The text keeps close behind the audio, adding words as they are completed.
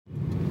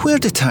Where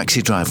do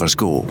taxi drivers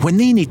go when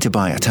they need to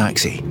buy a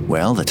taxi?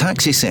 Well, the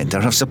Taxi Centre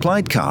have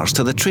supplied cars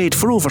to the trade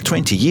for over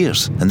 20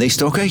 years, and they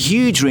stock a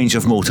huge range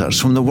of motors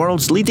from the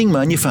world's leading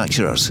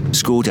manufacturers: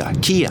 Skoda,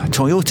 Kia,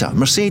 Toyota,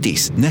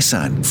 Mercedes,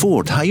 Nissan,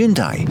 Ford,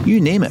 Hyundai,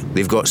 you name it.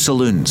 They've got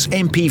saloons,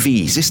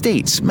 MPVs,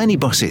 estates,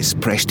 minibuses,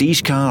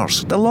 prestige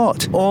cars, the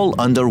lot, all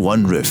under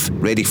one roof,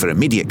 ready for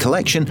immediate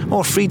collection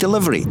or free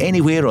delivery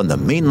anywhere on the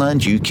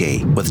mainland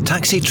UK, with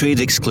taxi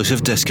trade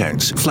exclusive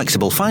discounts,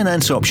 flexible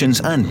finance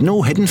options and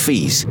no hidden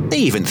fees. They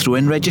even throw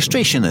in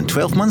registration and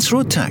 12 months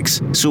road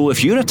tax. So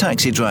if you're a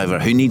taxi driver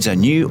who needs a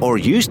new or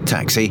used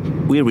taxi,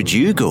 where would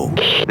you go?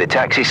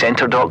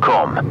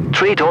 TheTaxiCentre.com.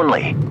 Trade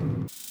only.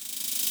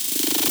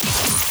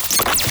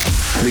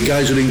 The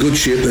guys are in good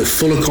shape, they're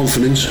full of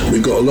confidence.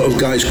 We've got a lot of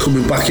guys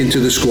coming back into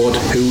the squad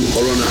who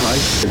are on a high.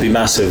 It'd be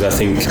massive. I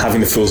think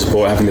having the full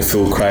support, having the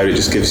full crowd, it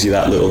just gives you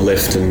that little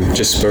lift and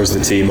just spurs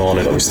the team on.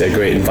 It's obviously a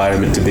great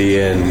environment to be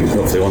in, and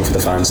hopefully one for the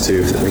fans too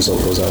if the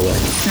result goes our way.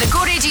 The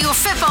Go Radio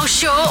Football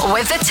Show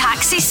with the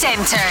Taxi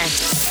Centre.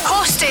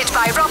 Hosted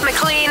by Rob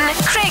McLean,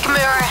 Craig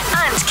Moore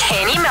and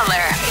Kenny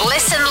Miller.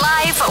 Listen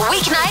live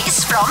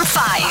weeknights from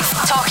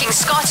 5. Talking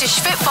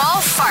Scottish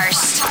football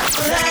first.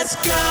 Let's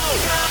go!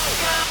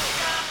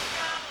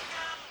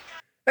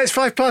 It's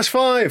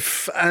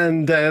 5:05,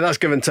 and that's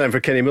given time for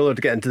Kenny Miller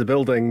to get into the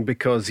building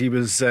because he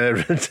was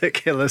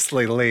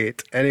ridiculously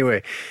late.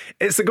 Anyway,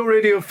 it's the Go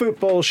Radio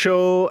Football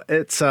Show.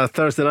 It's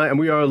Thursday night, and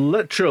we are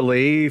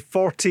literally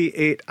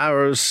 48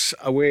 hours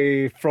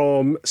away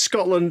from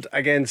Scotland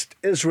against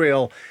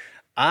Israel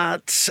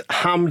at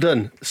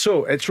Hampden.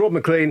 So it's Rob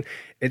McLean,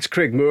 it's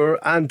Craig Moore,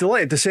 and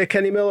delighted to say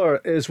Kenny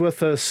Miller is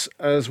with us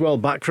as well,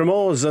 back from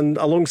Oz and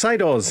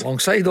alongside Oz.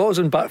 Alongside Oz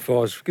and back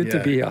for Oz. Good to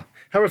be here.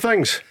 How are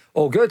things?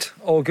 All good.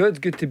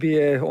 Good to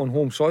be on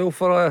home soil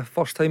for a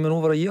first time in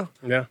over a year.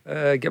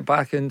 Yeah. Get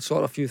back and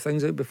sort a few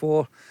things out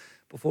before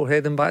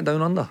heading back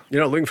down under.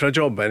 You're not looking for a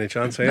job by any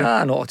chance, are you?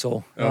 Nah, not at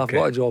all. Okay. I've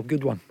got a job,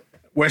 good one.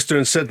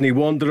 Western Sydney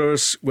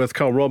Wanderers with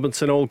Carl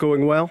Robinson all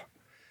going well?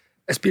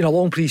 It's been a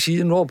long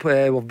pre-season, Rob.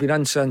 We've been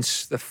in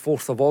since the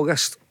 4th of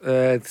August.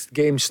 The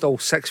game's still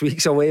 6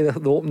 weeks away,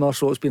 the opener,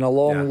 so it's been a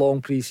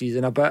long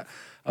pre-season. A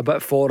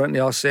bit foreign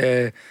to us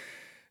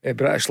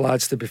British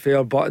lads, to be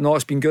fair, but no,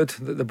 it's been good.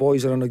 The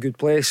boys are in a good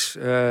place.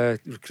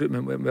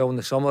 Recruitment went well in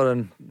the summer,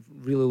 and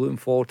really looking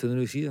forward to the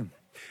new season.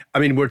 I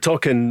mean, we're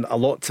talking a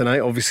lot tonight,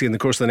 obviously, in the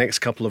course of the next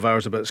couple of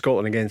hours about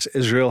Scotland against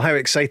Israel. How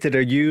excited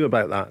are you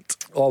about that?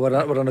 Oh,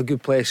 we're in a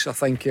good place. I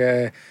think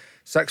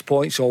 6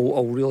 points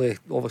will really,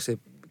 obviously,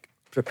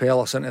 propel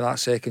us into that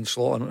second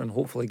slot and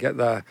hopefully get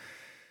a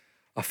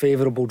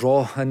favourable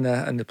draw in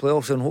the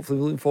playoffs, and hopefully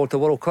we're looking forward to the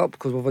World Cup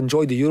because we've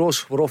enjoyed the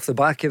Euros. We're off the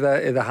back of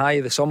the high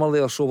of the summer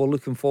there, so we're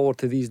looking forward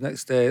to these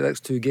next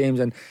two games,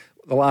 and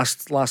the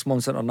last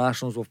month's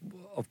internationals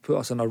have put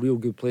us in a real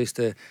good place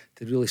to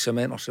really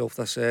cement ourselves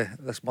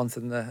this month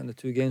in the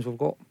two games we've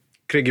got.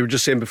 Craig, you were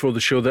just saying before the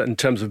show that in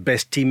terms of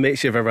best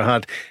teammates you've ever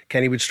had,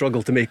 Kenny would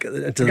struggle to make it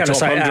into the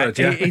top 100.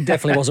 He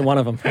definitely wasn't one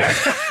of them.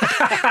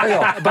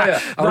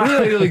 But a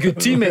really good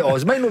teammate.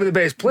 Oz might not be the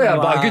best player,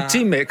 but a good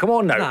teammate. Come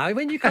on now. No, I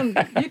mean you come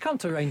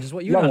to Rangers.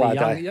 What you young were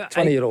lad, young,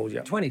 20-year-old,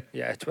 yeah. 20.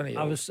 Yeah,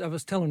 20-year-old. I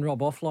was telling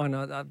Rob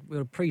offline. We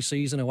were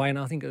pre-season away, and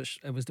I think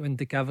it was when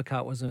Dick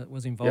Avocart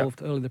was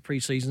involved early the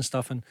pre-season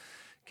stuff, and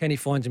Kenny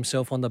finds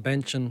himself on the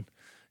bench and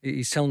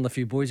he's telling a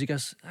few boys, he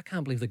goes, I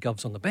can't believe the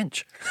Gov's on the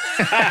bench.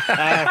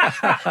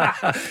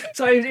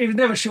 So he was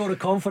never short of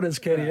confidence,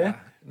 Kenny, yeah?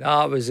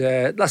 No, it was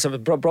listen,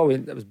 it was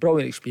brilliant. It was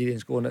brilliant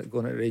experience going at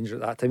Rangers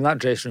at that time. That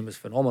dressing room was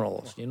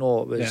phenomenal. You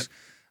know, it was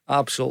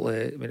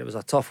absolutely. I mean, it was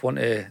a tough one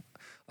to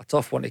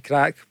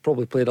crack.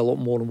 Probably played a lot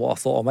more than what I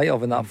thought I might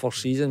have in that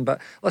first season. But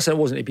listen, it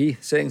wasn't to be.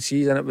 Second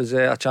season, it was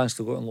a chance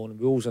to go on loan and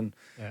Wolves, and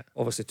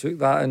obviously took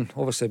that, and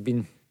obviously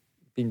been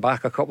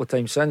back a couple of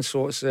times since,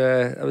 so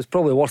it was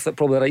probably worth it,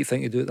 probably the right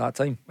thing to do at that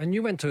time. When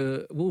you went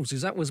to Wolves,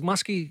 was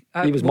Muskie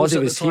he was Wolves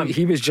muddy, at the time?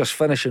 he was just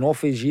finishing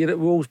off his year at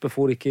Wolves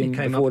before he came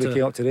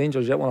up to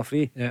Rangers. Won a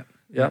free.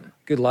 Yeah,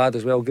 good lad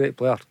as well, great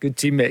player, good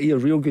teammate. He a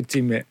real good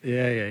teammate.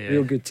 Yeah.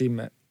 Real good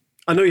teammate.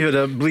 I know you had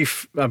a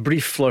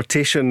brief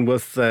flirtation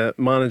with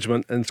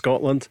management in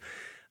Scotland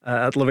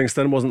at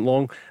Livingston. It wasn't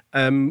long.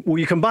 Will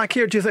you come back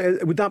here? Do you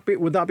think would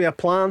that be a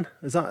plan?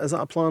 Is that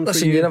a plan?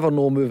 Listen, for you? You never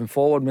know moving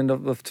forward. I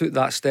mean, they've took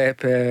that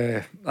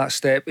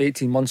step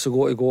 18 months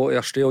ago to go to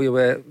Australia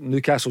with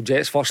Newcastle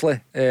Jets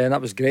firstly, and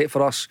that was great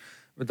for us.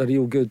 With a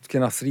real good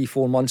kind of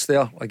 3-4 months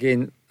there.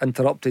 Again,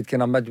 interrupted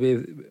kind of midway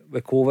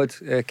with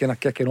COVID, kind of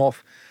kicking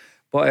off.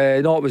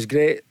 But no, it was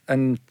great,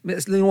 and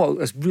it's, you know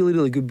what, it's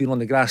really good being on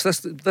the grass.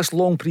 This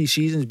long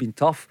pre-season's been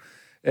tough.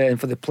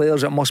 And for the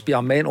players, it must be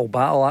a mental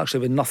battle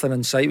actually, with nothing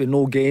in sight, with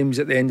no games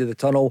at the end of the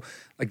tunnel.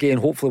 Again,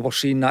 hopefully we're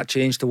seeing that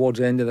change towards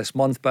the end of this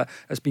month. But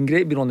it's been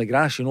great being on the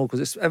grass, you know, because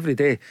it's every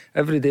day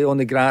on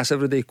the grass,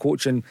 every day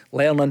coaching,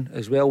 learning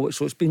as well.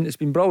 So it's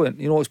been brilliant.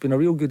 You know, it's been a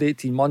real good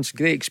 18 months,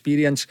 great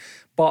experience.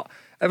 But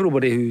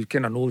everybody who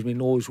kind of knows me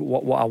knows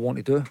what I want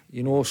to do,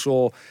 you know.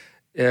 So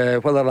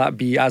whether that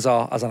be as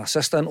an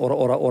assistant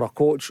or a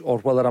coach, or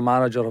whether a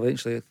manager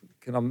eventually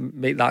kind of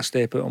make that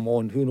step out on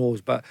loan. Who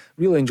knows? But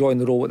really enjoying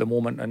the role at the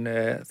moment,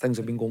 and things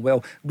have been going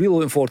well. Really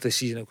looking forward to the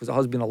season because it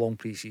has been a long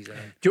pre-season.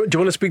 Do you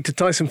want to speak to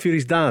Tyson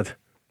Fury's dad?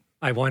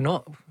 Hey, why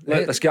not?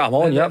 Let's get him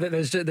on. Yeah,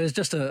 there's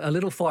just a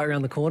little fight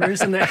around the corner,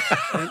 isn't there?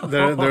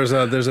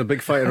 There's a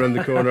big fight around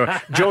the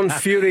corner. John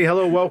Fury,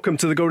 hello, welcome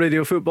to the Go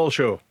Radio Football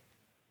Show.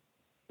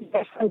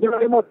 Yes, thank you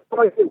very much.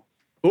 Thank you.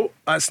 Oh,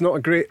 that's not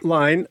a great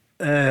line.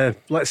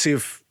 Let's see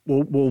if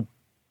we'll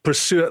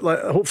pursue it.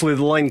 Hopefully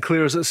the line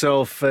clears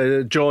itself.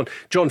 John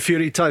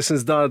Fury,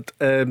 Tyson's dad,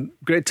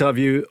 great to have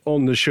you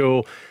on the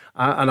show,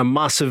 and a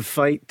massive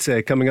fight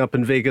coming up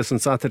in Vegas on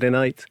Saturday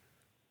night.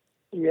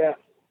 Yeah,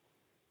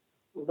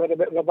 we've got a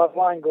bit of a bad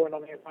line going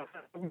on here.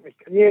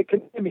 Can you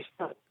hear me?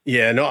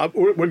 Yeah, no,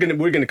 we're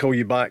gonna call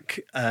you back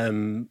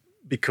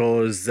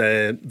because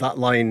that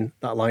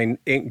line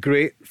ain't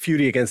great.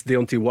 Fury against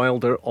Deontay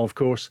Wilder, of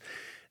course,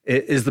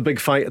 is the big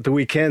fight at the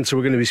weekend. So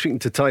we're going to be speaking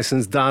to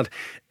Tyson's dad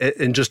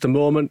in just a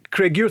moment.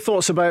 Craig, your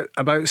thoughts about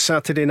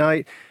Saturday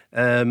night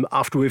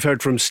after we've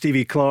heard from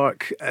Stevie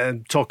Clark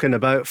talking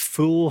about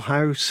Full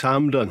House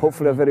Hampden.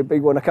 Hopefully a very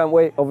big one. I can't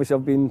wait. Obviously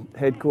I've been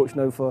head coach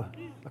now for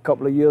a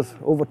couple of years,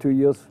 over 2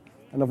 years,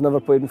 and I've never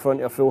played in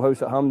front of a full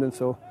house at Hampden,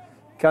 so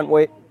can't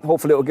wait.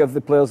 Hopefully it'll give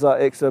the players that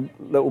extra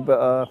little bit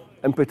of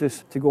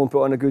impetus to go and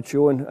put on a good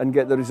show and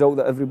get the result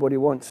that everybody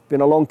wants. It's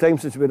been a long time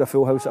since we had a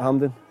full house at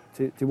Hampden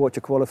to watch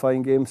a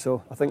qualifying game,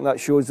 so I think that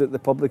shows that the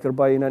public are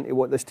buying into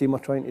what this team are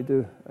trying to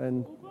do,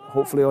 and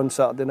hopefully on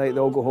Saturday night they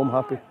all go home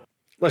happy.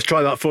 Let's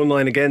try that phone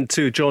line again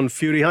to John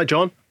Fury. Hi,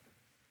 John.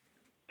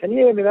 Can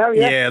you hear me now?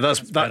 Yeah, that's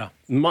better.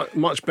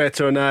 Much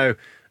better now.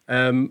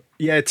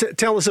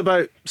 Tell us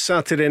about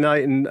Saturday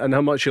night and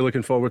how much you're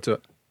looking forward to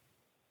it.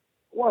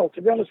 Well,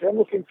 to be honest with you, I'm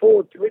looking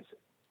forward to it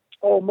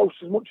almost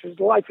as much as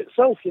life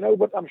itself,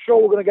 but I'm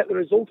sure we're going to get the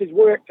result. He's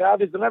worked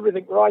hard, he's done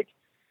everything right,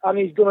 and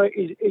he's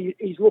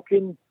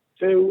looking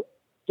to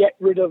get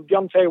rid of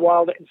Deontay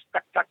Wilder in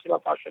spectacular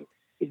fashion.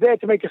 He's there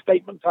to make a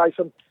statement,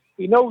 Tyson.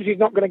 He knows he's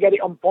not going to get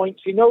it on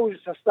points. He knows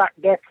it's a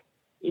stacked deck.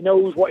 He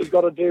knows what he's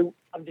got to do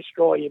and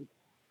destroy him,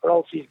 or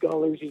else he's going to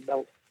lose his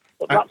belt.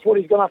 But that's what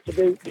he's going to have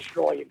to do,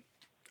 destroy him.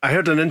 I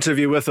heard an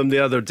interview with him the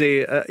other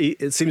day.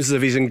 It seems as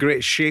if he's in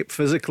great shape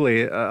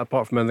physically,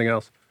 apart from anything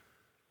else.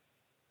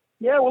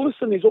 Yeah, well,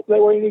 listen, he's up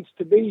there where he needs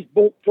to be. He's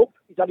bulked up.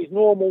 He's at his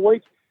normal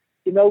weight.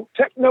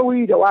 Take no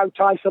heed of how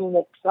Tyson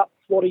looks. That's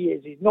what he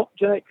is. He's not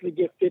genetically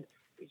gifted.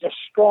 He's a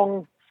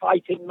strong,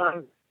 fighting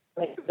man.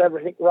 And he has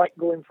everything right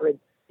going for him.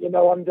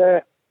 And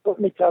let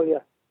me tell you,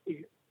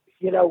 he's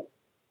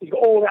got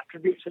all the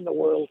attributes in the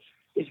world.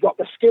 He's got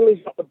the skill,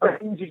 he's got the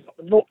brains, he's got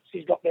the nuts,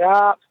 he's got the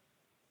heart.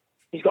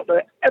 He's got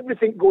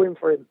everything going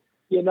for him,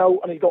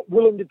 and he's got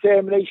will and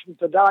determination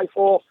to die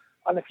for.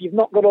 And if you've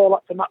not got all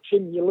that to match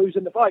him, you're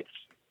losing the fight.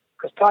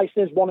 Because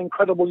Tyson is one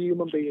incredible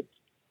human being.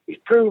 He's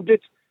proved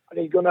it, and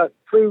he's going to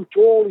prove to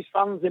all his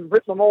fans in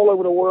Britain and all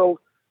over the world.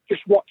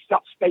 Just watch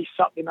that space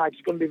Saturday night.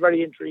 It's going to be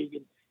very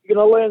intriguing. You're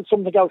going to learn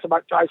something else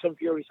about Tyson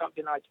Fury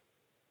Saturday night.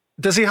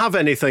 Does he have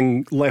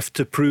anything left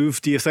to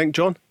prove, do you think,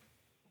 John?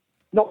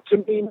 Not to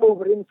me, no,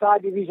 but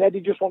inside of his head,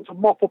 he just wants to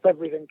mop up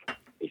everything.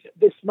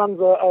 This man's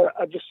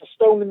just a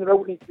stone in the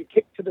road, needs to be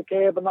kicked to the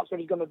curb, and that's what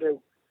he's going to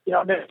do. He's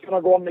going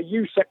to go on the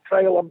USEC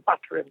trail and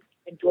batter him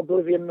into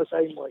oblivion the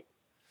same way.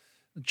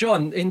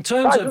 John, in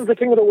terms Tyson's the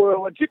king of the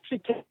world, a gypsy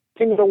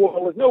king of the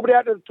world. There's nobody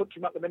out there to touch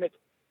him at the minute.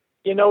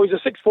 He's a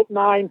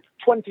 6'9",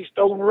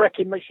 20-stone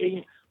wrecking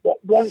machine,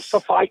 what wants to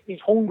fight, and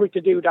he's hungry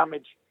to do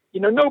damage.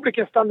 Nobody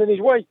can stand in his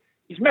way.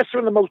 He's messing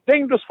with the most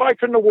dangerous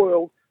fighter in the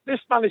world. This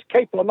man is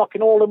capable of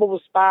knocking all them other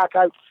spark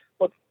out,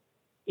 but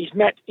he's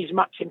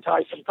matching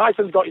Tyson.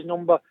 Tyson's got his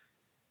number.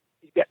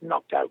 He's getting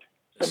knocked out.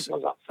 Simple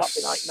as that.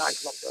 Saturday night,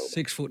 9th of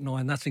October.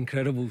 6'9", that's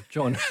incredible,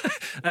 John.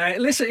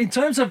 Listen, in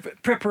terms of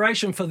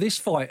preparation for this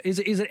fight, is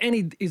it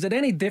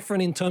any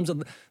different in terms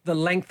of the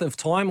length of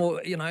time?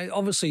 Or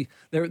obviously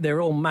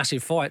they're all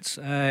massive fights,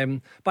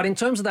 but in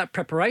terms of that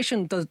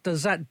preparation,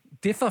 does that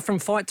differ from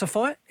fight to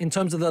fight in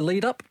terms of the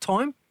lead up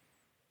time?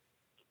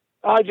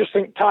 I just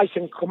think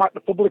Tyson come out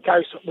the public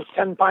house with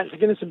 10 pints of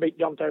Guinness and beat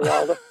Deontay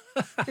Wilder.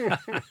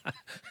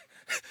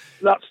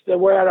 That's the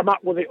where I'm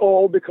at with it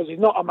all, because he's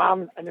not a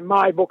man. And in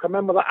my book, I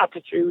remember that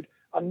attitude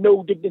and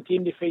no dignity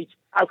in defeat.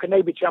 How can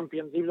they be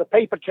champions? He was a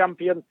paper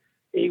champion.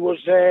 He was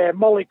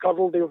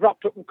mollycoddled. He was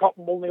wrapped up in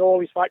cotton wool. And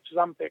all his fights was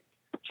handpicked,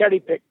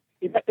 cherry-picked.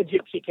 He met the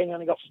Gypsy King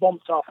and he got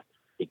bumped off.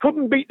 He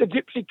couldn't beat the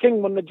Gypsy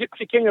King when the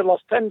Gypsy King had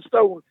lost 10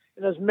 stone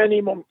in as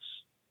many months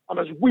and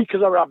as weak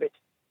as a rabbit.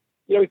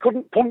 He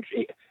couldn't punch.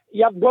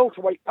 He had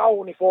welterweight power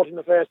when he fought him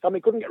the first time.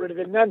 He couldn't get rid of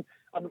him then.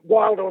 And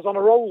Wilder was on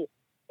a roll.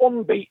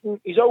 Unbeaten.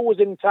 He's always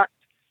intact.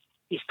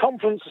 His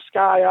confidence is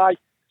sky high.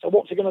 So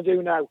what's he going to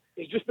do now?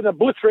 He's just been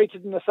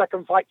obliterated in the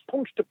second fight,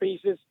 punched to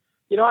pieces.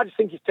 I just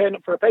think he's turned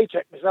up for a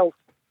paycheck myself.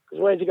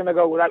 Because where's he going to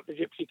go without the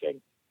Gypsy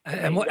King?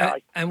 And what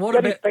Get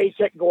about his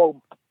paycheck, go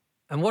home.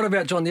 And what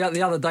about, John, the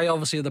other day,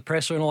 obviously, the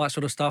presser and all that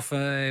sort of stuff?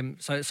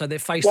 So they're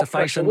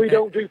face-to-face. We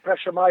don't do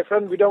pressure, my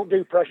friend. We don't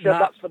do pressure.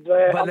 That's for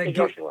Anthony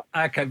Joshua.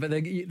 Okay, but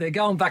they're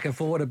going back and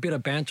forward, a bit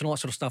of banter and all that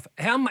sort of stuff.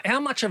 How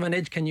much of an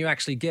edge can you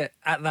actually get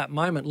at that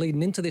moment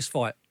leading into this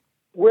fight?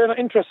 We're not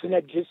interested in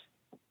edges.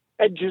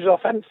 Edges or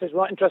fences,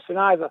 we're not interested in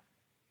either.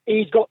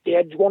 He's got the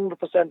edge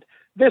 100%.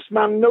 This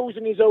man knows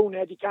in his own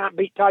head he can't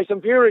beat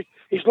Tyson Fury.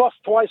 He's lost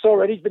twice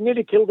already. He's been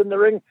nearly killed in the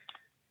ring.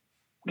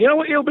 You know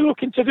what he'll be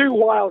looking to do,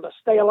 Wilder?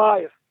 Stay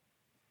alive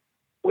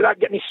without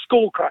getting his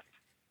skull cracked.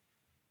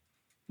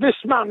 This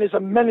man is a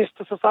menace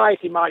to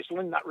society, Michael,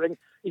 in that ring.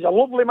 He's a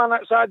lovely man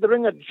outside the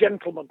ring, a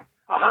gentleman,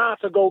 a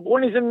heart of gold. But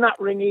when he's in that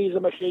ring, he's a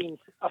machine,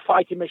 a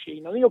fighting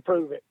machine, and he'll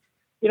prove it.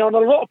 You know, and a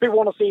lot of people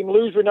want to see him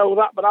lose, we know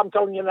that, but I'm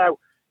telling you now,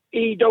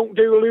 he don't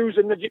do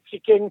losing the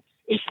Gypsy King.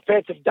 He's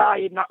prepared to die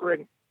in that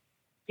ring.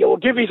 He'll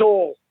give his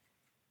all.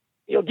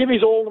 He'll give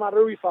his all no matter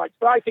who he fights.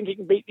 But I think he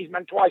can beat these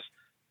men twice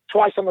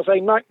on the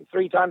same night and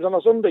 3 times on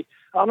a Sunday.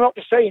 And I'm not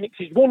just saying it,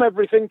 'cause he's won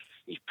everything.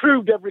 He's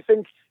proved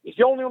everything. He's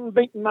the only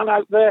unbeaten man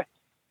out there.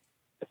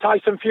 The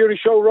Tyson Fury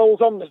show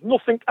rolls on. There's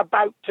nothing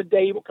about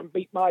today that can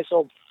beat my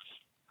son.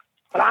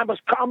 And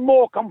I'm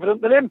more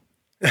confident than him.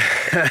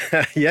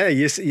 Yeah,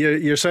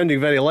 you're sounding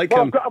very like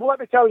him. Let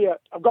me tell you,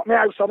 I've got my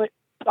house on it.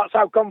 That's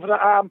how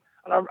confident I am.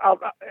 And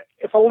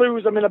if I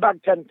lose, I'm in a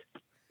bag tent.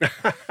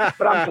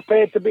 But I'm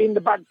prepared to be in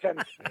the bag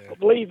tent. But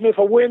believe me, if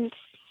I win,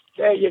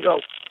 there you go.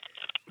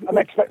 I'm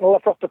expecting a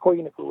lot off the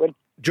Queen if we win.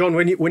 John,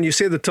 when you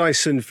say the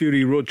Tyson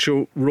Fury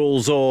Roadshow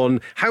rolls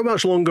on, how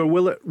much longer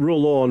will it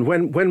roll on?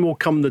 When will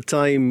come the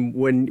time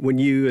when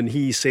you and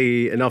he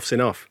say enough's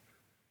enough?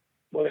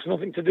 Well, it's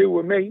nothing to do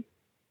with me.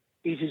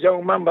 He's his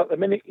own man, but at the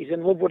minute he's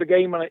in love with the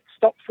game, and it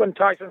stops when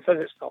Tyson says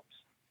it stops.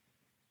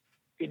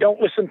 He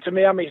don't listen to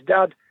me. I'm his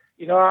dad.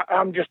 You know,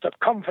 I'm just a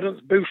confidence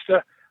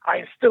booster. I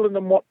instill in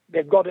them what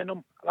they've got in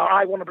them.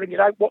 I want to bring it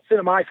out. What's in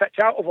them, I fetch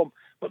out of them.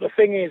 But the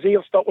thing is,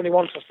 he'll stop when he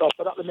wants to stop.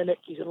 But at the minute,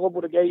 he's in love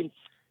with the game.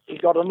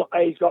 He's got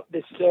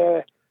this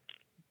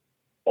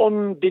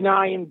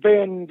undenying,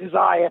 burning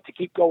desire to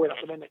keep going at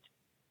the minute.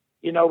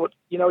 You know, but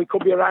he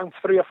could be around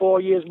 3 or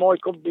 4 years more.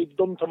 He could be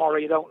done tomorrow.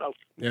 You don't know.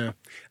 Yeah.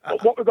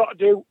 But what we've got to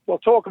do, we'll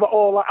talk about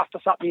all that after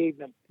Saturday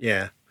evening.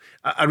 Yeah.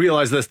 I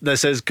realise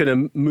this is kind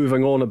of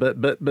moving on a bit,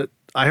 but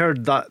I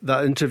heard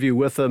that interview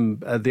with him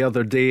the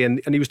other day,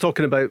 and he was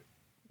talking about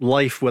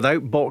life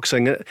without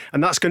boxing,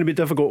 and that's going to be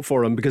difficult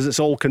for him because it's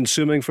all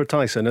consuming for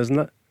Tyson, isn't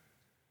it?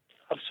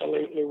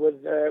 Absolutely.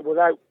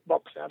 Without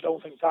boxing, I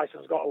don't think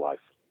Tyson's got a life.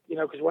 You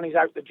know, because when he's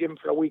out the gym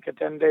for a week or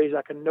 10 days,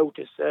 I can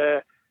notice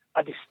a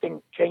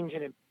distinct change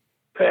in him.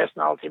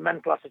 Personality,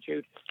 mental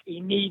attitude. He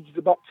needs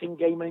the boxing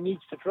game and he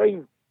needs to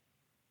train.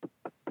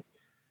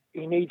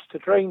 He needs to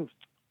train.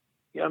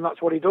 You know, and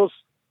that's what he does.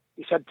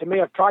 He said to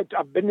me,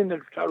 I've been in the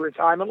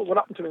retirement. Look what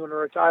happened to me when I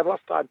retired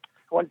last time.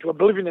 I went to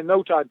oblivion in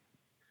no time.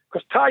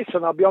 Because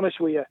Tyson, I'll be honest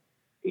with you,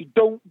 he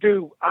don't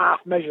do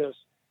half measures.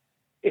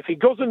 If he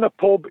goes in the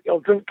pub, he'll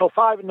drink till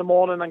 5 in the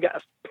morning and get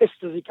as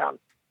pissed as he can.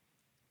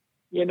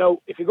 You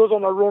know, if he goes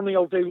on a run,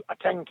 he'll do a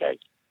 10K.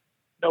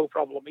 No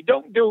problem. He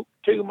don't do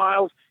 2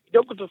 miles. He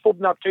don't go to the pub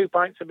and have 2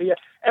 pints of beer.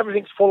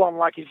 Everything's full on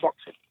like he's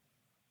boxing.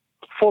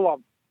 Full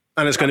on.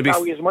 And it's going to be...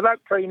 how he is. And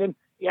without training,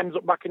 he ends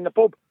up back in the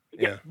pub. He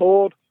gets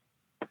bored.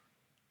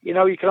 You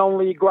know, you can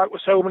only go out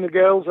with so many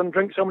girls and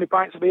drink so many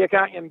pints of beer,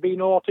 can't you, and be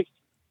naughty.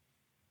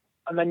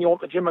 And then you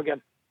want the gym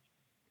again.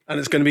 And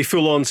it's going to be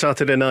full on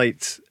Saturday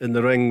night in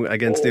the ring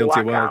against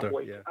Deontay Wilder. Can't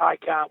wait. Yeah. I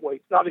can't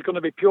wait. That is going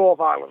to be pure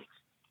violence.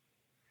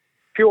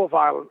 Pure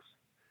violence.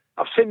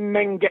 I've seen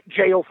men get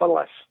jail for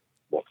less.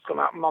 What's going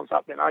to happen on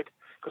Saturday night?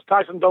 Because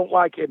Tyson don't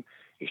like him.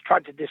 He's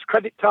tried to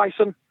discredit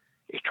Tyson.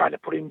 He's tried to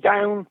put him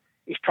down.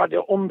 He's tried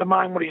to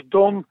undermine what he's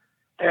done.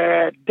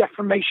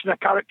 Defamation of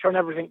character and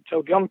everything.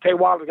 So Deontay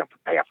Wilder's going to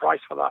pay a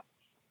price for that.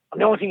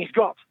 And the only thing he's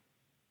got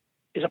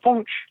is a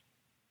punch.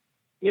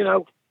 You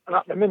know, and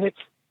at the minute,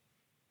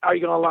 how are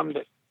you going to land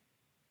it?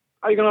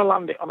 How are you going to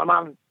land it on a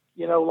man,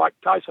 you know, like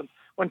Tyson?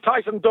 When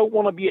Tyson don't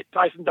want to be it,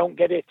 Tyson don't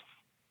get it.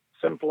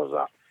 Simple as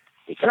that.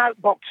 He can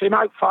outbox him,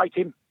 outfight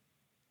him.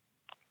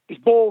 His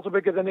balls are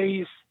bigger than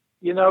his.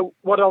 You know,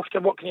 what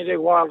can you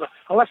do, Wilder?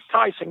 Unless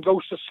Tyson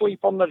goes to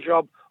sleep on the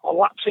job or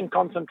lapse in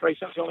concentration,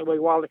 that's the only way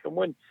Wilder can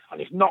win. And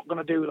he's not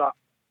going to do that.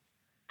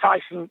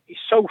 Tyson is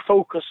so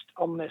focused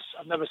on this.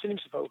 I've never seen him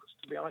so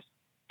focused, to be honest.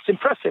 It's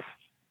impressive.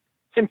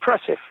 It's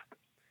impressive.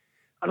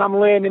 And I'm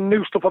learning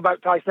new stuff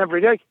about Tyson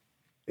every day.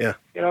 Yeah.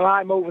 You know,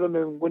 I'm over the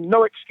moon with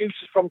no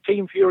excuses from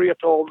Team Fury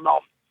at all,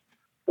 none.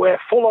 We're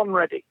full on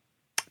ready.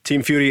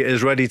 Team Fury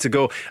is ready to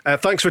go.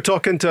 Thanks for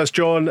talking to us,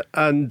 John,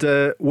 and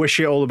wish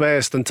you all the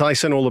best, and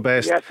Tyson all the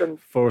best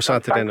for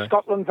Saturday night.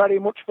 Scotland very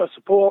much for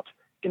support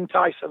in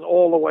Tyson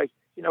all the way.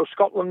 You know,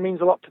 Scotland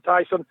means a lot to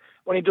Tyson.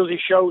 When he does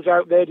his shows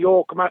out there, they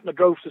all come out in the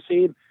droves to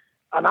see him.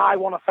 And I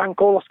want to thank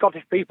all the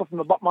Scottish people from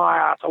the bottom of my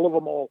heart. I love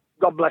them all.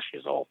 God bless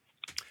you all.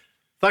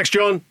 Thanks,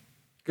 John.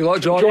 Good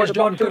luck, John. Enjoy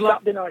John. Good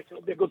luck. Saturday night.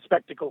 It'll be a good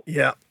spectacle.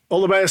 Yeah.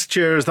 All the best.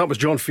 Cheers. That was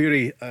John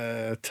Fury,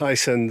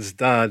 Tyson's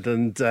dad.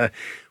 And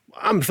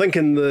I'm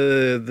thinking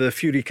the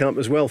Fury camp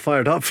is well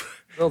fired up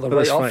Well, they're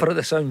right up for it.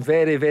 They sound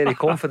very, very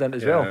confident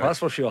as well. That's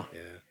for sure.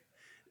 Yeah.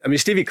 I mean,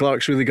 Stevie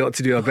Clark's really got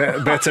to do a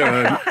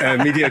better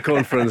media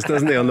conference,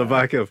 doesn't he? On the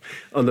back of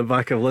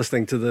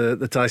listening to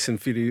the Tyson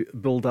Fury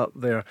build up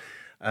there,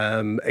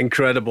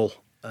 incredible.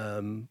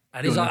 And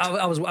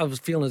I was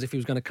feeling as if he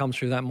was going to come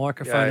through that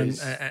microphone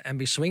and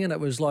be swinging. It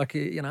was like,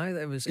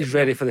 it was. He's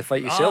ready for the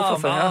fight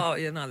yourself.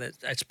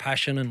 It's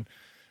passion and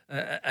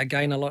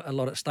again a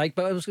lot at stake.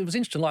 But it was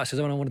interesting. Like I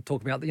said, when I want to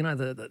talk about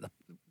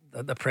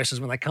the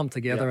presses when they come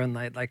together and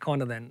they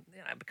kind of then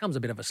it becomes a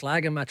bit of a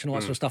slagging match and all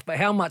that sort of stuff. But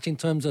how much in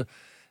terms of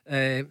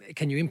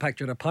can you impact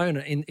your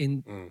opponent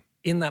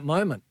in that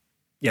moment?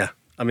 Yeah.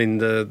 I mean,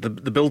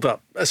 the build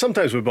up.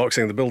 Sometimes with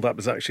boxing, the build up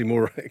is actually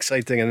more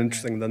exciting and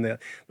interesting than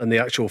the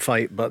actual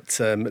fight. But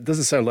it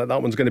doesn't sound like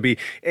that one's going to be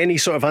any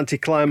sort of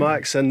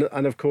anticlimax. And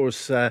of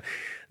course, the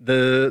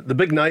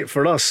big night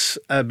for us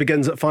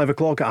begins at 5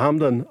 o'clock at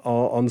Hampden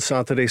on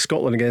Saturday.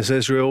 Scotland against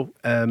Israel.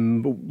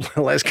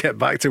 Let's get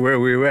back to where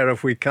we were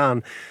if we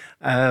can.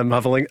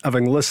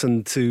 Having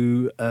listened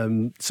to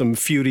some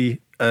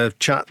Fury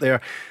chat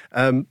there.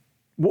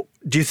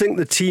 Do you think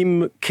the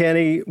team,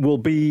 Kenny, will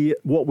be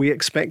what we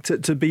expect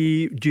it to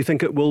be? Do you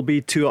think it will be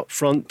two up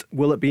front?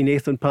 Will it be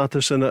Nathan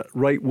Patterson at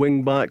right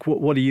wing back?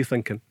 What are you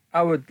thinking?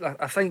 I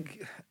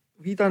think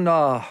we done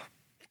an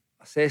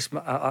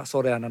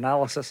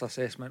analysis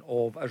assessment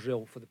of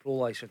Israel for the pro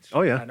licence.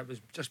 Oh yeah, and it was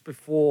just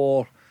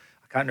before,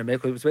 I can't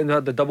remember. It was when they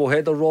had the double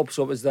header, Rob.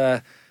 So it was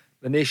the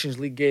Nations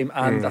League game,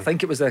 and I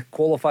think it was the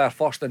qualifier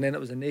first, and then it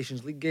was the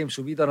Nations League game.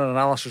 So we done an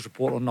analysis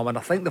report on them, and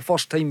I think the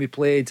first time we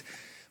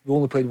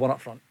only played one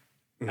up front.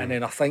 And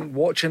then I think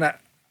watching it,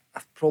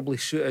 I probably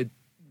suited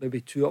maybe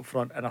two up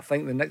front. And I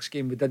think the next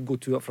game we did go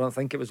two up front. I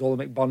think it was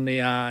Ollie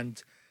McBurney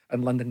and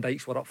Lyndon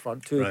Dykes were up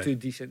front. Two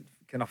decent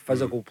kind of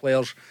physical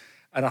players.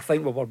 And I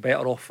think we were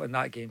better off in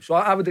that game. So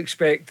I would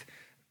expect,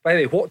 by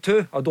the way, what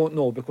two? I don't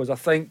know, because I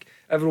think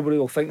everybody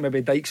will think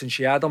maybe Dykes and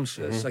Shea Adams.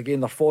 It's again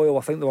their foil.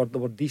 I think they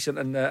were decent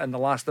in the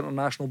last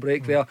international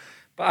break there.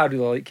 But I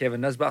really like Kevin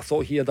Nisbet. I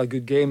thought he had a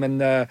good game in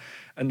the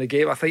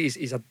game. I think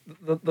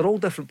they're all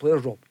different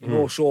players, Rob. You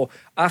know, so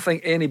I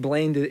think any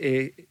blend,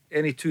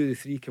 any two of the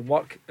three can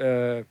work.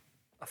 I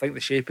think the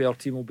shape of our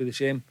team will be the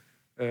same.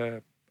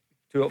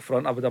 Two up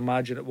front, I would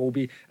imagine it will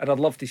be. And I'd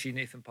love to see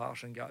Nathan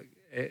Patterson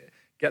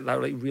get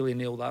that right, really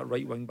nail that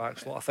right wing back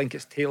slot. I think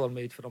it's tailor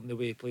made for him the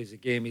way he plays the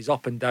game. He's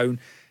up and down.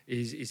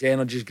 His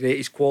energy's great.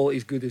 His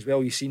quality's good as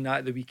well. You've seen that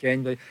at the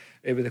weekend with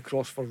the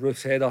cross for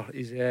Ruth's header.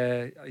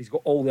 He's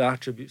got all the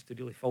attributes to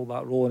really fill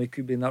that role, and he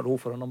could be in that role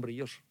for a number of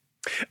years.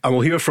 And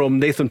we'll hear from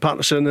Nathan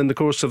Patterson in the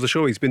course of the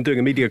show. He's been doing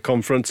a media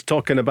conference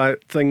talking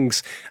about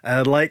things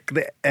like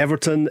the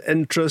Everton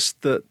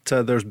interest that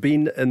there's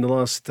been in the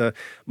last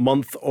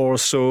month or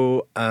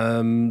so,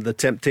 the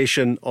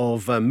temptation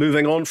of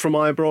moving on from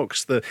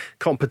Ibrox, the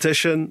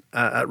competition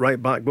at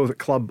right back, both at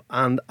club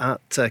and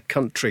at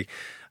country.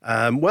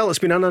 Well, it's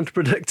been an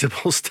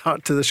unpredictable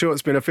start to the show.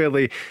 It's been a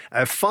fairly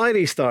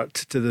fiery start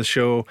to the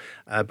show,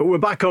 but we're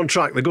back on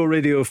track. The Go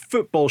Radio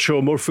Football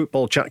Show. More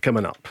football chat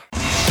coming up.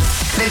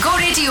 The Go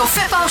Radio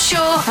Football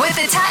Show with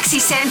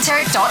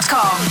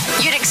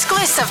thetaxicentre.com. Your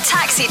exclusive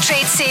taxi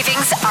trade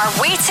savings are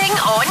waiting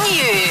on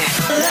you.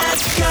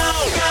 Let's go.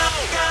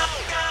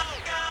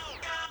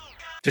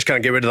 Just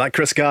can't get rid of that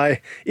Chris guy.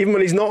 Even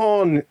when he's not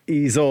on,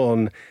 he's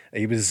on.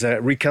 He was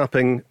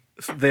recapping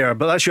there,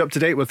 but that's you up to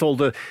date with all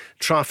the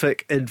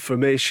traffic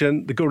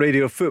information. The Go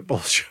Radio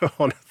Football Show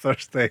on a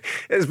Thursday.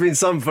 It's been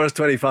some first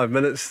 25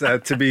 minutes,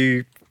 to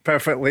be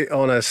perfectly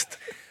honest.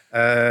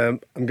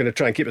 I'm going to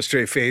try and keep a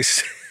straight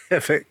face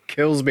if it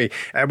kills me.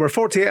 We're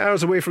 48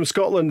 hours away from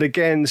Scotland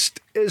against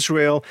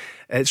Israel.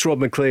 It's Rob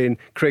McLean,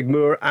 Craig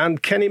Moore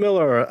and Kenny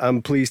Miller,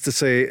 I'm pleased to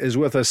say, is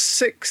with us.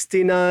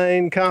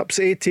 69 caps,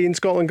 18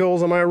 Scotland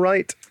goals, am I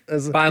right?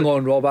 Bang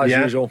on, Rob, as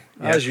usual.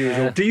 As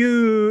usual. Do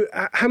you,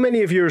 how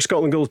many of your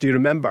Scotland goals do you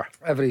remember?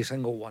 Every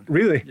single one.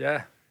 Really?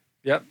 Yeah.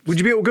 Yep. Would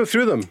you be able to go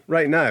through them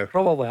right now?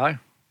 Probably, aye.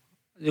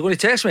 You're going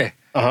to test me?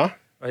 Uh-huh.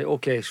 Right,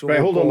 okay. So right,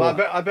 hold on.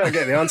 I better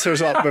get the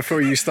answers up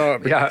before you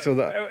start. Yeah. So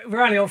that...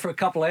 We're only on for a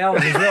couple of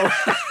hours as well.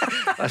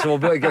 So we'll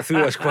better get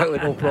through this quickly,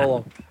 no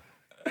problem.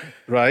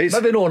 Right.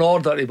 Maybe no in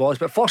order, to be honest,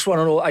 but first one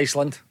I know,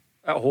 Iceland,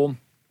 at home.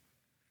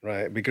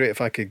 Right, it'd be great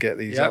if I could get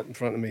these up in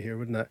front of me here,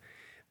 wouldn't it?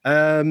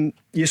 So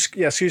you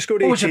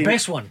scored 18. What was your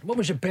best one? What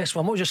was your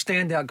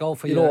standout goal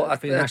for your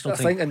national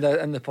team? I think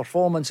in the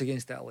performance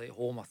against Italy at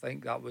home, I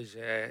think that was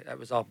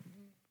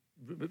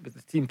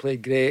the team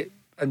played great.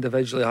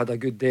 Individually had a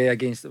good day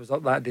against.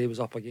 That day was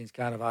up against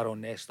Cannavaro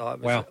and Nesta.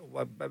 It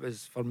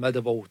was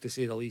formidable to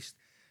say the least.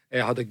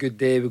 Had a good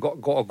day. We got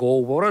a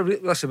goal.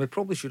 Listen, we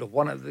probably should have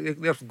won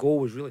it. Their goal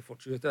was really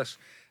fortuitous.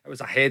 It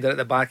was a header at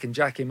the back, and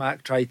Jackie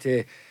Mack tried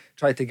to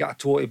get a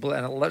total,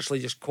 and it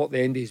literally just caught the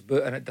end of his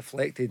boot, and it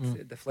deflected.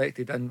 It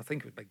deflected in. I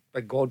think it was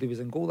Big Gordy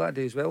was in goal that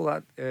day as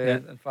well.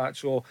 In fact,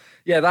 so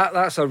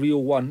that's a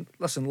real one.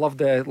 Listen, loved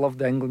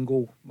the England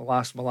goal. My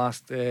last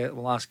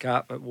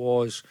cap. It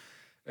was.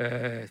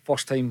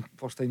 First time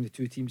the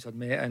two teams had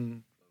met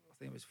in, I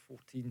think it was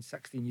 14,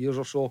 16 years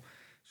or so.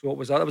 So it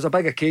was a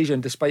big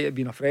occasion, despite it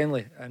being a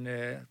friendly. And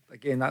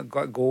again, that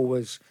goal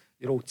was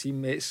your old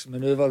teammates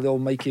manoeuvre, the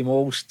old Mikey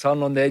Moles,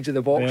 turn on the edge of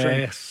the box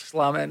and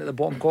slam it into the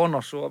bottom corner.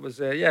 So it was,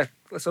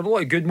 listen, a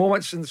lot of good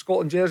moments in the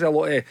Scotland jersey, a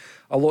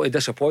lot of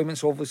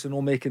disappointments, obviously,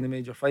 no making the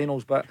major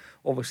finals, but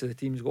obviously the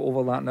team's got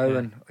over that now,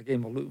 and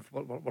again,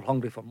 we're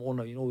hungry for more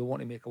now. We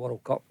want to make a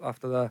World Cup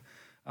after the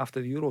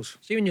Euros.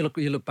 See, when you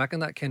look back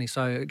on that, Kenny,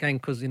 so again,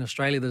 because in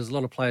Australia there's a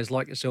lot of players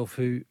like yourself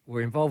who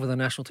were involved with the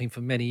national team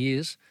for many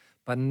years,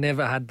 but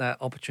never had that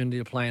opportunity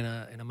to play in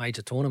a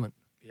major tournament.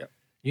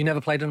 You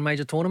never played in a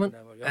major tournament?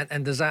 Never,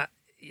 and does that,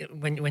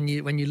 when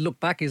you look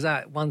back, is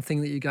that one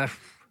thing that you go...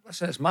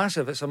 Listen, it's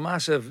massive. It's a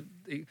massive...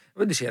 I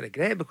wouldn't say I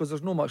regret, because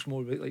there's no much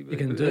more we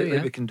can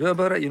do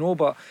about it,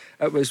 but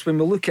it was, when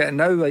we look at it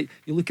now, like,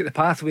 you look at the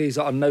pathways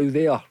that are now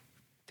there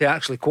to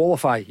actually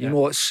qualify. You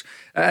know, it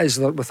is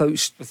without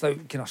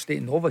kind of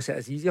stating the obvious, it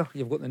is easier.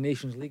 You've got the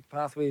Nations League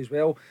pathway as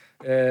well.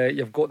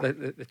 You've got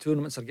the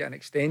tournaments are getting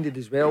extended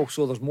as well,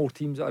 so there's more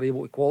teams that are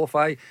able to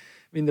qualify.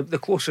 I mean, the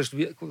closest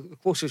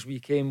we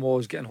came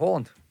was getting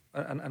Holland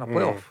in a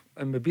playoff,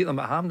 and we beat them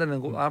at Hampden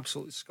and got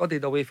absolutely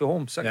scudded away from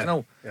home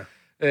 6-0.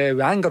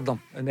 We angered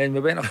them, and then we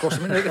went across. I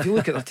mean, like, if you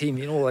look at the team,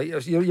 you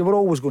were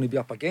always going to be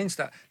up against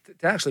it.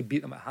 To actually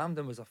beat them at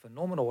Hampden was a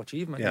phenomenal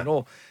achievement,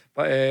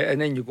 But and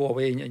then you go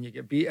away and you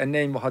get beat, and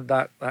then we had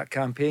that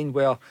campaign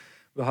where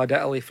we had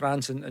Italy,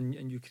 France,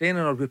 and Ukraine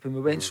in our group, and we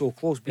went so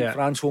close, beat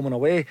France home and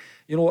away,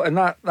 and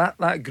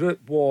that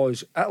group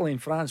was Italy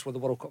and France were the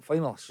World Cup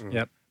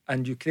finalists,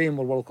 and Ukraine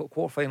were World Cup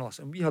quarter-finalists,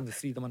 and we had the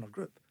three of them in our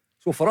group.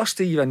 So for us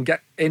to even get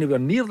anywhere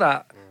near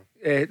that,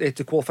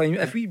 to qualify,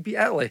 if we beat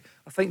Italy,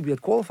 I think we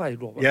had qualified,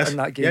 Robert, in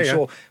that game.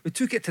 So we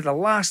took it to the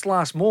last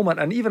moment,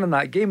 and even in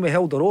that game we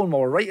held our own. We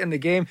were right in the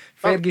game.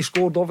 Fergie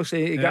scored,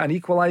 obviously, he got an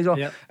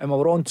equaliser, and we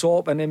were on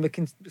top. And then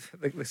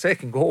the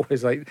second goal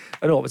was like,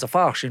 I know it was a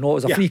farce, it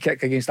was a free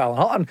kick against Alan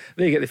Hutton.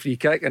 They get the free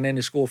kick, and then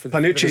they score for the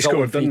Panucci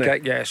scored, free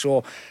kick.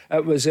 So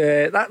it was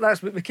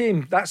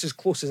that's as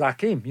close as I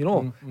came,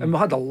 And we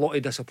had a lot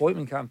of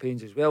disappointment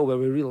campaigns as well, where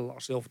we really let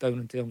ourselves down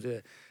in terms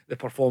of the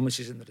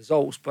performances and the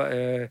results. But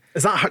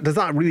does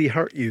that really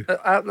hurt you?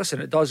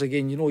 Listen, it does.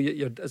 Again,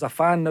 you're as a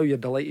fan now, you're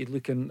delighted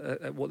looking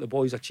at what the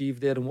boys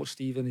achieved there and what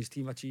Steve and his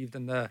team achieved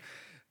in the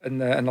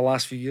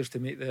last few years to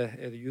make the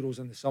Euros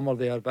in the summer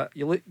there. But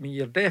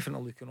you're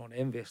definitely looking on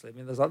enviously. I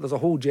mean, there's a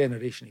whole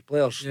generation of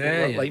players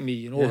like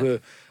me, who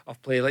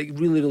have played, like,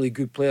 really, really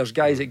good players,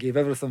 guys that gave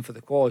everything for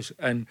the cause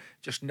and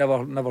just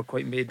never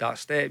quite made that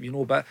step,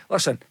 But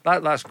listen,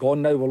 that's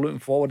gone now. We're looking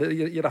forward.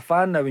 You're a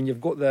fan now, and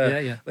you've got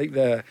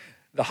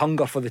the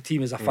hunger for the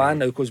team as a fan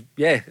now, because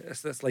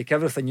it's like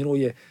everything,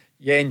 you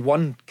end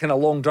one kind of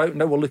long drought.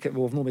 Now we've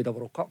not made a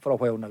World Cup for a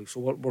while now,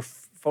 so we're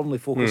firmly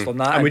focused on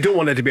that, and we don't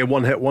want it to be a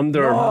one-hit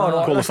wonder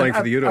qualifying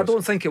for the Euros. I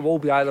don't think it will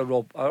be either,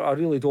 Rob. I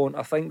really don't.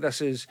 I think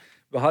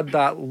we had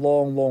that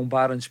long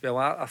barren spell.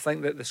 I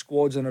think that the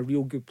squad's in a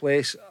real good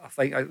place. I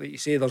think, like you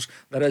say,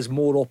 there is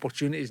more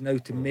opportunities now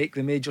to make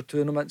the major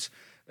tournaments,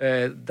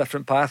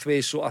 different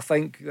pathways. So I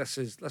think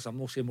I'm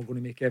not saying we're going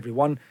to make every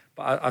one,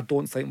 but I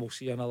don't think we'll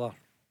see another,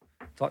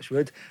 touch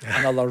wood,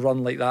 another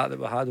run like that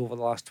we had over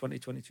the last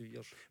 22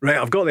 years. Right,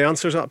 I've got the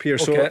answers up here.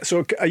 Okay.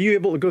 So are you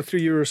able to go through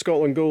your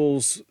Scotland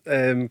goals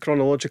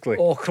chronologically?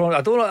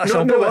 I don't know.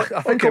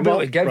 I think I'll be able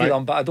to give you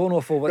them, but I don't know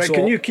if we'll...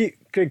 Can you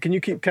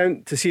keep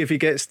count to see if he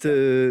gets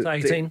to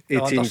 18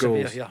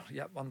 goals? Yeah,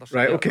 understood.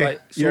 Right, okay. Right,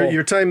 so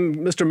your time,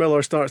 Mr.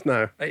 Miller, starts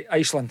now.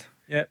 Iceland.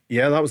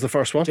 Yeah, that was the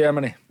first one.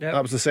 Germany.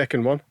 That was the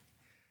second one.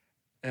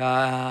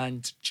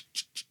 And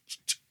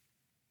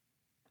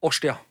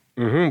Austria.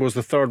 Was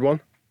the third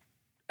one.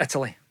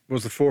 Italy.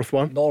 Was the fourth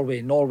one.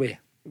 Norway.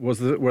 Were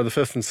the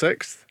fifth and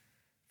sixth?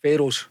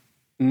 Faroes.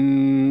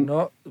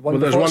 No.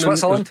 Before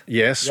Switzerland.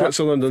 Yes,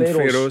 Switzerland and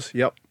Faroes.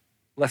 Yep.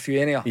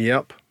 Lithuania.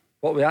 Yep.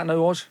 What we at now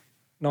was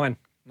 9.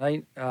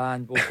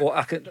 And we've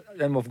got.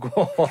 Then we've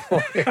got.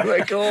 Here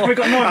we go. We've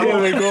got 9.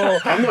 Here we go.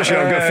 I'm not sure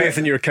I've got faith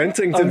in your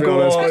counting, to be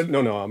honest.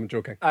 No, I'm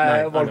joking.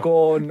 We're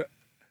going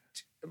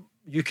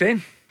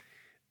Ukraine.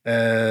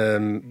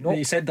 No,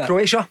 you said that.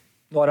 Croatia.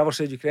 No, I never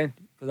said Ukraine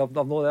because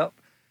I've known that.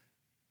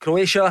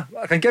 Croatia.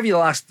 I can give you the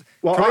last.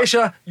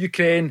 Croatia,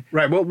 Ukraine.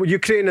 Right. Well,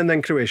 Ukraine and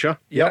then Croatia.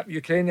 Yep.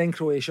 Ukraine, then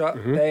Croatia.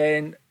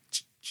 Then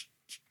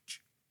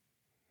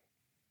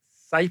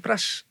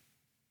Cyprus.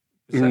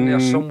 Is in there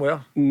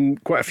somewhere.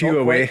 Quite a few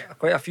away.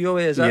 Quite a few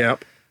away, is it?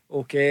 Yep.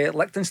 Okay.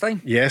 Liechtenstein.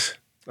 Yes,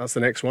 that's the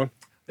next one.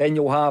 Then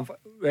you'll have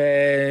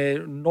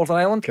Northern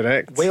Ireland.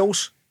 Correct.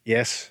 Wales.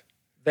 Yes.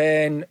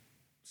 Then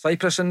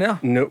Cyprus in there.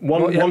 No,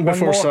 one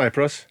before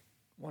Cyprus.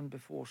 One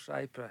before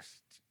Cyprus.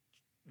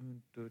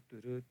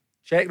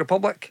 Czech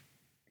Republic.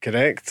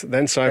 Correct.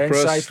 Then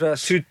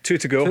Cyprus. Two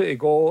to go. 2 to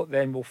go.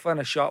 Then we'll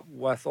finish up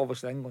with,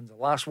 obviously, England's the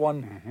last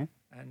one.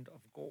 And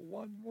I've got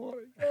one more.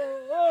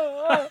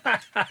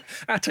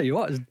 I tell you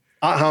what,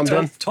 at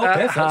Hampden. Top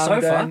effort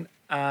so far.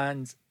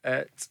 And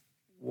it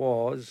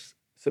was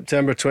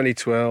September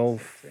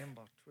 2012.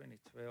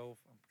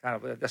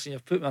 Listen,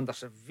 you've put me under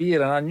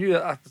severe, and I knew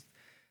it.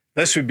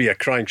 This would be a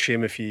crying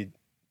shame if you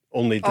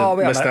only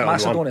missed out on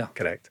Macedonia. one.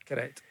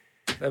 Correct.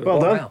 Well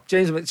done.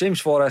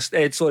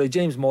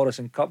 James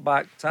Morrison, cut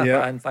back, tap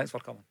it in. Thanks for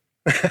coming.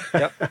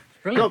 Yep.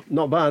 Brilliant.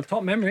 Not bad.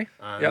 Top memory.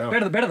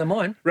 Better than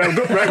mine.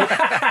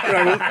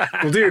 Right,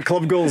 we'll do your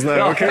club goals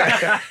now, okay?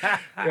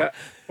 Yeah.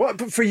 Well,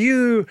 but for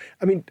you,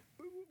 I mean,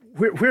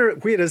 where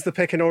is the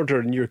pecking order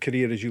in your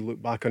career as you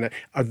look back on it?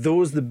 Are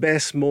those the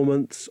best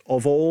moments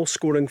of all,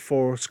 scoring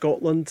for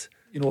Scotland?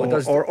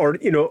 Or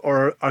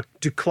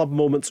do club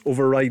moments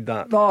override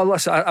that? No,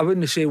 listen, I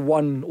wouldn't say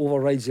one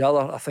overrides the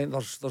other. I think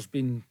there's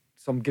been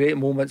some great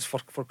moments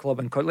for club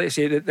and country. Like I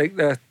say,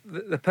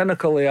 the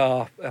pinnacle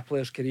of a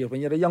player's career. When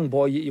you're a young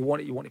boy, you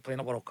want to play in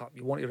a World Cup.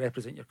 You want to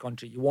represent your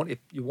country. You want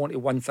to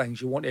win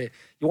things. You want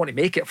to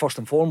make it first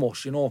and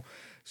foremost.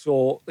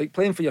 So like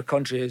playing for your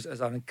country is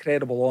an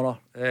incredible honour.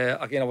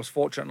 Again, I was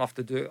fortunate enough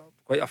to do it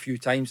quite a few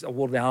times. I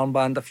wore the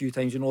armband a few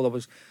times. There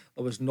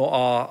was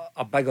not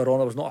a bigger honour.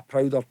 There was not a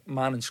prouder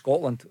man in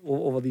Scotland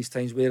over these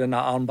times wearing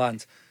that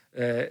armband,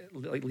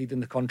 like leading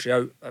the country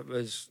out. It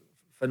was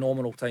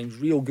phenomenal times,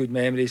 real good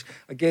memories.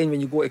 Again,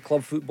 when you go to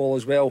club football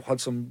as well, had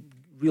some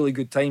really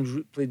good times,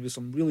 played with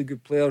some really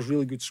good players,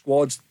 really good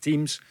squads,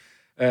 teams.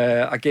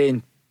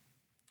 Again,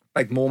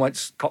 big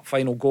moments, cup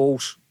final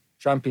goals,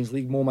 Champions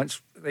League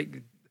moments.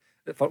 Like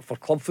for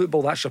club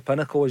football, that's your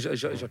pinnacle, is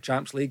your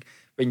Champions League.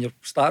 When you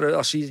start out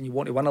a season, you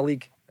want to win a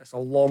league. It's a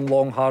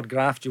long, hard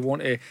graft. You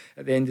want to,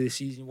 at the end of the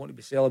season, you want to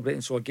be celebrating.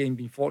 So again,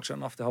 being fortunate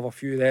enough to have a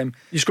few of them.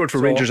 You scored for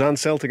Rangers and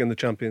Celtic in the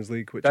Champions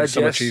League, which is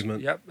some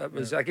achievement. Yep, it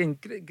was again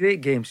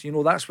great games.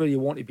 That's where you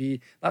want to be.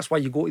 That's why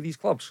you go to these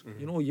clubs.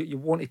 Mm-hmm. You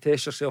want to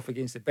test yourself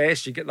against the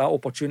best. You get that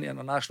opportunity in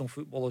international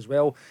football as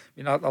well.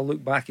 I mean, I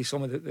look back at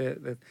some of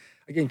the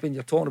again, when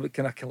you're talking about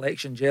kind of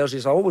collection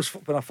jerseys,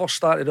 when I first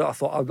started out, I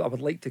thought I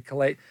would like to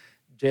collect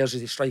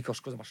jerseys of strikers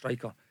because I'm a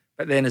striker.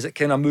 But then as it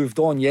kind of moved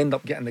on, you end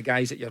up getting the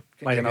guys that you're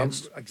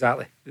against.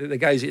 Exactly, the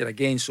guys that you're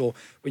against. So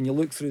when you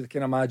look through the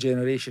kind of my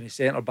generation of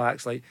centre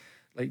backs, like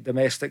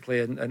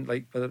domestically and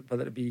like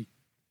whether it be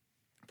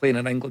playing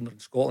in England or in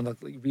Scotland,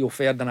 like Rio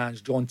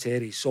Ferdinands, John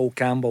Terry, Sol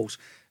Campbell's,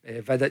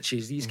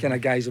 Vidic's, these kind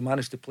of guys who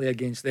managed to play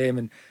against them.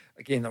 And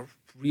again, they're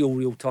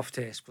real tough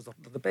tests because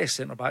they're the best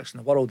centre backs in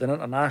the world. And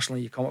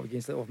internationally, you come up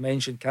against, I've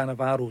mentioned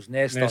Cannavaros,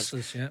 Nestas,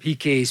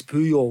 Piqués,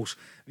 Pujols,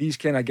 these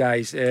kind of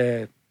guys.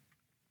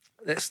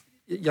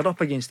 You're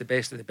up against the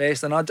best of the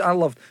best, and I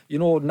love,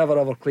 never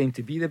ever claim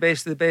to be the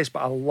best of the best,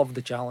 but I love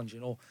the challenge.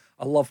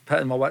 I love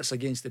pitting my wits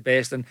against the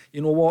best, and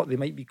you know what, they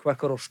might be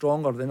quicker or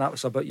stronger. Then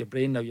that's about your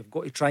brain now. You've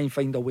got to try and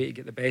find a way to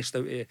get the best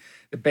out of you,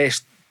 the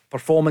best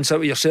performance out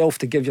of yourself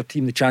to give your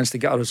team the chance to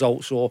get a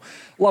result. So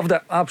loved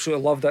it,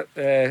 absolutely loved it.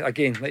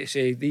 Again, like I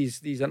say,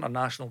 these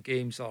international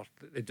games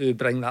they do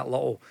bring that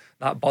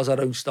buzz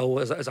around still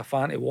as a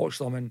fan to watch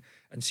them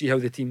and see how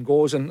the team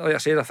goes. And like I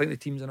said, I think the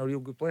team's in a real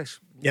good place.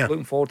 Yeah.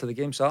 Looking forward to the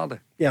game Saturday.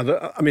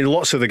 Yeah, I mean,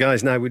 lots of the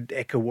guys now would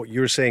echo what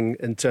you're saying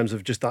in terms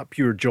of just that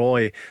pure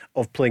joy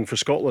of playing for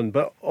Scotland.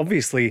 But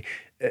obviously,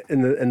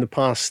 in the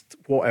past,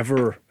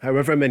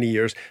 however many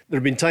years, there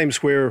have been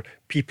times where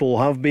people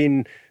have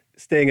been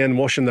staying in,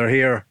 washing their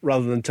hair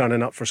rather than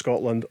turning up for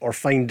Scotland, or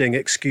finding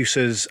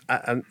excuses.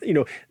 And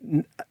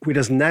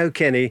whereas now,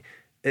 Kenny,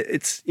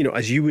 it's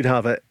as you would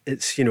have it,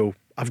 it's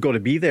I've got to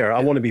be there. I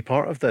want to be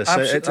part of this.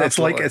 It's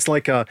like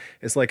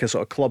a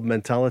sort of club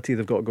mentality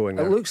they've got going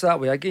there. It looks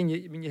that way. Again,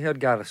 you heard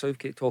Gareth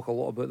Southgate talk a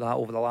lot about that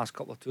over the last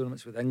couple of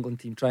tournaments with the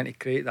England team, trying to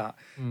create that.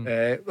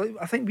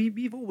 I think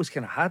we've always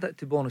kind of had it,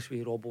 to be honest with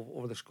you, Rob,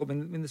 over the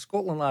Scotland. I mean, the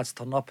Scotland lads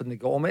turn up and they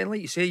go, and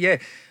like you say,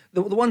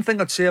 the one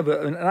thing I'd say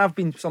about, and I've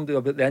been somebody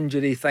about the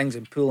injury things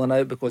and pulling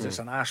out because it's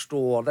an Astro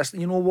or this,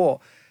 you know what?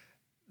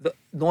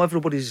 Not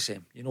everybody's the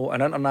same,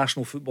 and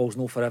international football's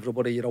not for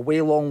everybody. You're away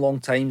long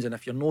times, and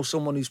if you know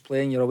someone who's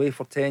playing, you're away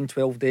for 10,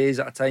 12 days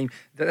at a time.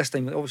 This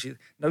time, obviously,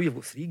 now you've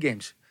got 3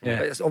 games.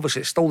 Yeah. It's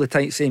still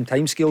the same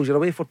time scales. You're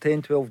away for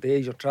 10, 12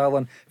 days, you're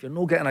travelling. If you're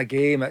not getting a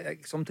game,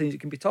 sometimes it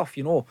can be tough,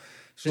 So,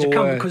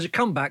 because you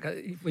come back,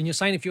 when you're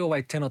saying if you're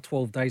away 10 or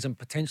 12 days and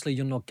potentially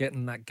you're not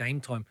getting that game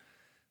time,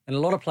 and a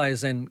lot of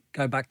players then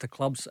go back to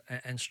clubs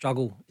and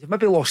struggle. You've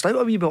maybe lost out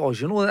a wee bit,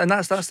 and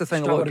that's the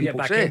thing. Struggle a lot of to people get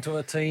back say. into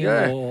a team.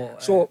 Yeah.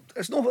 So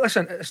it's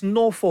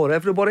not for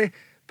everybody.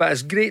 But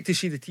it's great to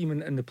see the team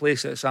in the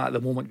place that it's at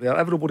the moment, where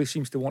everybody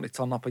seems to want to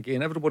turn up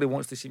again. Everybody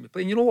wants to see me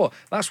play. And you know what?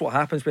 That's what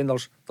happens when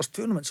there's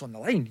tournaments on the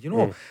line. I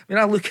mean,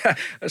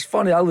 it's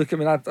funny. I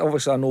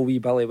know wee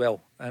Billy well,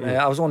 and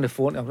I was on the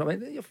phone to him. I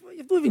mean, you've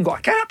not even got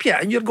a cap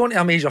yet, and you're going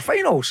to a major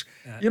finals.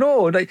 Yeah.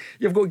 Like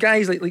you've got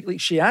guys like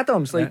Shea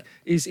Adams. Like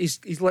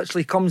he's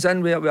literally comes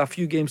in with a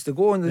few games to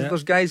go, and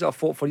there's guys that have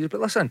fought for years.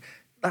 But listen,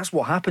 that's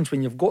what happens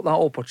when you've got that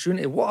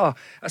opportunity.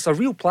 It's a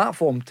real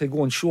platform to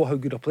go and show how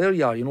good a player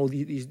you are.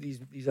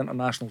 These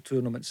international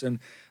tournaments, and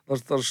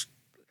there's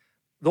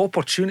the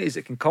opportunities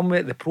that can come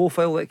with it, the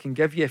profile that it can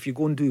give you if you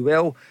go and do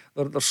well.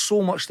 There's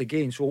so much to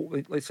gain. So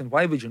listen,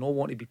 why would you not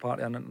want to be part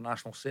of an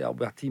international setup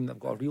with a team that've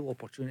got a real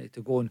opportunity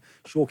to go and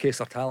showcase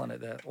their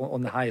talent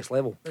on the highest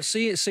level?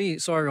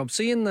 Sorry, Rob.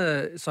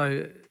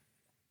 The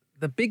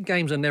big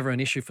games are never an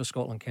issue for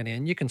Scotland, Kenny,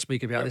 and you can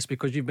speak about this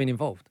because you've been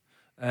involved.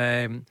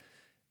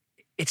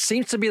 it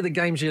seems to be the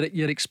games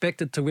you'd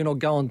expected to win or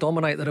go and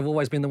dominate that have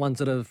always been the ones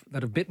that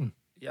have bitten.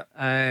 Yeah.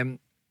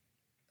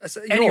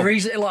 Any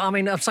reason? Like, I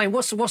mean, I'm saying,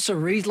 what's the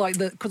reason? Like,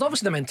 because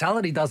obviously the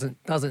mentality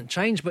doesn't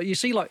change. But you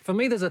see, like for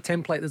me, there's a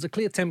template. There's a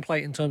clear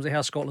template in terms of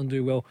how Scotland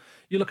do well.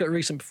 You look at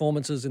recent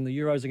performances in the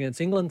Euros against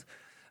England,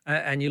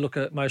 and you look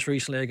at most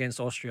recently against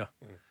Austria.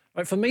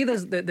 Right, for me,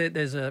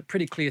 there's a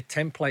pretty clear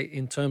template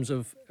in terms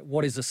of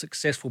what is a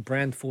successful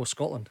brand for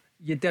Scotland.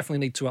 You definitely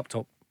need two up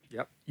top.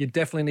 Yep. You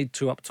definitely need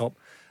two up top,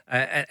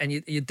 and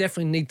you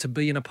definitely need to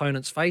be in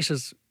opponents'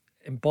 faces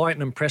and bite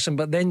and impress them.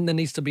 But then there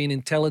needs to be an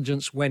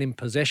intelligence when in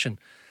possession.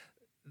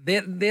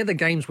 They're the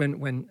games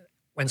when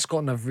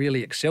Scotland have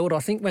really excelled. I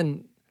think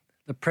when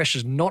the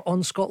pressure's not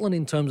on Scotland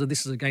in terms of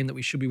this is a game that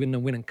we should be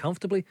winning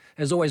comfortably,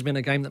 has always been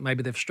a game that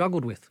maybe they've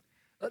struggled with.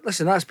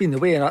 Listen, that's been the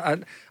way,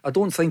 and I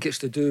don't think it's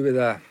to do with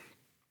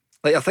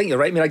I think you're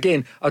right. I mean,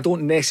 again, I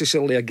don't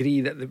necessarily agree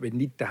that we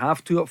need to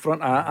have two up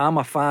front. I'm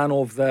a fan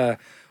of the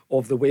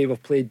way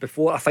we've played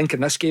before. I think in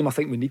this game, I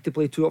think we need to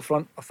play two up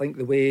front. I think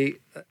the way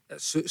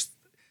it suits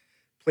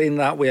playing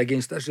that way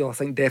against Israel, I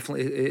think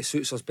definitely it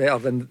suits us better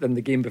than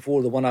the game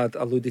before, the one I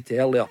alluded to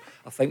earlier.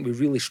 I think we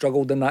really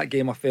struggled in that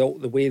game. I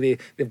felt the way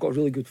they've got a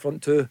really good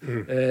front two.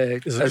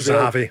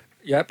 Zahavi.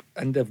 Yep,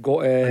 and they've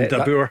got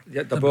Dabur.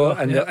 Dabur,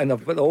 and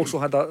they also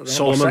had that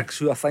number 6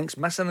 who I think's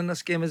missing in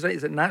this game. Is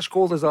it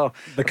Natchcold is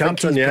the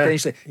captain?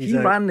 He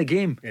ran the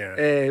game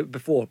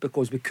before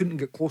because we couldn't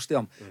get close to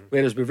him.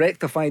 Whereas we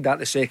rectified that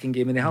the second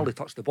game and they hardly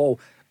touched the ball.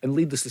 And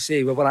needless to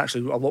say, we were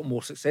actually a lot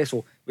more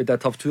successful. We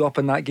did have two up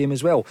in that game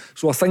as well.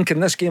 So I think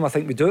in this game, I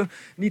think we do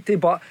need to,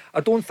 but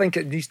I don't think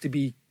it needs to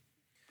be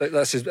like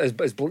that's as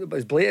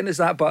blatant as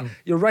that. But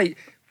you're right.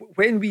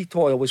 When we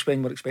toil is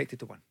when we're expected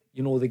to win.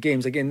 You know, the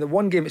games, again, the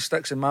one game that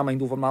sticks in my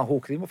mind over my whole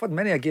career, we've had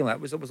many a game like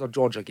that, it was our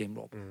Georgia game,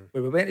 Rob,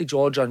 where we went to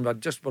Georgia and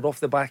we're off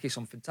the back of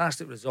some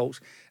fantastic results,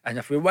 and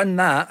if we win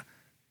that,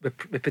 we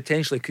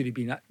potentially could have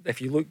been,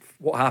 if you look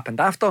what happened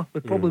after,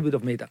 we probably would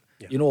have made it,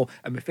 you know,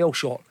 and we fell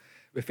short,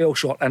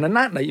 and in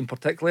that night in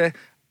particular,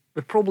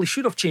 we probably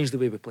should have changed the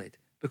way we played.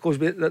 Because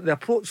the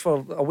approach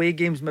for away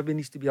games maybe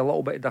needs to be a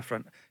little bit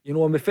different, you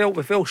know. And we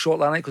fell short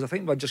that night because I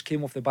think we just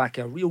came off the back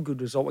of a real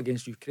good result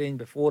against Ukraine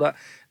before it,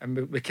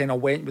 and we kind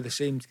of went with the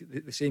same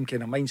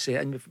kind of mindset,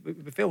 and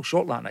we fell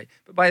short that night.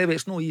 But by the way,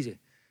 it's not easy.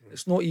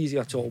 It's not easy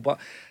at all. But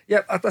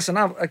yeah, listen,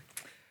 I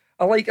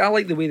like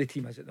the way the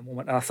team is at the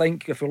moment, and I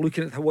think if we're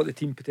looking at what the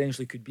team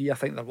potentially could be, I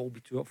think there will be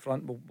two up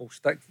front. We'll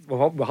stick.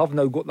 We have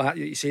now got that.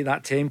 You say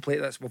that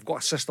template. We've got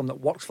a system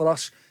that works for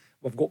us.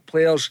 We've got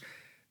players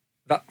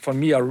that for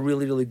me are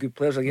really, really good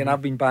players. Again,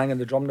 I've been banging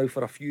the drum now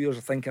for a few years.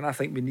 I think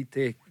we need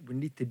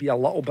to be a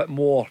little bit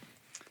more.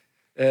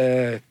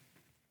 I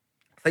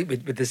think we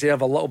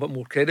deserve a little bit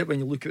more credit when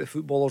you look at the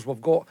footballers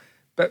we've got.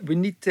 But we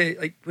need to,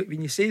 like,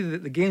 when you say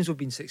that the games have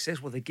been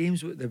successful, the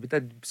games that we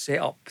did set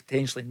up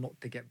potentially not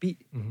to get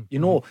beat, you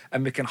know,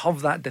 and we can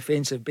have that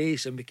defensive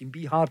base, and we can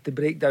be hard to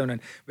break down,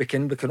 and we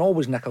can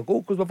always nick a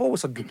goal because we've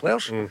always had good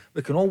players.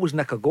 We can always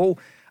nick a goal.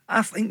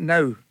 I think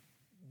now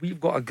we've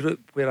got a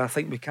group where I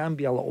think we can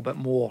be a little bit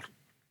more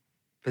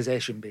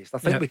possession based. I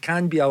think we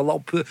can be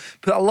put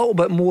a little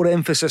bit more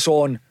emphasis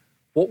on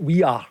what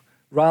we are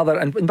rather.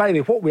 And by the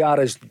way, what we are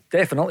is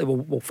definitely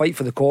we'll fight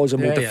for the cause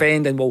and we'll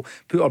defend and we'll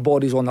put our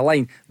bodies on the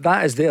line.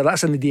 That is there.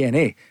 That's in the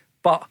DNA.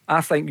 But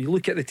I think you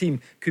look at the team,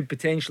 could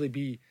potentially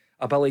be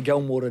a Billy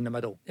Gilmore in the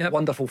middle.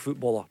 Wonderful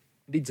footballer,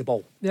 needs the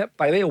ball.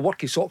 By the way, he'll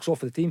work his socks off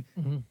for the team.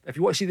 If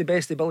you want to see the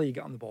best of Billy, you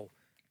get on the ball.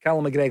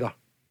 Callum McGregor,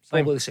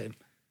 probably the same.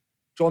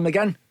 John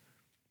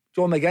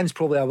McGinn's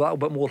probably a little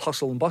bit more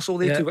hustle and bustle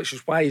there too, which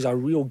is why he's a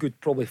real good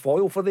probably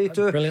foil for they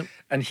two. Brilliant.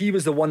 And he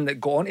was the one that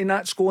got onto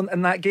Natchcold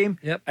in that game,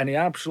 and he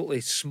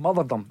absolutely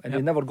smothered them, and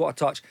he never got a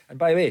touch. And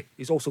by the way,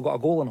 he's also got a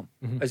goal in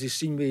him, as he's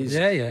seen with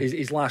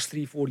his last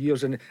 3-4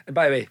 years. And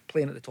by the way,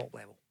 playing at the top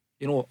level.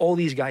 You know, all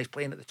these guys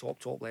playing at the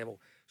top level.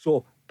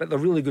 So, but they're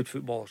really good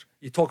footballers.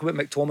 You talk about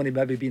McTominay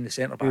maybe being the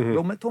centre back.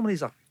 Well,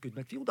 McTominay's a good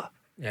midfielder.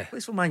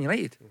 Plays for Man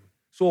United.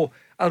 So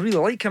I really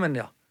like him in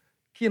there.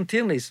 Kieran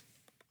Tierney's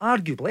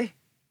arguably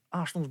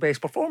Arsenal's best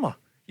performer.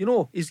 You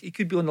know, he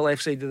could be on the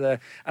left side of the...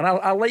 And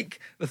I like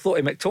the thought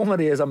of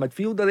McTominay as a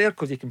midfielder there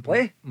because he can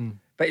play.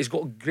 But he's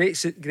got great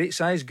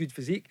size, good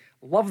physique.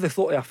 Love the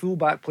thought of a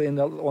full-back playing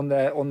on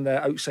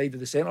the outside of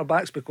the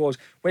centre-backs, because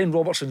when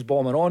Robertson's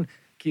bombing on,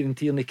 Kieran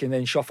Tierney can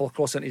then shuffle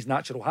across into his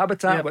natural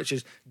habitat, which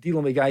is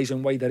dealing with guys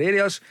in wider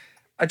areas.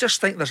 I just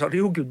think there's a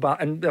real good...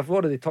 And I've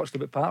already touched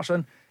about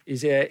Patterson.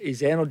 His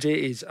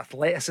energy, his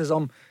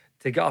athleticism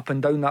to get up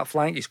and down that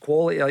flank, his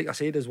quality, like I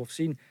said, as we've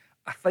seen...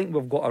 I think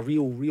we've got a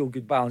real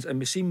good balance, and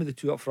we've seen with the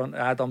two up front,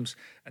 Adams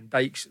and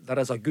Dykes, there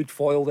is a good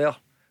foil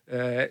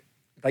there.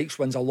 Dykes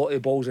wins a lot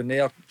of balls in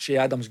there. Shea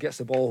Adams gets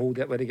the ball, hold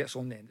it where he gets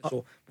on the end.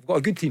 So we've got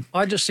a good team.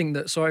 I just think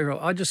that. Sorry, Rob.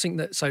 I just think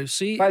that. So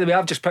see. By the way,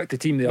 I've just picked the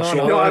team there.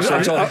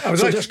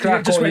 Just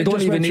crack on. You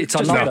don't even need to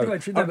turn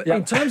up.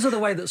 In terms of the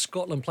way that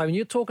Scotland play, when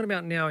you're talking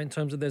about now, in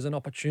terms of there's an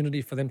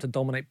opportunity for them to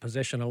dominate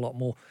possession a lot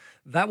more,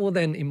 that will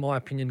then, in my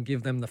opinion,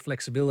 give them the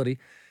flexibility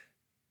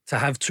to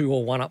have two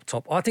or one up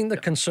top. I think the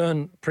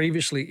concern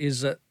previously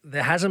is that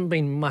there hasn't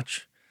been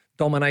much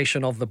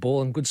domination of the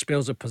ball and good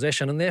spells of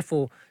possession, and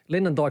therefore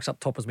Lyndon Dykes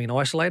up top has been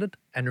isolated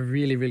and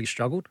really, really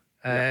struggled,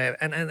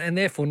 and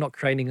therefore not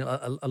creating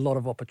a lot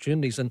of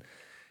opportunities. And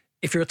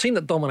if you're a team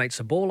that dominates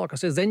the ball, like I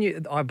said,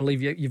 then I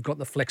believe you've got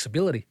the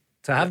flexibility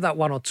to have that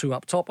one or two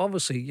up top.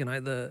 Obviously, you know,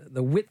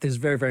 the width is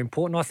very, very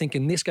important. I think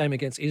in this game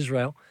against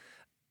Israel,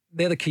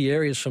 they're the key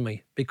areas for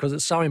me, because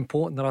it's so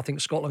important that I think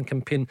Scotland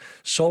can pin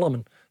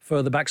Solomon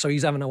further back, so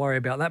he's having to worry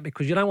about that,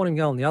 because you don't want him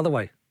going the other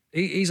way.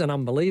 He's an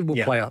unbelievable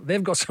player.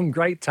 They've got some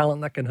great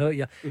talent that can hurt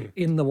you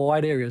in the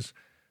wide areas.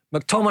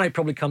 McTominay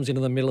probably comes into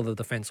the middle of the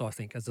defence, I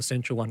think, as the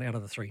central one out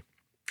of the three.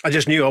 I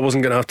just knew I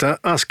wasn't going to have to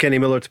ask Kenny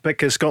Miller to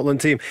pick his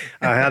Scotland team.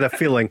 I had a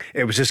feeling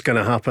it was just going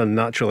to happen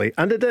naturally,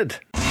 and it did.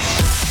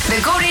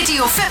 The Go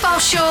Radio Football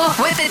Show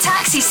with the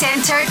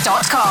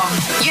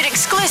TaxiCentre.com. Your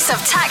exclusive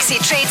taxi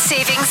trade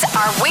savings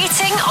are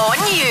waiting on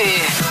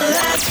you.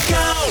 Let's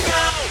go.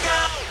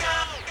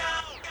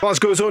 What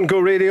goes on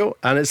Go Radio,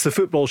 and it's the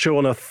football show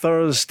on a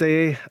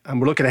Thursday, and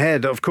we're looking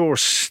ahead, of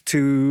course,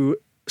 to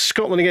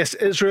Scotland against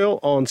Israel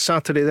on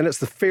Saturday. Then it's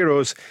the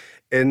Faroes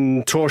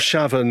in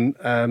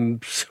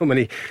Tórshavn. So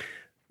many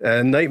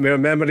nightmare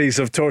memories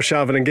of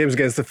Tórshavn and games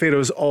against the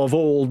Faroes of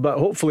old, but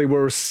hopefully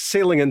we're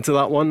sailing into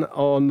that one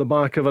on the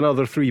back of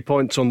another 3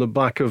 points on the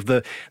back of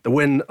the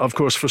win, of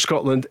course, for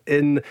Scotland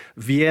in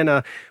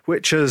Vienna,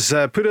 which has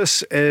put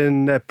us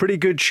in pretty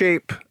good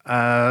shape.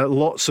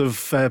 Lots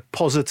of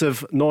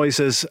positive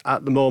noises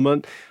at the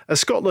moment,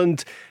 as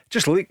Scotland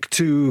just look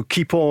to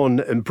keep on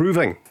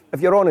improving.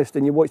 If you're honest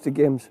and you watch the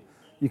games,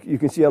 you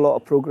can see a lot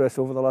of progress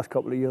over the last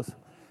couple of years,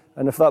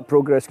 and if that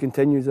progress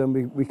continues,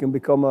 then we can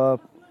become a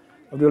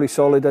really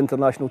solid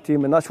international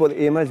team, and that's what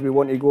the aim is. We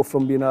want to go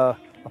from being a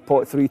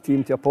pot 3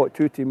 team to a pot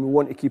 2 team. We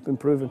want to keep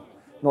improving.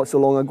 Not so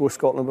long ago,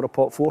 Scotland were a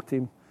pot 4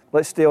 team.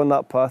 Let's stay on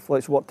that path.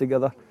 Let's work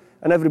together,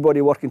 and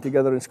everybody working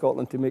together in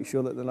Scotland to make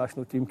sure that the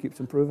national team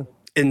keeps improving.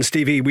 In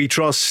Stevie we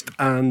trust,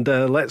 and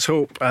let's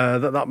hope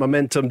that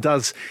momentum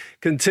does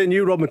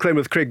continue. Rob McLean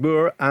with Craig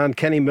Moore and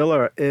Kenny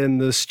Miller in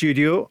the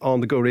studio on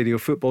the Go Radio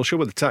Football Show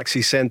with the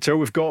Taxi Centre.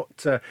 We've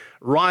got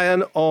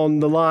Ryan on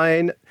the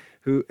line,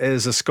 who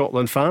is a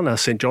Scotland fan, a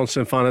St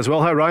Johnstone fan as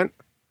well. Hi, Ryan.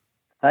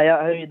 Hiya,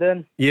 how are you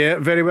doing? Yeah,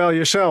 very well.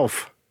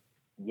 Yourself?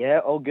 Yeah,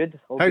 all good.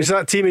 How's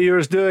that team of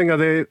yours doing? Are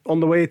they on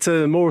the way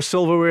to more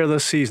silverware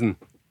this season?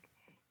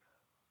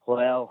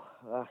 Well,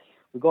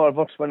 we got our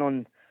first win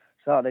on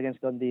Saturday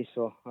against Dundee,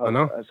 so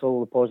that's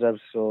all the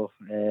positives. So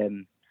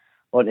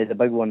on to the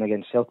big one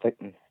against Celtic,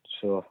 in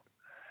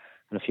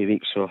a few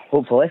weeks, so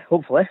hopefully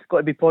got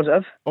to be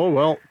positive. Oh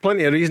well,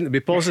 plenty of reason to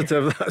be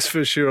positive, that's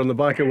for sure, on the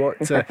back of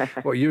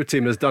what your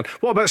team has done.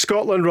 What about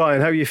Scotland,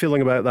 Ryan? How are you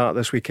feeling about that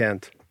this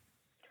weekend?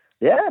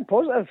 Yeah,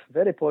 positive,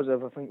 very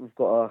positive. I think we've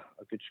got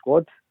a good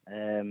squad.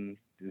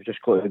 We've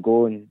just got to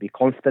go and be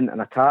confident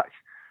and attack.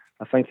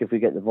 I think if we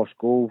get the first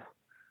goal,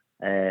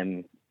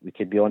 we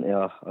could be on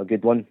to a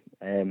good one.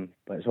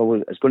 But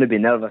it's going to be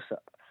nervous.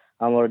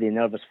 I'm already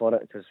nervous for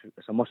it because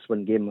it's a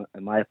must-win game,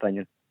 in my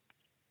opinion.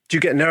 Do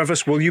you get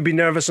nervous? Will you be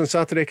nervous on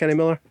Saturday, Kenny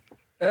Miller?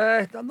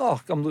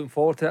 No, I'm looking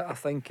forward to it. I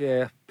think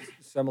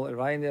similar to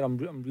Ryan there, I'm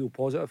real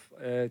positive.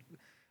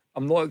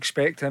 I'm not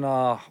expecting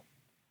a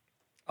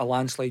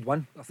landslide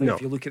win. I think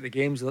if you look at the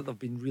games, that they've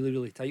been really,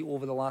 really tight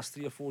over the last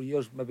 3 or 4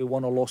 years, maybe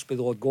won or lost by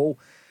the odd goal.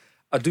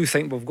 I do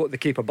think we've got the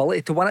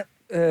capability to win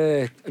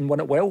it and win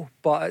it well,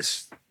 but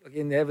it's,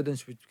 again, the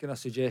evidence would kind of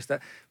suggest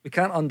that we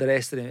can't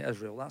underestimate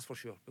Israel, that's for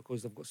sure,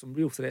 because they've got some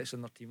real threats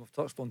in their team. We've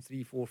touched on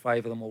 3, 4,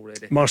 5 of them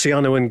already.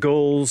 Marciano in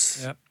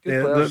goals. Yep.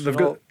 Players, they've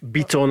got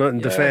beat on it in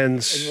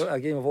defence.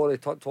 Again, we've already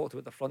talked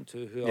about the front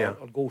two, who are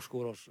goal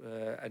scorers,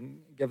 and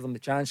give them the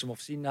chance, and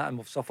we've seen that, and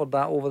we've suffered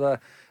that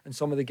in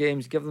some of the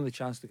games. Give them the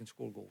chance they can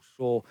score goals.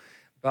 So,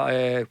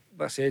 but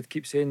I said,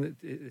 keep saying that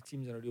the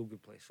team's in a real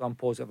good place. So I'm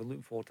positive and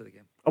looking forward to the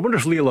game. I wonder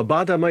if Leo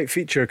Labada might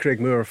feature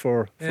Craig Moore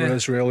for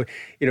Israel.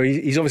 You know,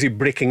 he's obviously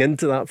breaking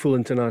into that full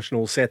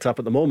international setup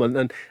at the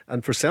moment,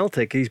 and for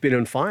Celtic, he's been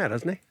on fire,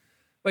 hasn't he?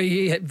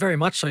 Well, very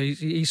much so.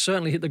 He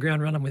certainly hit the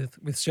ground running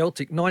with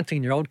Celtic.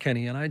 19-year-old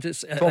Kenny, you know,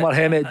 just Tomer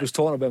Hemed was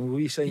talking about him.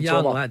 We signed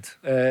young Tomer, lad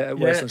at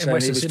Western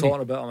Sydney. He was Sydney.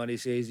 talking about him, and he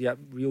says,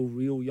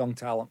 real young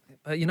talent.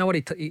 You know what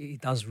he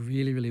does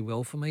really, really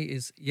well for me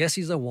is, yes,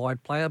 he's a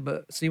wide player,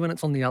 but see when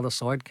it's on the other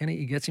side, Kenny,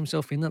 he gets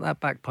himself into that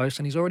back post,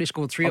 and he's already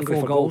scored 3 or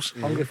 4 goals.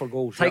 Hungry for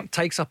goals.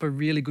 Takes up a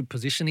really good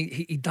position.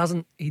 He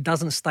doesn't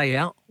stay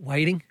out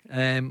waiting.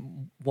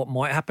 What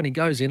might happen? He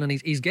goes in and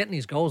he's getting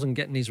his goals and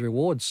getting his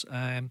rewards.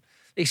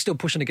 He's still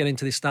pushing to get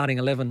into this starting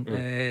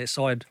 11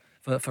 side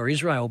for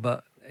Israel,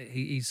 but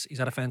he's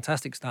had a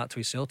fantastic start to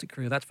his Celtic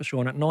career, that's for sure.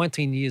 And at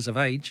 19 years of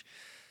age,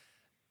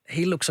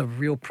 he looks a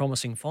real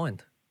promising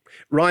find.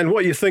 Ryan,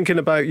 what are you thinking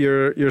about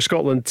your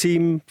Scotland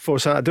team for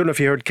Saturday? I don't know if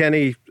you heard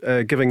Kenny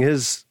giving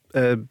his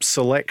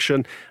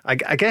selection.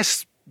 I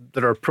guess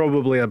there are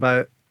probably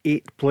about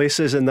 8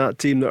 places in that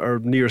team that are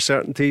near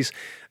certainties,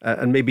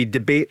 and maybe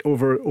debate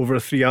over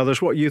 3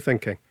 others. What are you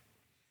thinking?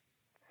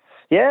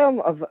 Yeah,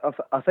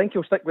 I think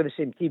he'll stick with the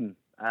same team.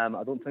 I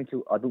don't think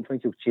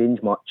he'll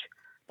change much.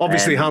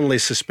 Obviously,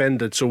 Hanley's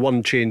suspended, so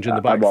one change in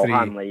the back three.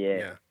 Hanley,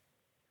 yeah.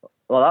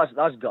 Well,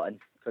 that's gutting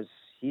because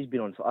he's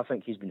been on. I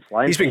think he's been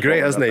flying. He's been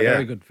great, hasn't he? Yeah.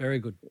 Very good, very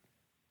good.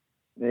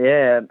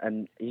 Yeah,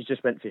 and he's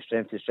just went from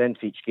strength to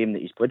strength each game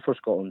that he's played for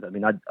Scotland. I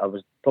mean, I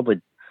was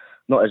probably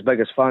not as big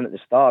as fan at the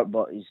start,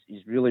 but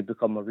he's really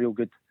become a real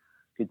good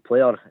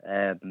player.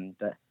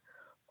 But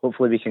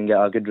hopefully we can get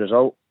a good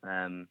result.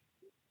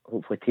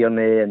 Hopefully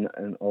Tierney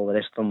and all the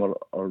rest of them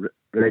are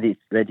ready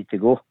to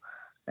go.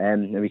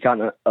 And we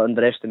can't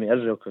underestimate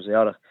Israel because they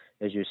are,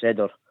 as you said,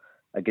 are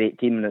a great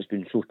team and it's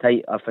been so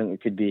tight. I think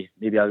it could be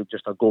maybe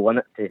just a goal in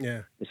it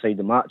to decide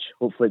the match.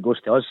 Hopefully it goes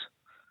to us.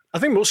 I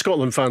think most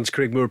Scotland fans,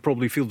 Craig Moore,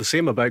 probably feel the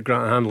same about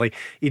Grant Hanley.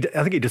 I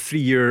think he had a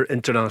 3-year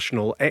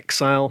international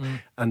exile,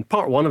 and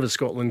part one of his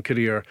Scotland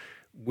career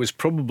was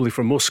probably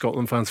for most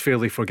Scotland fans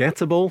fairly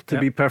forgettable, to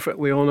be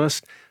perfectly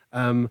honest.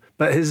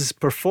 But his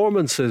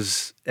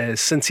performances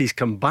since he's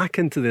come back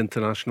into the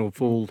international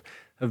fold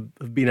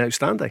have been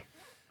outstanding.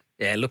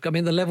 Yeah, look, I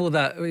mean, the level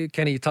that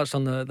Kenny touched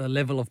on, the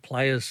level of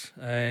players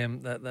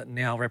that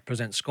now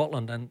represent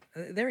Scotland, and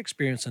they're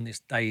experiencing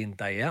this day in,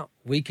 day out,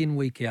 week in,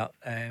 week out.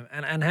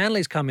 And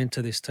Hanley's come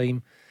into this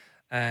team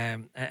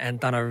and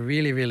done a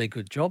really, really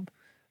good job.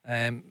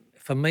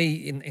 For me,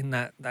 in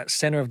that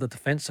centre of the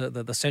defence,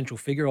 the central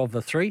figure of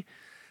the three,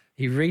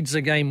 he reads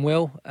the game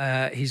well.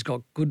 He's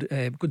got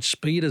good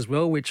speed as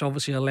well, which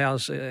obviously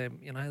allows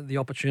the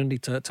opportunity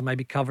to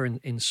maybe cover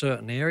in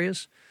certain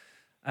areas.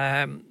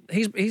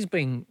 He's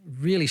been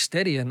really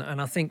steady, and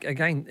I think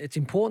again it's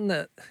important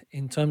that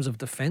in terms of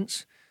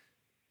defence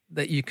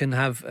that you can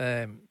have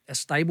a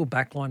stable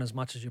backline as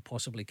much as you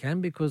possibly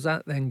can, because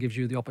that then gives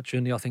you the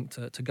opportunity, I think,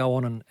 to go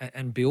on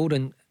and build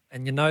and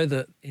you know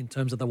that in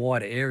terms of the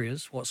wider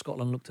areas what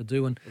Scotland look to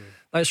do, and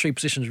those three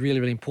positions really,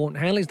 really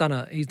important. Hanley's done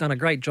a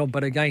great job,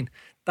 but again,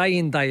 day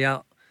in, day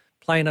out,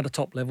 playing at a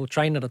top level,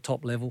 training at a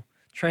top level,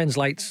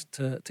 translates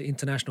to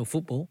international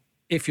football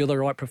if you're the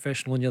right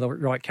professional and you're the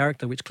right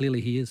character, which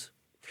clearly he is.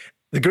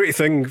 The great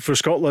thing for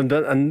Scotland,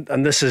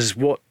 and this is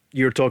what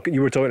you were talking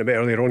about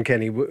earlier on,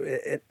 Kenny,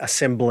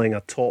 assembling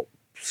a top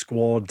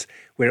squad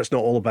where it's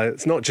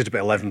not just about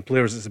 11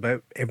 players, it's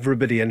about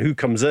everybody and who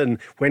comes in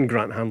when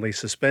Grant Hanley's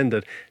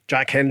suspended.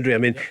 Jack Hendry, I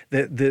mean,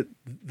 the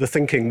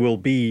thinking will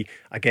be,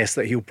 I guess,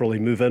 that he'll probably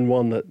move in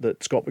one,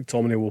 that Scott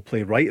McTominay will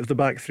play right of the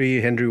back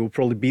three, Hendry will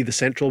probably be the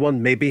central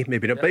one, maybe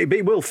not, but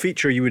he will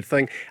feature, you would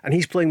think, and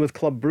he's playing with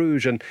Club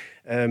Brugge,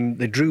 and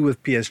they drew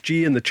with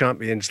PSG in the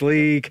Champions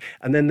League,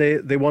 and then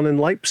they won in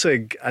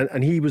Leipzig,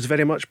 and he was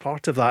very much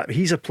part of that.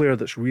 He's a player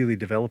that's really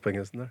developing,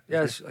 isn't there?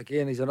 Yes,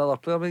 again, he's another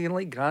player. I mean,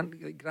 like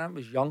Grant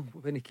was young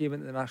when he came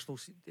into the national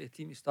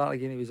team to start.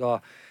 Again, he was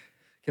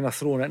kind of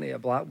thrown into a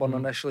Blackburn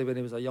initially when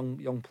he was a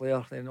young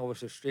player, then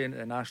obviously straight into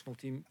the national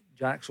team.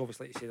 Jack's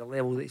obviously, like you say, the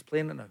level that he's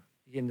playing at now.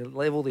 Again, the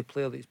level the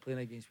player that he's playing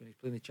against when he's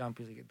playing the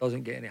Champions League, it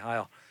doesn't get any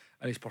higher,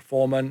 and he's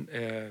performing.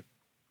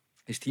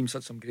 His team's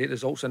had some great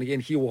results, and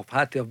again, he'll have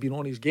had to have been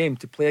on his game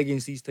to play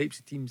against these types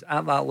of teams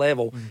at that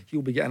level.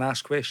 He'll be getting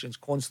asked questions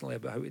constantly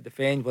about how to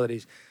defend, whether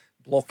he's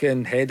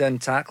blocking, heading,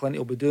 tackling.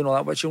 He'll be doing all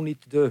that, which he'll need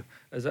to do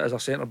as a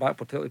centre back,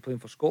 particularly playing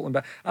for Scotland.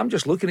 But I'm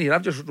just looking here,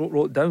 I've just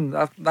wrote down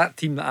that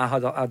team that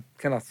I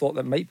kind of thought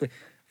that might play.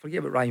 Forget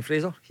about Ryan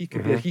Fraser. He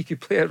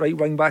could play at right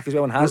wing back as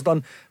well, and has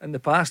done in the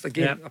past.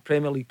 Again, a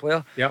Premier League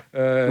player.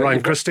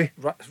 Ryan Christie.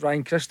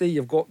 Ryan Christie.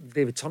 You've got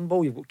David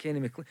Turnbull. You've got Kenny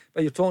McLean.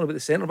 But you're talking about the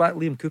centre back,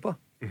 Liam Cooper,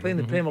 playing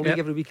the Premier League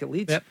every week at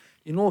Leeds.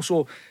 You know,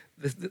 so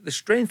the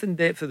strength and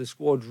depth of the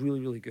squad's really,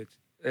 really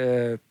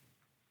good.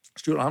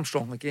 Stuart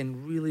Armstrong,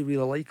 again, really,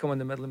 really like him in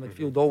the middle of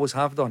midfield. Always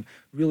have done.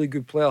 Really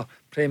good player,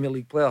 Premier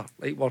League player.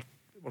 Like we're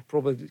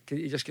probably,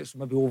 he just gets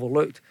maybe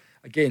overlooked.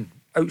 Again,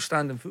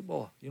 outstanding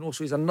footballer. You know,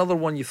 so he's another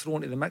one you throw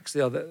into the mix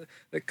there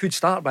that could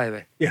start, by the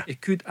way. Yeah. It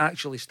could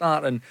actually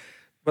start. And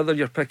whether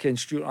you're picking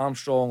Stuart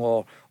Armstrong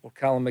or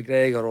Callum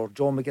McGregor or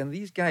John McGinn,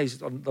 these guys,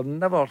 they're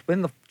never,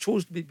 when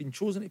they've been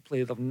chosen to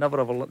play, they've never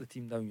ever let the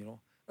team down, you know.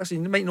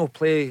 Listen, you might not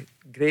play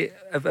great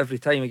every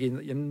time,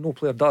 again, no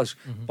player does,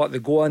 but they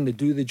go in, they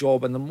do the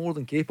job, and they're more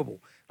than capable.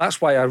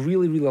 That's why I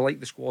really, really like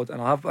the squad, and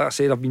like I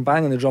said, I've been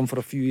banging the drum for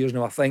a few years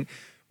now. I think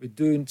we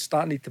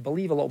starting to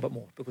believe a little bit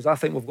more, because I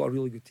think we've got a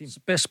really good team.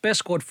 It's best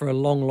squad for a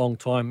long, long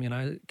time. You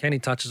know, Kenny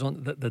touches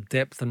on the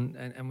depth, and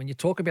when you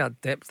talk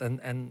about depth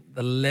and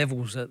the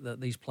levels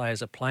that these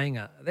players are playing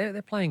at,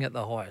 they're playing at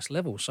the highest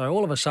level. So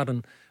all of a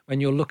sudden, when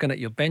you're looking at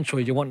your bench or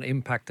you want to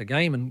impact a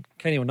game, and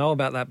Kenny will know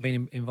about that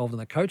being involved in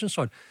the coaching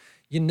side,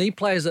 you need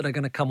players that are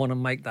going to come on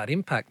and make that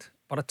impact.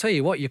 But I tell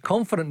you what, you're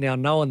confident now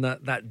knowing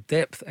that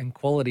depth and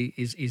quality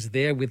is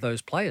there with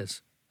those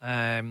players.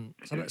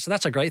 So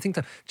that's a great thing.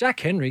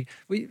 Jack Hendry,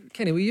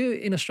 Kenny, were you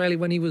in Australia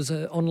when he was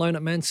on loan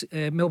at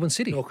Melbourne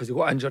City? No, because he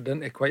got injured,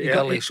 didn't he, quite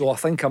early. So I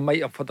think I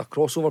might have had a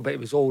crossover, but he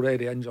was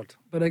already injured.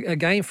 But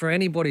again, for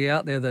anybody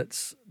out there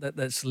that's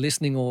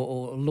listening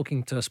or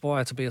looking to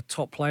aspire to be a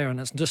top player, and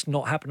it's just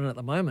not happening at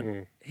the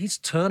moment, his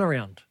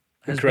turnaround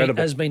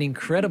has been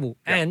incredible,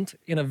 and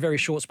in a very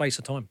short space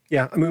of time.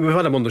 Yeah, I mean, we've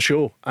had him on the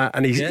show,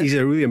 and he's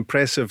a really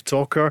impressive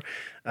talker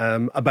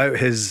about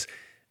his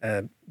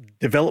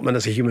development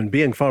as a human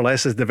being, far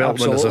less his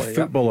development as a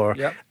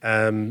footballer.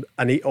 And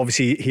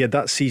he had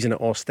that season at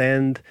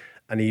Ostend,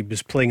 and he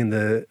was playing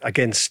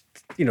against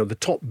the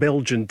top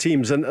Belgian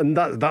teams, and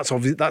that's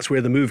obviously that's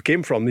where the move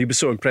came from. He was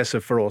so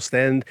impressive for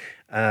Ostend,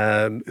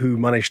 who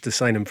managed to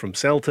sign him from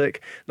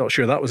Celtic. Not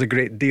sure that was a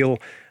great deal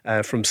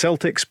from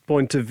Celtic's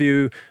point of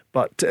view,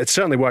 but it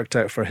certainly worked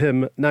out for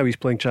him. Now he's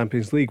playing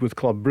Champions League with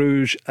Club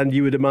Brugge, and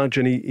you would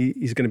imagine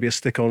he's going to be a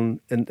stick-on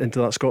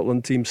into that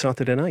Scotland team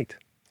Saturday night.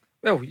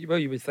 Well,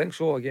 you would think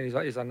so. Again,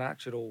 he's a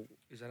natural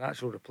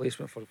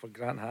replacement for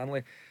Grant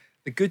Hanley.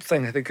 The good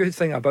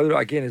thing about it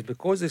again is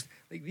because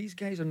these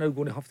guys are now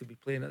going to have to be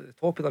playing at the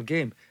top of their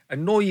game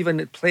and not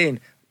even playing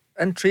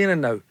in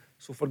training now.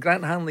 So for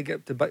Grant Hanley to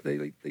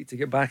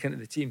get back into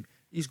the team,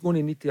 he's going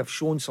to need to have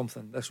shown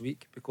something this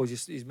week because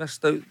he's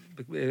missed out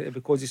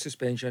because of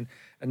suspension.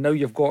 And now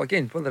you've got,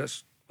 again, whether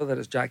it's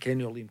Jack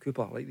Henry or Liam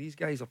Cooper, these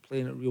guys are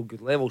playing at real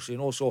good levels.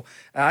 So so it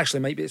actually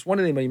might be, it's one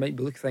of them you might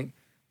be think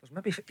there's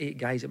maybe 8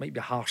 guys that might be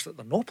harsh that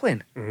they're not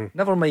playing.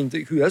 Never mind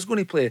who is going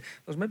to play.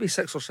 There's maybe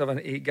 6 or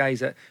 7, 8 guys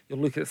that you're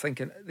looking at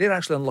thinking they're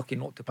actually unlucky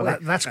not to play. Well,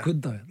 that's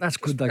good though. That's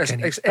good though,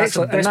 Kenny. It's that's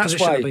excellent. the best And that's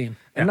position why, to be in.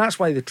 and that's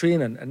why the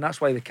training and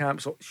that's why the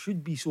camps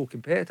should be so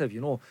competitive,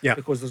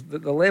 because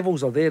the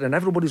levels are there and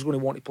everybody's going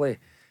to want to play.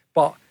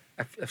 But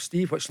if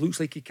Steve, which looks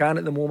like he can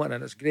at the moment,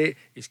 and it's great,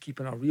 he's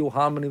keeping a real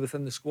harmony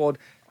within the squad.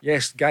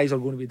 Yes, guys are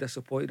going to be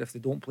disappointed if they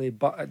don't play,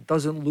 but it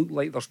doesn't look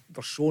like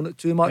they're showing it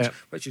too much,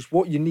 which is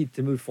what you need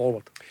to move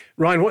forward.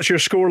 Ryan, what's your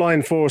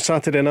scoreline for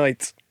Saturday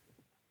night?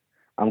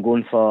 I'm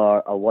going for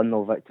a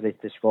 1-0 victory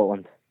to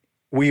Scotland.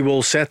 We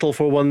will settle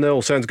for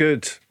 1-0. Sounds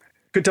good.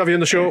 Good to have you on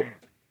the show.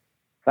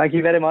 Thank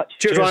you very much.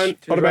 Cheers, Ryan.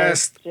 All the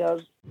best.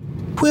 Cheers.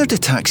 Where do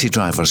taxi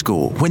drivers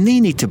go when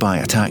they need to buy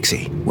a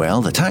taxi?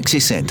 Well, the Taxi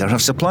Centre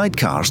have supplied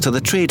cars to the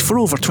trade for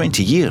over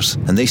 20 years,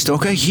 and they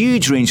stock a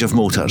huge range of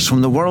motors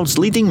from the world's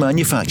leading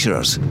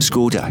manufacturers: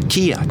 Skoda,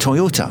 Kia,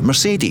 Toyota,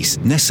 Mercedes,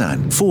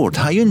 Nissan, Ford,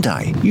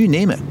 Hyundai, you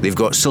name it. They've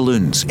got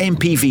saloons,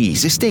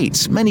 MPVs,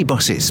 estates,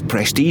 minibuses,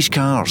 prestige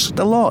cars,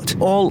 the lot,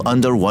 all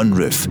under one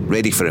roof,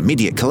 ready for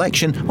immediate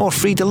collection or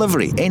free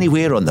delivery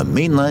anywhere on the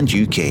mainland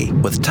UK,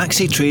 with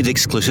taxi trade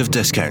exclusive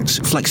discounts,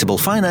 flexible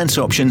finance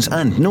options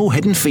and no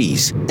hidden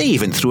fees. They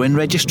even throw in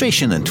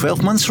registration and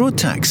 12 months road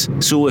tax.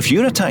 So if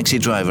you're a taxi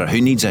driver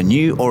who needs a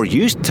new or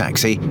used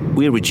taxi,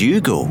 where would you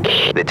go?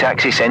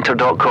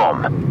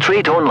 TheTaxiCentre.com.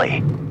 Trade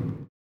only.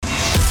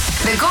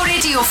 The Go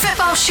Radio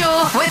Football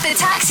Show with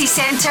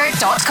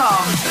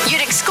TheTaxiCentre.com.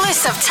 Your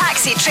exclusive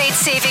taxi trade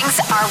savings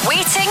are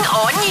waiting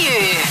on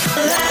you.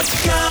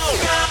 Let's go.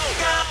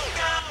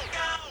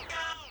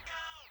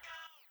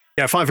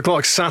 Yeah, 5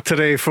 o'clock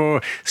Saturday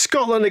for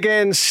Scotland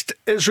against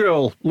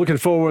Israel. Looking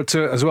forward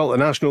to it as well at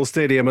the National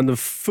Stadium and the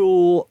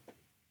full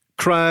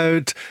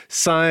crowd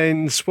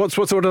signs. What's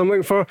the word I'm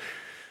looking for?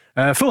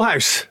 Full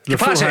house. The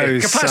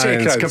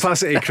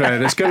capacity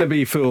crowd. It's going to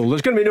be full.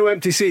 There's going to be no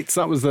empty seats.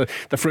 That was the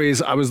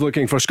phrase I was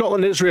looking for.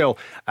 Scotland, Israel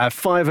at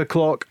 5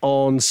 o'clock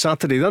on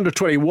Saturday. The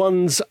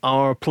under-21s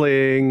are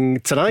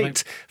playing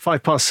tonight.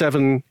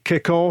 7:05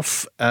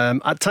 kickoff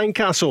at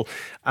Tynecastle.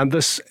 And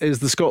this is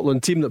the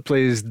Scotland team that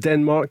plays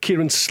Denmark.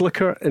 Kieran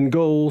Slicker in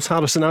goals,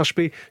 Harrison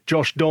Ashby,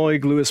 Josh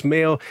Doig, Lewis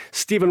Mayo.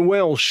 Stephen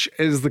Welsh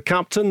is the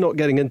captain, not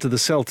getting into the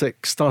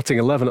Celtic starting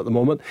 11 at the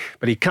moment,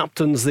 but he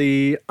captains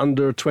the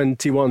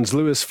under-21s.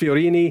 Lewis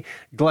Fiorini,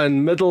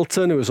 Glenn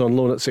Middleton, who was on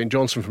loan at St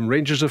Johnstone from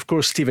Rangers, of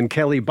course. Stephen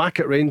Kelly back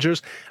at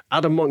Rangers.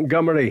 Adam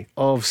Montgomery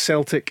of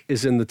Celtic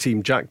is in the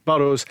team. Jack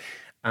Burrows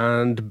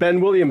and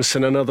Ben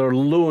Williamson, another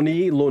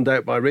loanee, loaned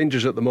out by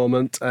Rangers at the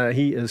moment.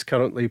 He is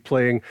currently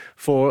playing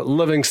for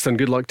Livingston.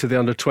 Good luck to the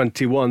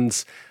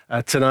under-21s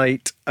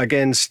tonight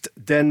against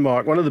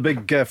Denmark. One of the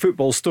big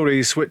football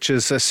stories which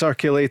is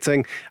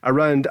circulating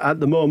around at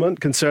the moment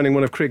concerning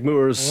one of Craig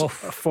Moore's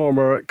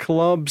former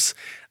clubs.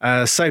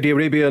 Saudi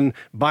Arabian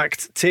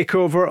backed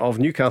takeover of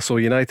Newcastle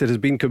United has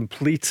been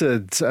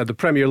completed. The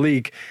Premier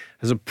League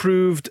has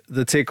approved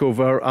the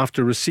takeover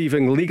after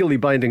receiving legally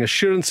binding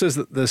assurances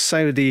that the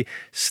Saudi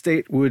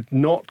state would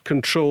not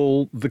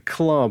control the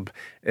club.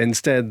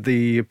 Instead,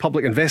 the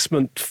Public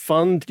Investment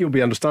Fund, you'll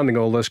be understanding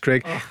all this,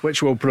 Craig,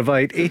 which will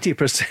provide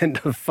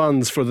 80% of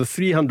funds for the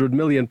 £300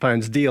 million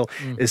deal,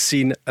 is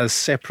seen as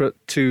separate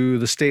to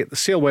the state. The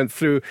sale went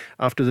through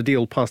after the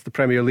deal passed the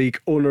Premier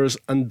League owners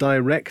and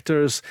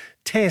directors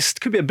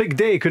test. Could be a big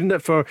day, couldn't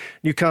it, for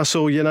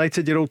Newcastle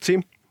United, your old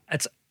team?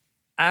 It's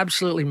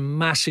absolutely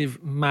massive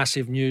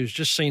news.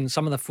 Just seeing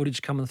some of the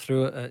footage coming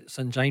through at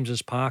St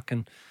James's Park,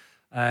 and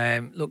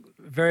look,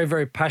 very,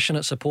 very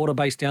passionate supporter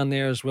base down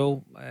there as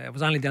well. I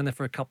was only down there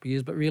for a couple of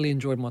years, but really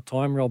enjoyed my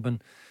time, Rob.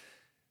 And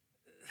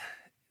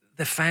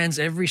the fans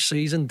every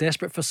season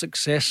desperate for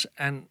success,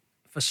 and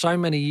for so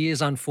many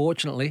years,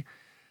 unfortunately,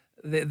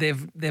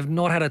 they've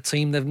not had a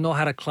team, they've not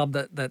had a club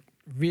that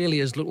really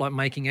has looked like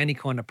making any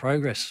kind of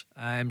progress.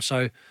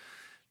 So.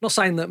 Not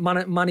saying that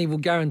money will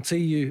guarantee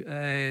you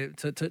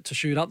to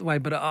shoot up the way,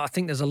 but I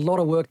think there's a lot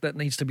of work that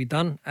needs to be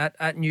done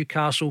at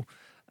Newcastle.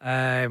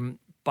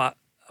 But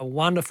a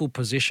wonderful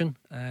position.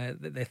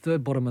 They're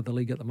third bottom of the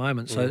league at the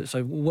moment,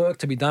 so work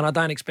to be done. I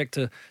don't expect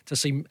to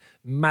see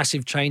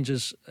massive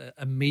changes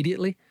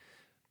immediately,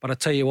 But I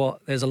tell you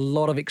what, there's a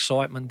lot of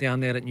excitement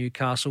down there at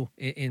Newcastle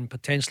in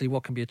potentially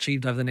what can be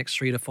achieved over the next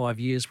 3 to 5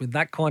 years with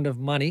that kind of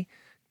money,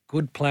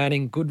 good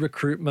planning, good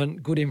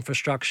recruitment, good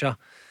infrastructure.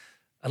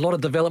 A lot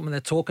of development they're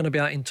talking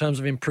about in terms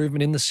of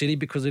improvement in the city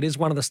because it is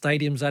one of the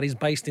stadiums that is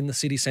based in the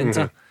city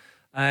centre.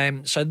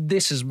 So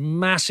this is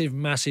massive,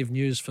 massive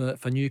news for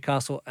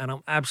Newcastle, and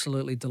I'm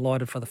absolutely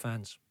delighted for the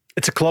fans.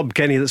 It's a club,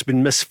 Kenny, that's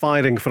been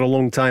misfiring for a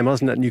long time,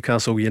 hasn't it,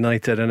 Newcastle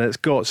United? And it's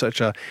got such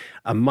a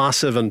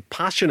massive and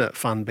passionate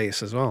fan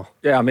base as well.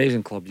 Yeah,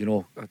 amazing club,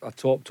 a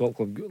top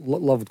club.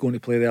 Loved going to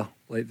play there.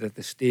 Like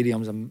the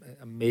stadium's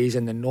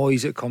amazing, the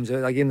noise that comes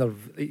out. Again,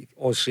 they're,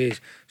 Oz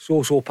says,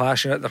 so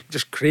passionate. They're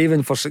just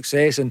craving for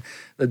success, and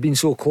they've been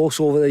so close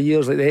over the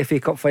years, like the FA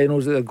Cup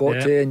finals that they've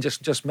got to, and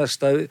just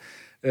missed out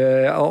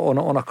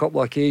on a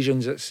couple of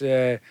occasions. It's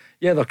they're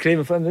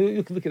craving for it.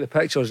 You can look at the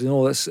pictures,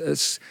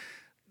 it's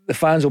the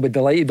fans will be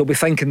delighted. They'll be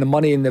thinking the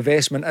money and the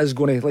investment is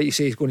going to, like you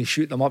say, is going to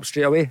shoot them up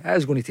straight away. It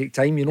is going to take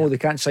time. They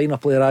can't sign a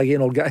player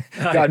again or get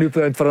a new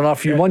player for another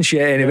few months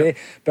yet anyway.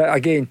 But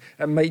again,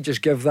 it might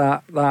just give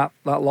that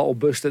little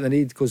boost that they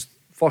need, because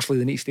firstly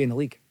they need to stay in the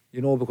league,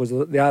 because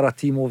they are a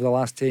team over the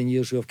last 10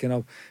 years who have kind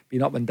of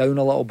been up and down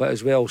a little bit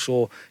as well.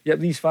 So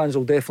these fans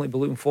will definitely be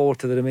looking forward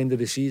to the remainder of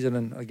the season,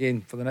 and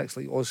again for the next,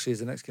 like Oz says,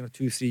 the next kind of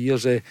 2-3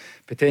 years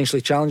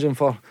potentially challenging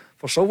for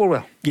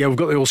silverware. Yeah, we've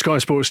got the old Sky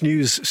Sports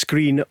News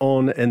screen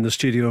on in the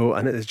studio,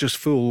 and it is just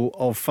full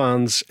of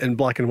fans in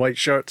black and white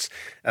shirts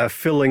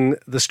filling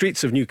the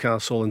streets of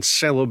Newcastle and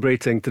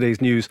celebrating today's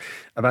news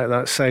about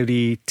that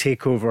Saudi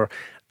takeover,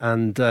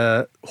 and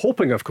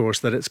hoping, of course,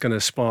 that it's going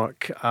to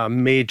spark a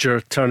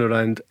major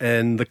turnaround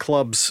in the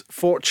club's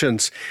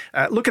fortunes.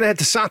 Looking ahead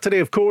to Saturday,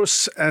 of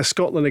course,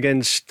 Scotland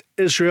against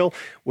Israel,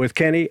 with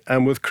Kenny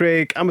and with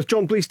Craig and with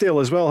John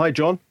Bleasdale as well. Hi,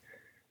 John.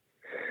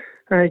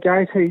 Hi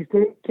guys, how you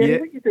doing? Kenny,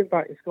 what are you doing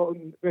back in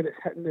Scotland when it's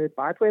hitting the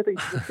bad weather?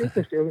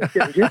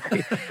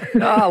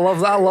 I love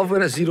that. I love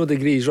when it's 0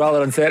 degrees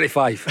rather than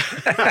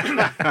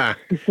 35.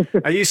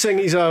 Are you saying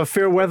he's a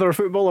fair weather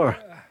footballer?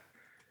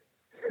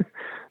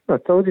 I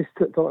told you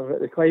talking about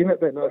the climate,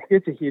 but no, it's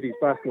good to hear he's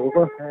back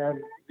over.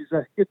 He's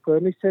a good player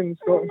in his team,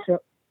 Scotland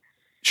shirt.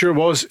 Sure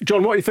was.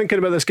 John, what are you thinking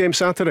about this game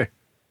Saturday?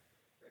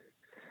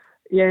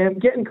 Yeah, I'm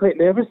getting quite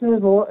nervous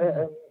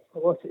now. A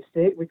lot at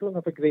stake. We don't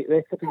have a great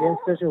record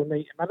against Israel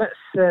 90 minutes,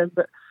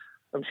 but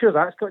I'm sure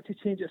that's got to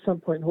change at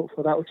some point.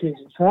 Hopefully that will change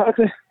on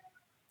Saturday.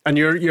 And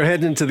you're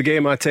heading into the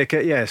game, I take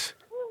it, yes?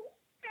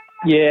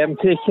 Yeah, I'm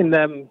taking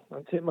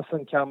my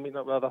son Cam, meeting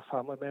up with other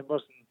family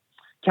members, and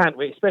can't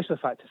wait, especially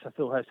the fact it's a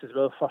full house as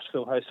well. First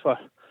full house for a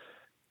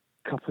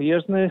couple of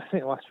years now. I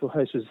think the last full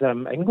house was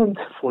England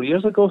 4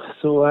 years ago.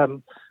 So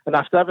and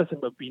after everything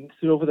we've been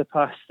through over the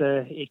past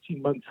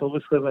 18 months,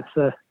 obviously with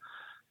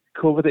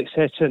COVID,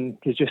 etc., and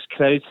there's just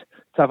crowds,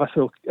 to have a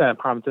full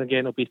Hampden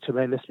again will be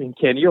tremendous. I mean,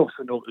 Ken, you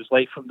also know what it was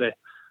like from the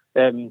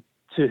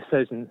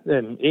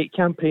 2008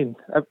 campaign.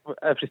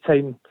 Every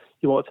time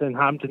you walked in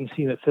Hampden and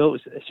seen it fill,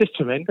 it's just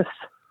tremendous.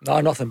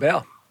 No, nothing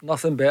better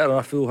than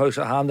a full house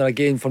at Hampden.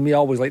 Again, for me, I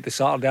always like the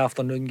Saturday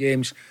afternoon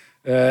games.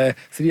 3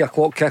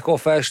 o'clock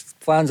kick-off ish.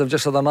 Fans have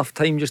just had enough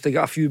time just to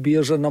get a few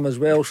beers in them as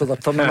well, so they're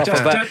turning up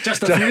a bit.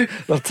 Just a few.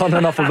 They're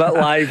turning up a bit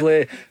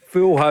lively.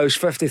 Full house,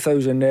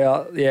 50,000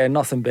 there. Yeah,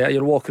 nothing better.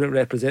 You're walking out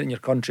representing your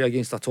country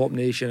against a top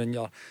nation, and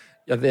you're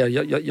there.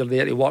 You're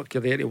there to work.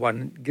 You're there to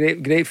win.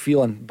 Great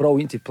feeling.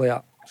 Brilliant to play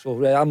at.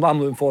 So I'm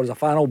looking forward as a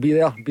fan. I'll be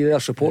there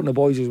supporting the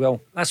boys as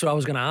well. That's what I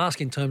was going to ask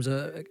in terms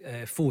of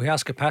full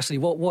house capacity.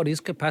 What is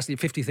capacity?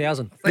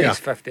 50,000. I think it's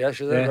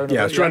 50-ish. Is it?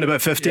 Yeah, it's around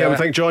about 50. I would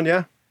think, John.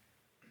 Yeah.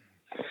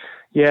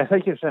 Yeah, I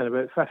think it's around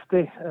about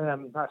 50.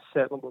 That's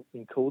certainly what we've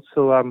been told.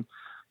 So,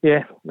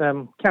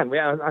 can't wait.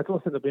 I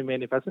don't think there'll be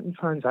many visiting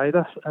fans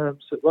either. So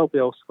it will be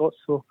all Scots.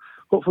 So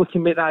hopefully we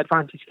can make that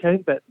advantage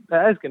count. But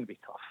it is going to be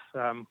tough.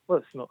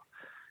 Let's not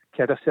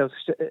kid ourselves.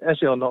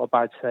 Israel are not a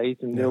bad side,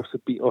 and they also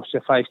beat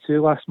Austria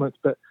 5-2 last month.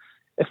 But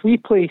if we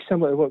play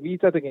similar to what we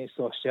did against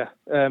Austria,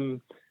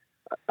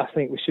 I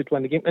think we should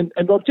win the game. And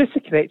Rob, just a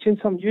correction,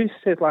 you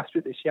said last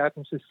week that Shea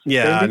Adams was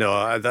suspended. Yeah, I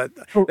know. That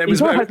was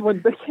had one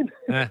booking.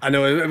 I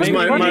know. It was he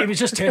was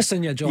just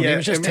testing you, John. Yeah, he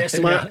was just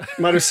testing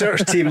my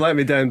research team let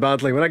me down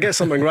badly. When I get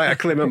something right, I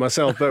claim it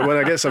myself, but when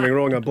I get something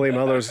wrong, I blame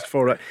others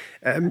for it.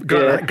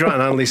 Grant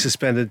and Hanley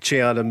suspended, Shea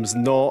Adams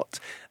not.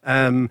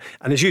 And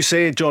as you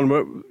say,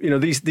 John,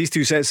 these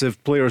two sets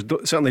of players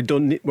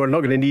we're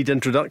not going to need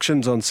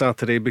introductions on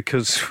Saturday,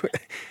 because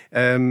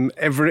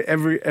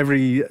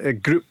every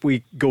group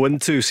we go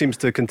into seems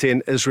to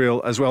contain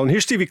Israel as well. And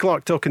here's Stevie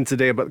Clarke talking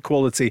today about the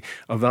quality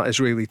of that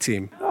Israeli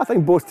team. I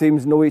think both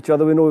teams know each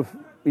other. We know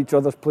each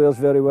other's players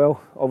very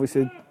well.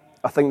 Obviously,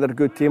 I think they're a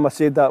good team. I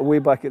said that way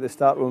back at the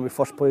start when we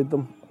first played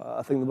them.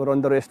 I think they were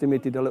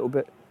underestimated a little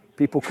bit.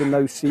 People can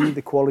now see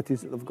the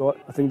qualities that they've got.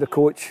 I think the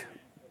coach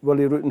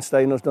Willie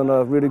Rutensteiner's done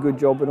a really good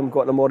job with them,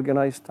 got them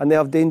organised. And they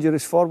have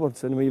dangerous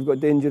forwards. And when you've got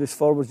dangerous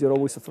forwards, you're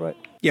always a threat.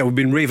 Yeah, we've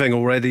been raving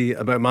already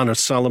about Manor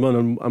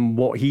Salomon and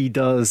what he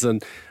does,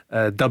 and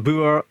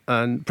Dabour,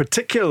 and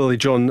particularly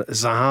John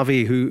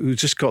Zahavi, who's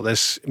just got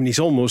this. I mean, he's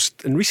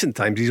almost, in recent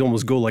times, he's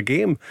almost goal a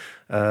game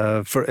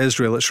for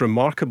Israel. It's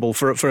remarkable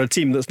for a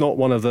team that's not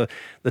one of the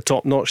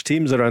top-notch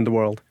teams around the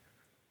world.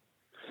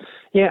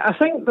 Yeah, I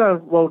think their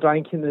world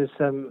ranking is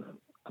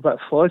a bit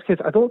flawed,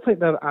 because I don't think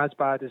they're as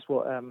bad as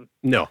what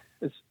no,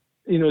 is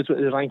what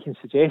the ranking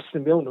suggests,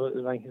 and we all know that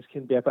the rankings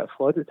can be a bit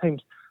flawed at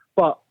times.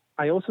 But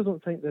I also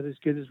don't think they're as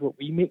good as what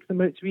we make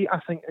them out to be. I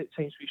think at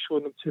times we've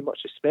shown them too much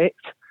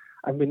respect,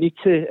 and we need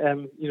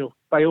to,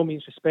 by all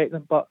means respect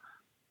them, but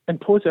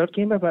impose our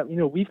game a bit.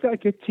 We've got a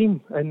good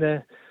team, and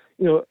the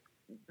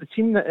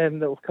team that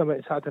will come out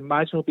is hard to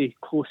imagine will be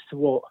close to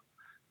what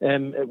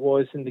it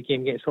was in the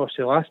game against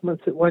Austria last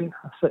month at win.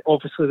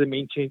 Obviously, the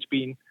main change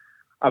being,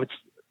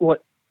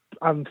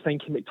 I'm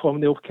thinking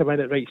McTominay will come in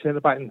at right centre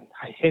back and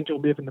Hendry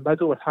will move in the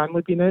middle with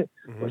Hanley being out,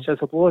 which is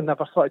a blow. I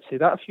never thought I'd say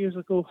that a few years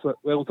ago, so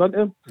well done to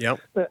him. Yep.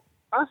 But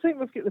I think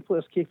we've got the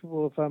players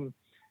capable of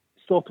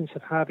stopping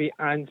Sahavi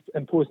and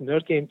imposing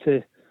their game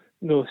to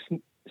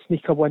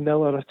sneak a 1-0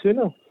 or a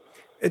 2-0.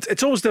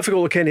 It's always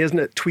difficult, Kenny, isn't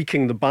it,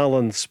 tweaking the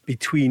balance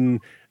between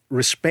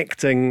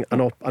respecting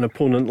an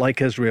opponent like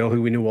Israel,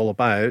 who we know all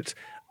about,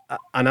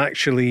 and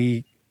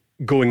actually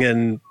going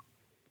in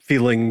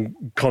feeling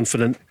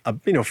confident,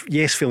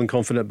 feeling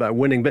confident about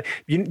winning, but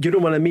you know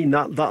what I mean,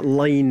 that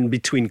line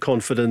between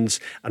confidence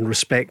and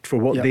respect for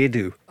what they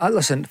do.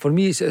 Listen, for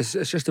me, it's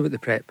just about the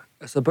prep.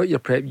 It's about your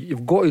prep.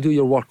 You've got to do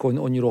your work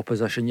on your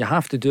opposition. You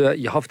have to do it.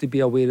 You have to be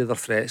aware of their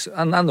threats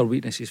and their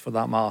weaknesses, for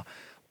that matter.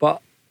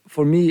 But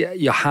for me,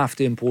 you have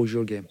to impose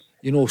your game.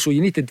 So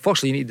you need to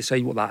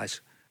decide what that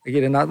is.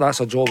 Again, and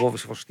that's a job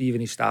obviously for Steve and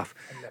his staff.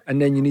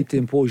 And then you need to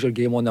impose your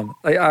game on them.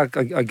 I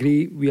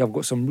agree, we have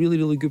got some really,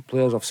 really good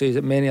players. I've said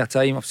it many a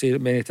time. I've said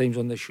it many times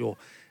on this show.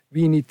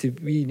 We need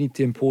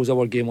to impose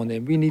our game on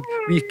them.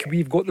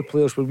 We've got the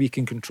players where we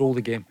can control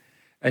the game.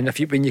 And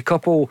when you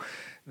couple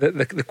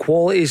the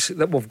qualities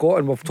that we've got,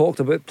 and we've talked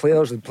about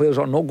players that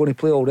are not going to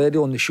play already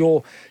on the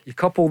show, you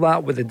couple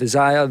that with the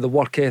desire, the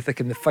work ethic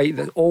and the fight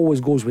that always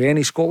goes with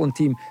any Scotland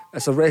team,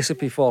 it's a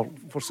recipe for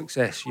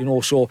success,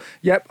 So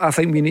I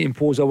think we need to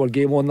impose our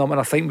game on them, and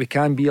I think we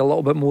can be a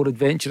little bit more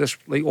adventurous,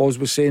 like Oz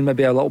was saying,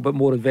 maybe a little bit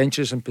more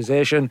adventurous in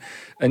possession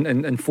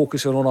and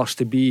focusing on us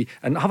to be,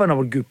 and having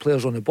our good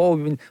players on the ball. I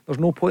mean, there's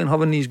no point in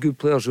having these good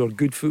players who are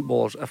good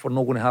footballers if we're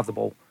not going to have the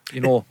ball,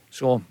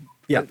 so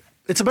yeah.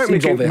 It's about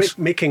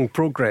making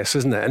progress,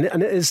 isn't it?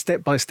 And it is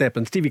step by step.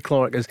 And Stevie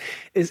Clarke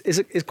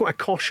is quite a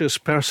cautious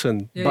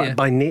person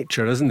by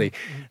nature, isn't he?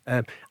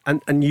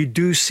 And you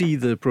do see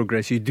the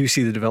progress, you do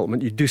see the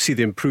development, you do see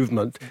the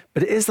improvement.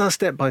 But it is that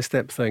step by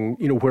step thing,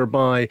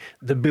 whereby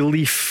the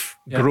belief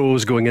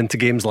grows going into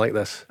games like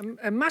this.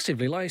 And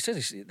massively, like you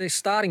said, their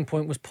starting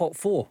point was pot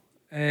 4,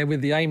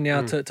 with the aim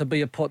now to be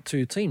a pot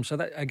 2 team. So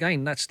that,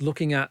 again, that's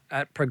looking at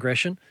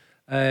progression.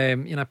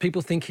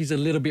 People think he's a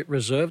little bit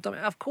reserved. I mean,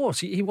 of course,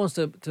 he wants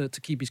to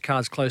keep his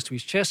cards close to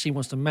his chest. He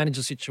wants to manage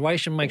the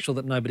situation, make sure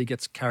that nobody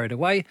gets carried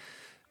away.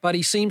 But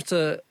he seems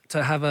to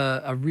have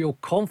a real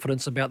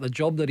confidence about the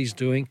job that he's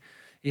doing.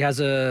 He has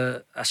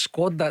a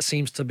squad that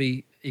seems to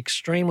be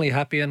extremely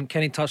happy. And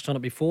Kenny touched on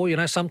it before.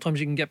 Sometimes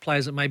you can get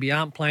players that maybe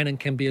aren't playing and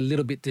can be a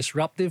little bit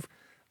disruptive.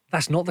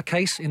 That's not the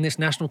case in this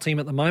national team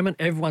at the moment.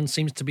 Everyone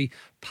seems to be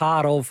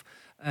part of,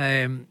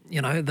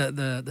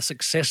 the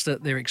success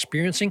that they're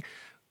experiencing.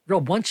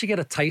 Rob, once you get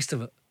a taste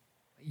of it,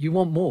 you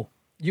want more.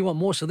 You want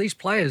more. So these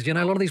players, a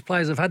lot of these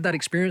players have had that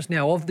experience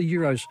now of the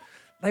Euros.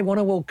 They want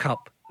a World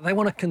Cup. They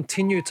want to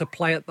continue to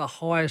play at the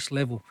highest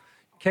level.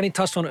 Kenny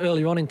touched on it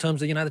earlier on in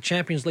terms of, the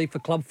Champions League for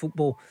club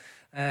football,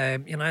 the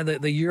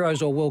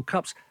Euros or World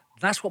Cups.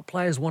 That's what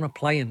players want to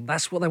play in.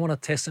 That's what they want to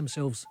test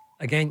themselves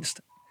against.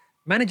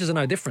 Managers are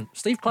no different.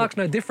 Steve Clarke's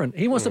no different.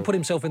 He wants to put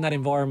himself in that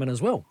environment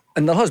as well.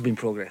 And there has been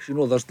progress.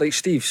 There's, like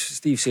Steve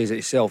says it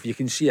himself, you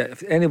can see it.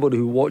 If anybody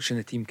who's watching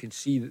the team can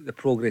see the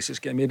progress that's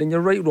getting made. And you're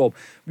right, Rob,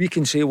 we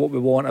can say what we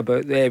want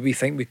about we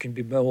think we can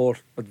be more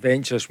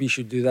adventurous, we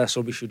should do this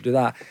or we should do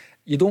that.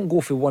 You don't go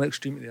for one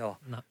extreme to the other.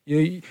 No.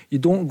 You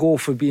don't go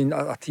for being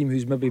a team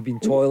who's maybe been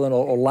toiling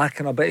or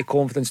lacking a bit of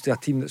confidence to a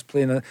team that's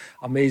playing an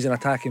amazing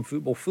attacking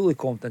football, fully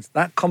confidence.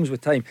 That comes with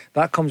time.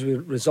 That comes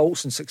with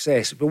results and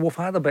success. But we've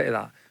had a bit of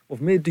that.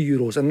 We've made the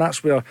Euros, and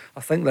that's where I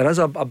think there is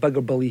a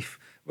bigger belief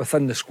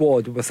within the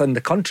squad, within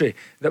the country,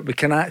 that we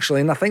can actually,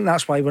 and I think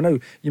that's why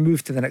you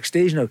move to the next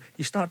stage now,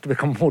 you start to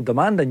become more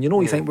demanding.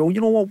 You think, well, you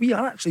know what, we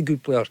are actually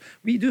good players.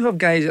 We do have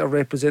guys that are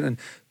representing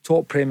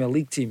top Premier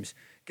League teams,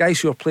 guys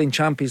who are playing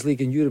Champions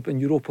League in Europe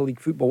and Europa League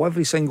football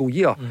every single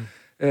year.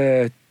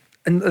 And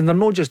they're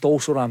not just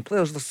also-ran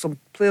players. There's some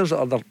players that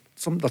are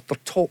they're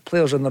top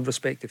players in their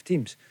respective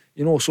teams.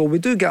 So we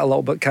do get a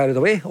little bit carried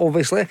away,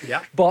 obviously.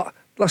 Yeah. But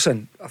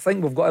listen, I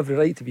think we've got every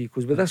right to be,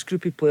 because with this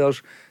group of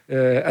players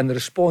and the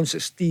response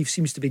that Steve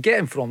seems to be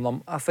getting from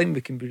them, I think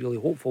we can be really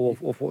hopeful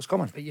of what's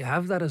coming. But you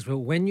have that as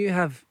well. When you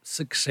have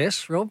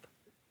success, Rob,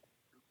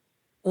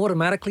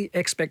 automatically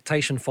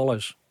expectation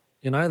follows.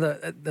 You know,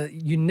 that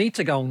you need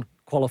to go and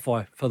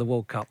qualify for the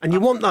World Cup. And you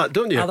want that,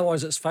 don't you?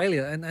 Otherwise it's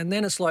failure. And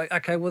then it's like,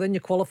 okay, well then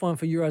you're qualifying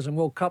for Euros and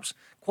World Cups.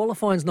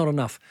 Qualifying's not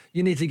enough.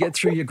 You need to get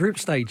through your group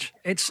stage.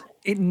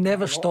 It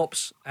never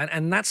stops.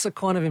 And that's the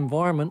kind of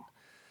environment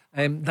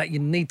that you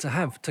need to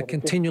have to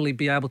continually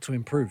be able to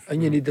improve.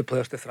 And you need the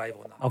players to thrive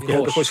on that. Of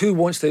course. Because who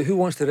wants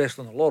to rest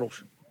on their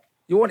laurels?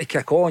 You want to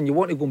kick on, you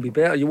want to go and be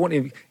better, you want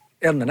to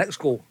earn the next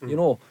goal, you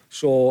know.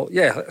 So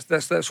yeah,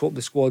 let's hope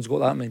the squad's got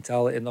that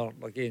mentality, and they're,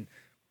 again,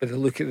 but they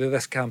look at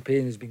this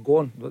campaign has been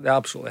going, they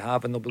absolutely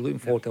have, and they'll be looking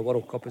forward to a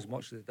World Cup as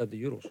much as they did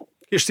the Euros.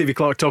 Here's Stevie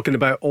Clarke talking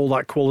about all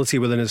that quality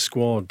within his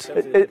squad.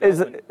 It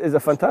is a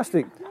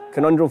fantastic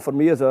conundrum for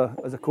me as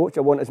a coach.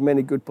 I want as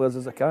many good players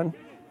as I can,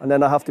 and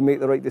then I have to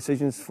make the right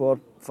decisions for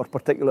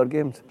particular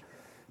games.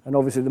 And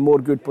obviously the more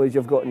good players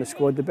you've got in the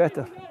squad, the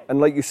better. And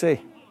like you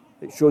say,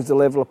 it shows the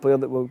level of player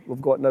that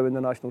we've got now in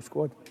the national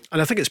squad.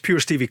 And I think it's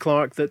pure Stevie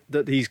Clarke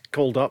that he's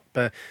called up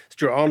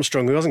Stuart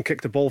Armstrong, who hasn't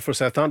kicked the ball for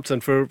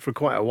Southampton for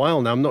quite a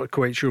while now. I'm not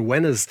quite sure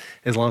when his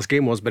last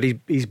game was, but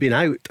he's been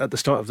out at the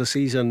start of the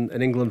season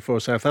in England for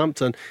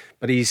Southampton.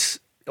 But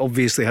he's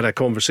obviously had a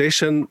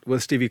conversation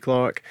with Stevie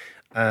Clarke,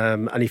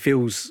 and he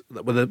feels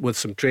that with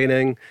some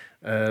training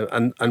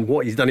and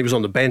what he's done, he was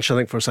on the bench I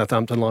think for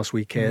Southampton last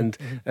weekend.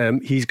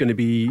 He's going to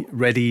be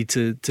ready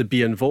to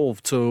be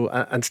involved. So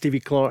and Stevie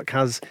Clarke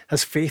has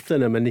faith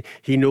in him, and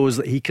he knows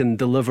that he can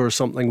deliver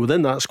something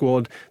within that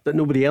squad that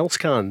nobody else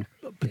can,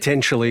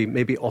 potentially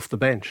maybe off the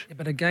bench. Yeah,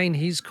 but again,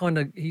 he's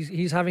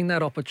having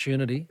that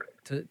opportunity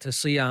to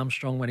see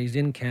Armstrong when he's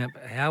in camp,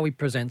 how he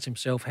presents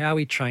himself, how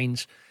he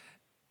trains,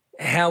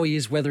 how he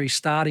is, whether he's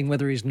starting,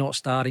 whether he's not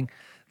starting.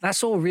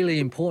 That's all really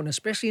important,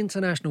 especially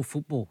international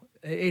football.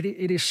 It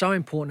is so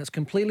important. It's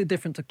completely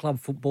different to club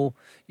football.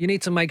 You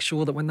need to make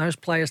sure that when those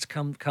players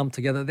come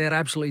together, they're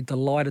absolutely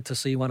delighted to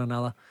see one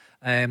another.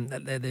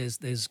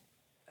 There's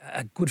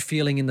a good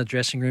feeling in the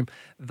dressing room.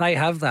 They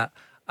have that.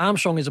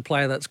 Armstrong is a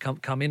player that's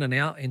come in and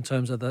out in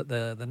terms of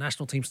the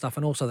national team stuff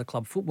and also the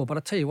club football. But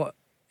I tell you what,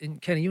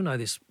 Kenny, you know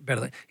this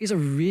better. He's a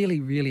really,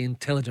 really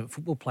intelligent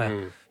football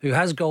player who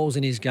has goals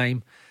in his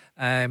game.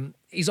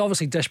 He's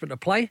obviously desperate to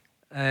play.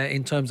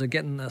 In terms of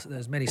getting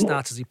as many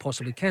starts as he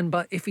possibly can.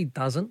 But if he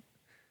doesn't,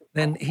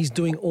 then he's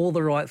doing all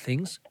the right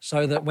things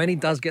so that when he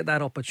does get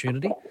that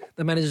opportunity,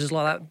 the manager's just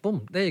like that,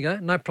 boom, there you go,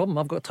 no problem,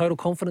 I've got total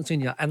confidence in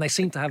you. And they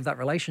seem to have that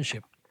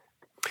relationship.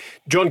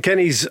 John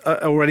Kenny's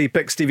already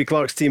picked Stevie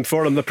Clarke's team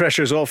for him. The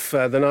pressure's off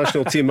the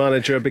national team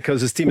manager because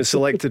his team is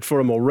selected for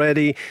him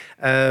already.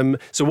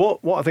 So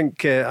what I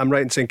think I'm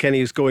right in saying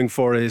Kenny is going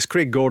for is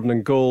Craig Gordon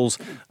in goals,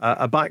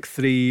 a back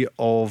three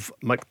of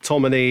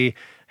McTominay,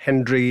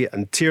 Hendry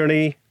and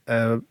Tierney.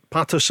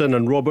 Patterson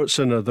and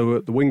Robertson are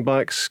the wing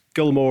backs.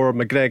 Gilmore,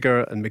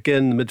 McGregor and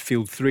McGinn,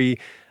 midfield three.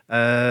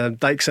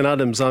 Dykes and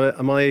Adams.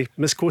 Am I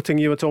misquoting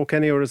you at all,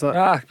 Kenny, or is that?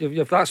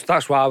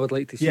 That's what I would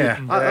like to see. Yeah,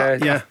 I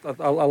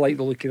like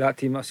the look of that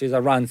team. That says I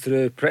ran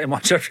through pretty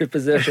much every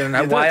position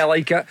and why I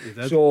like it.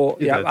 So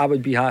I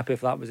would be happy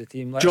if that was the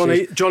team. John,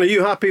 are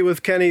you happy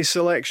with Kenny's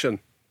selection?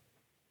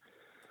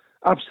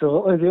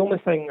 Absolutely. The only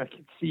thing I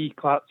could see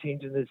Clarke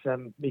changing is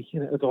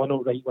making it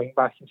O'Donnell right wing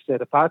back instead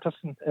of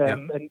Patterson.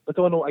 And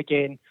O'Donnell,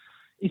 again,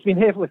 he's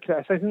been heavily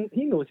criticised, and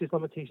he knows his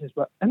limitations,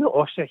 but in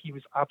Austria he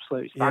was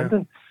absolutely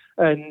outstanding.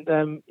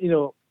 And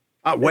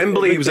at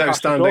Wembley he was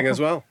outstanding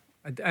as well.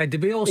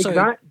 Did we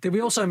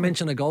also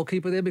mention a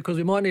goalkeeper there? Because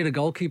we might need a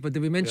goalkeeper.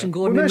 Did we mention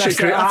Gordon? I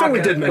think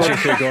we did mention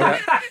Craig Gordon.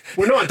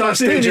 We're not at that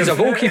stage. He's a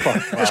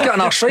goalkeeper. Let's get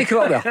another striker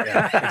up there.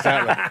 Yeah,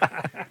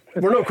 exactly.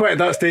 We're not quite at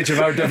that stage of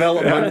our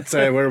development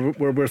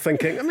where we're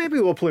thinking maybe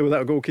we'll play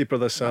without a goalkeeper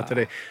this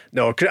Saturday.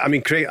 No, I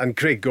mean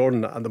Craig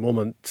Gordon at the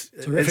moment,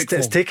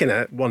 it's taken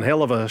it one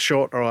hell of a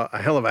shot or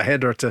a hell of a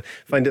header to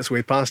find its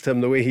way past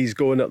him the way he's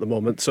going at the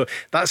moment. So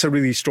that's a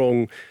really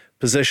strong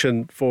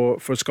position for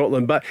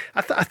Scotland. But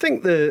I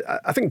think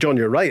John,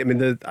 you're right. I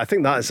mean, I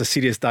think that is a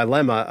serious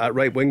dilemma at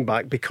right wing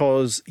back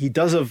because he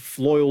does have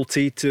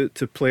loyalty to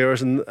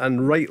players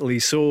and rightly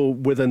so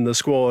within the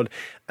squad.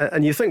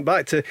 And you think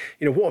back to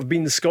what have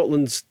been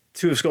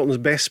two of Scotland's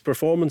best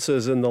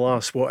performances in the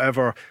last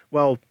whatever.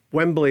 Well,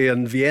 Wembley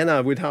and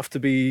Vienna would have to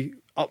be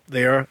up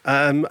there.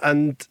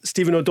 And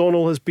Stephen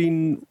O'Donnell has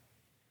been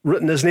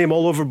written his name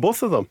all over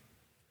both of them.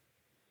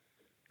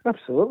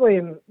 Absolutely,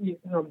 and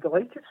I'm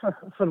delighted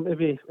for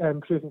maybe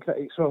proving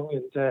critics wrong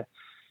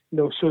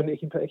and showing that he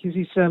can put it, because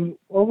he's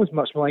always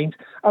much maligned.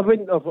 I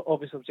wouldn't have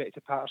obviously objected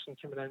to Patterson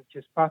coming in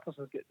because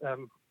Patterson's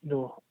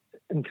got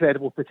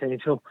incredible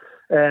potential.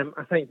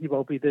 I think he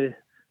will be the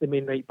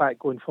main right back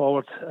going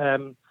forward.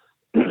 And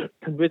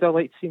would I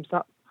like to see him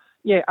start?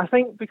 Yeah, I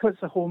think because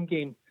it's a home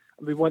game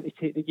and we want to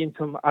take the game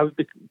to him, I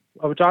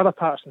would rather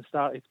Patterson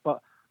started,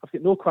 but I've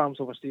got no qualms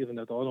over Stephen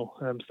O'Donnell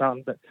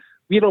starting. But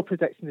we're all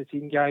predicting the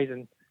team, guys,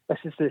 and this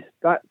is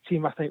that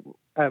team I think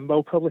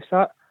will probably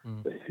start.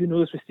 But who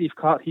knows with Steve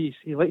Clarke? He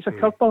likes a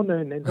curveball now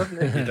and then,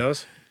 doesn't he? He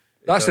does.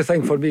 That's the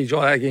thing for me,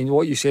 John. Again,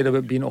 what you said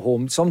about being at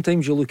home.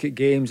 Sometimes you look at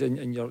games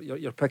and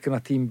you're picking a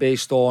team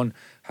based on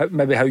how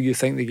you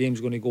think the game's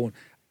going to go.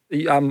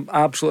 I'm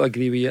absolutely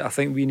agree with you. I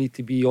think we need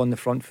to be on the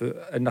front foot,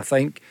 and I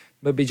think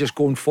maybe just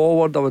going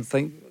forward, I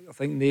think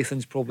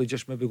Nathan's probably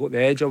just maybe got the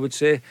edge, I would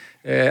say,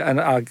 and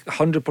I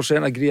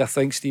 100% agree. I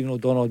think Stephen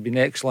O'Donnell had been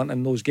excellent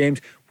in those games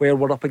where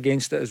we're up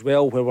against it as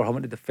well, where we're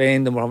having to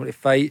defend and we're having to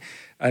fight.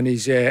 And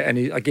he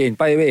again,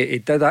 by the way, he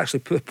did actually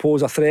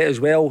pose a threat as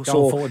well.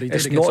 So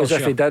it's not as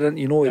if he didn't.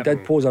 He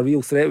did pose a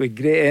real threat with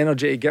great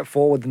energy to get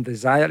forward and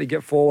desire to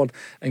get forward,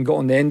 and got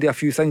on the end of a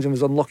few things and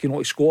was unlucky not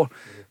to score.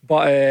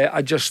 But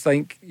I just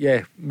think,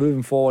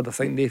 moving forward, I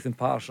think Nathan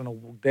Patterson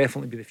will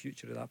definitely be the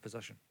future of that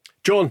position.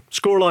 John,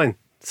 scoreline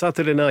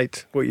Saturday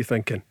night, what are you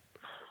thinking?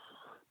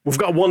 We've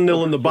got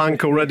 1-0 in the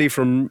bank already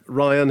from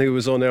Ryan, who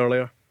was on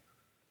earlier.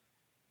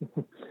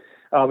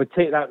 I would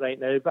take that right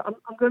now, but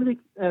I'm going to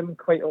be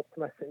quite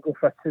optimistic and go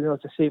for a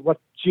 2-0 to say we're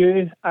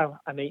due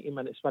a 90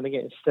 minutes win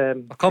against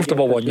a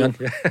comfortable one, Jan.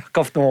 Yeah, a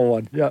comfortable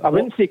one. Yeah, I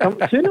wouldn't say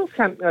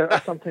 2-0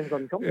 are sometimes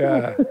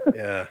uncomfortable.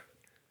 Yeah.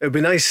 It would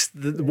be nice,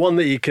 the one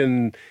that you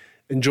can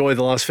enjoy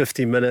the last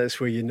 15 minutes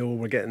where you know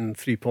we're getting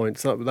 3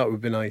 points. That would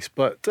be nice.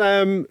 But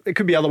it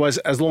could be otherwise,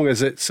 as long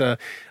as it's a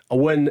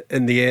win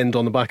in the end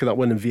on the back of that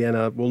win in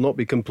Vienna. We'll not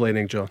be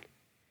complaining, John.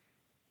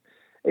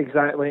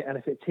 Exactly, and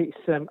if it takes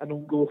an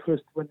own goal for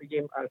us to win the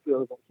game, I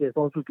really don't care. As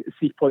long as we get the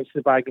 3 points in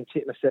the bag and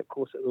taking a step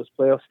closer to those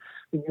players.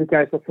 When you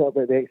guys have thought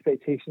about the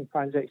expectation,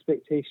 fans'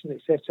 expectation,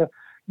 etc.,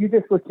 you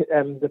just look at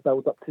the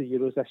build-up to the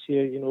Euros this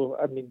year.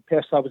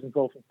 Personally, I was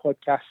involved in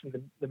podcasts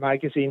and the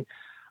magazine.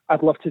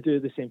 I'd love to do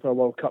the same for a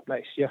World Cup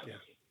next year. Yeah.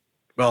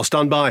 Well,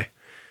 stand by.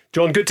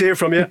 John, good to hear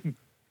from you.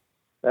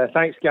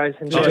 Thanks, guys.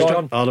 Enjoy. Cheers,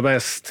 John. All the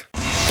best.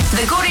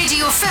 The Go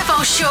Radio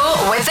Football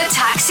Show with the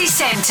Taxi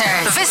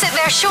Centre. Visit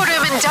their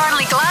showroom in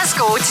Darnley,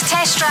 Glasgow to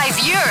test drive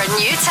your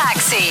new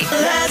taxi.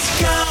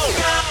 Let's go!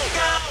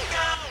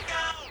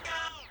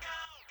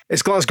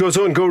 It's Glasgow's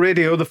own Go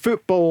Radio, the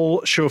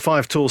football show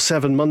 5 till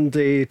 7,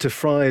 Monday to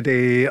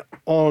Friday,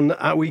 on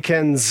at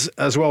weekends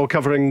as well,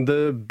 covering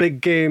the big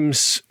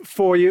games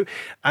for you.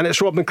 And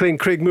it's Rob McLean,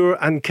 Craig Moore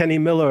and Kenny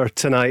Miller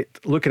tonight,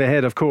 looking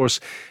ahead, of course,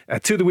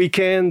 to the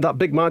weekend, that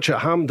big match at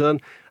Hampden.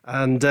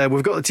 And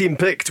we've got the team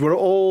picked. We're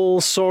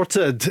all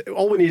sorted.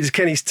 All we need is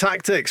Kenny's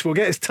tactics. We'll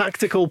get his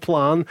tactical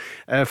plan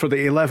for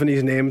the 11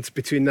 he's named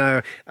between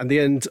now and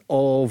the end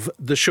of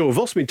the show. We've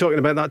also been talking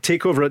about that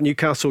takeover at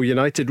Newcastle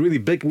United. Really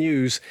big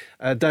news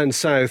down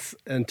south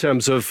in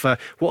terms of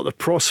what the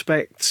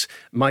prospects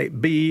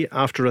might be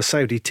after a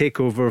Saudi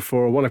takeover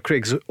for one of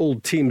Craig's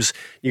old teams,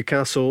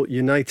 Newcastle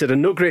United.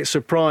 And no great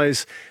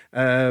surprise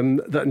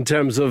that in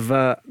terms of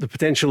the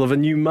potential of a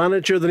new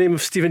manager, the name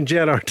of Steven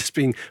Gerrard is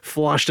being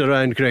flashed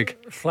around, Craig.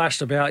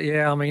 Flashed about,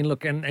 yeah. I mean,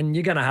 look, and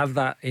you're going to have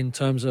that in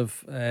terms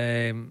of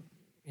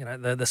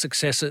the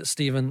success that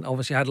Steven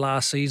obviously had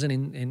last season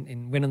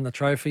in winning the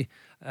trophy,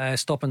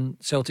 stopping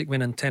Celtic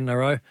winning 10 in a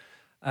row.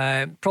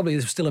 Probably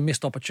there's still a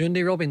missed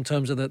opportunity, Rob, in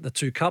terms of the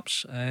two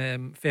cups.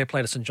 Fair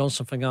play to St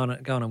Johnstone for going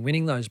and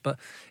winning those. But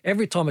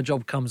every time a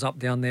job comes up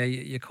down there,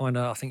 you kind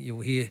of, I think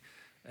you'll hear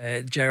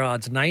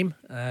Gerrard's name,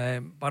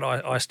 but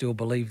I still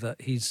believe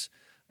that his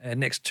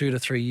next 2 to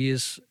 3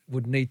 years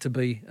would need to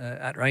be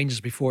at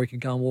Rangers before he could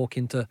go and walk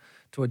into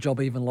a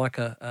job even like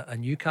a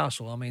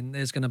Newcastle. I mean,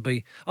 there's going to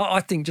be,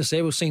 I think just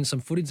there we've seen some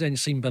footage there and you've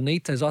seen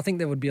Benitez. I think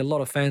there would be a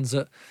lot of fans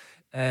that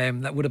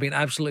would have been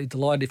absolutely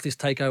delighted if this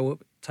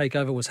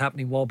takeover was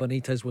happening while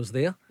Benitez was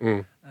there.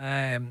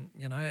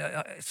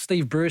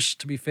 Steve Bruce,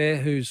 to be fair,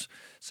 who's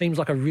seems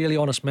like a really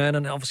honest man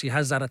and obviously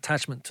has that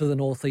attachment to the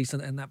northeast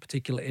and that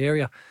particular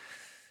area.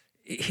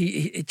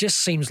 It just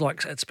seems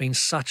like it's been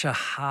such a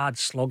hard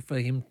slog for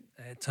him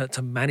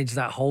to manage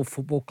that whole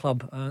football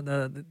club.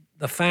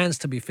 The fans,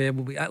 to be fair,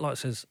 will be, like I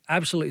says,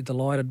 absolutely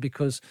delighted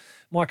because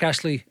Mike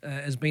Ashley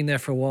has been there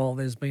for a while.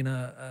 There's been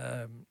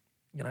a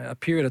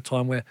period of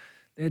time where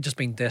they've just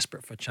been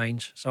desperate for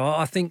change. So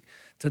I think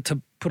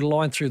to put a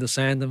line through the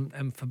sand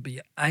and for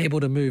be able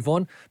to move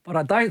on. But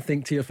I don't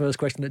think, to your first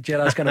question, that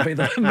Gerrard's going to be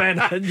the man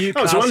at Newcastle.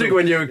 I was wondering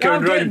when you were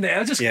going round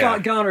there. Just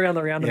going around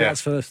the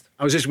roundabouts first.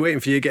 I was just waiting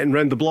for you getting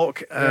round the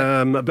block,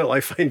 a bit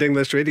like finding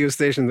this radio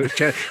station, which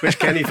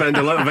Kenny found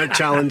a little bit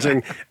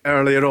challenging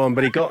earlier on.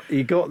 But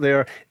he got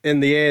there in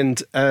the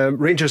end.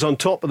 Rangers on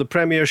top of the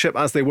Premiership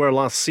as they were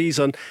last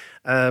season.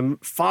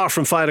 Far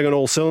from firing on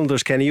all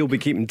cylinders, Kenny. You'll be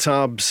keeping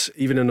tabs,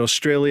 even in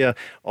Australia,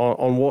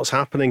 on what's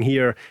happening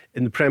here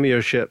in the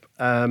Premiership.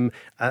 And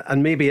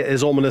maybe it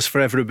is ominous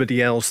for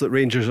everybody else that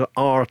Rangers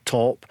are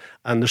top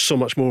and there's so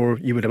much more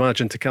you would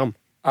imagine to come.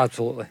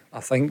 Absolutely.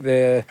 I think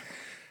it's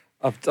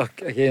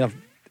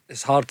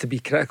hard to be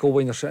critical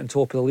when you're sitting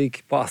top of the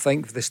league, but I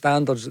think the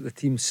standards that the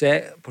team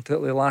set,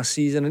 particularly last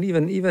season and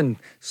even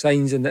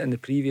signs in the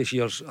previous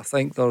years, I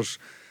think there's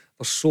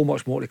so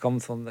much more to come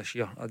from this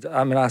year.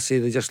 I say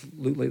they just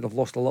look like they've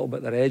lost a little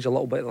bit of their edge, a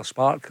little bit of their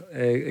spark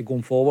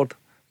going forward.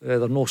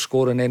 They're not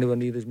scoring anywhere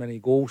near as many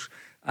goals,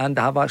 and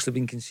they have actually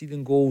been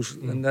conceding goals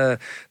in the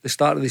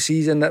start of the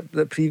season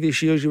that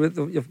previous years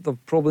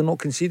they've probably not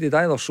conceded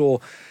either.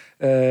 So,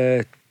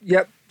 they're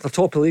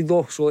top of the league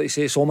though, so like you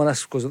say, it's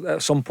ominous because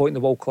at some point they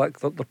will click.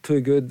 They're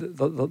too good.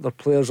 Their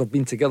players have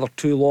been together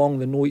too long.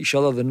 They know each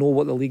other. They know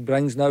what the league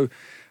brings now.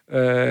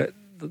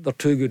 they're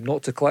too good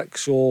not to click.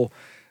 So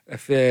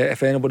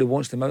if anybody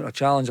wants to mount a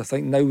challenge, I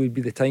think now would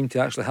be the time to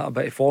actually hit a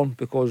bit of form,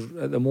 because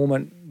at the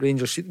moment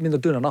Rangers, I mean, they're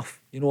doing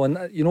enough, you know,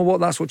 and you know what,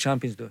 that's what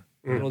champions do.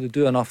 You know, they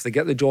do enough, they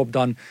get the job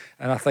done.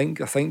 And I think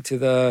to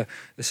the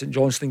St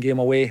Johnstone game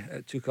away,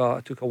 it took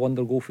a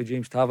wonder goal for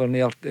James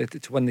Tavernier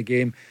to win the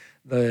game.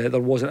 There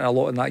wasn't a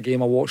lot in that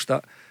game. I watched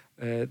it.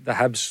 The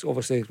Hibs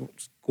obviously go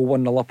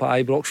 1-0 up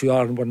at Ibrox, who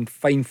are in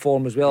fine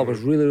form as well. I was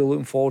really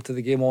looking forward to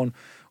the game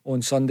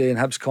on Sunday, and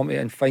Hibs come to it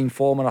in fine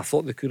form, and I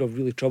thought they could have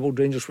really troubled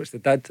Rangers, which they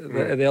did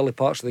at the early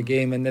parts of the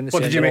game. And then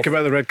what did you make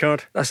about the red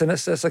card? Listen,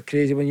 it's a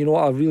crazy one. You know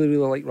what, I really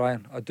like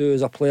Ryan. I do,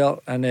 as a player,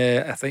 and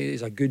I think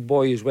he's a good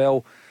boy as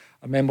well.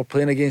 I remember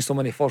playing against him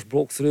when he first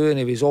broke through, and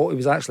he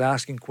was actually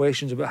asking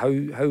questions about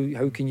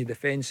how can you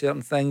defend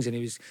certain things, and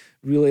he was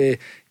really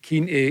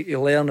keen to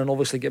learn and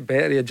obviously get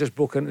better. He had just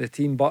broke into the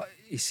team, but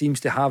he seems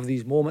to have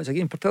these moments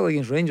again, particularly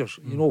against Rangers.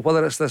 You know,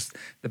 whether it's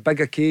the big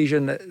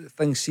occasion that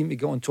things seem to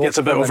get on top. Gets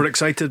a bit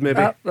overexcited,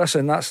 maybe.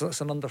 Listen, that's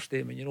an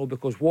understatement, you know,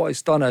 because what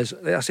it's done is,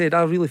 like I said,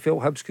 I really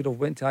felt Hibs could have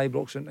went to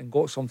Ibrox and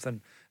got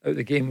something out of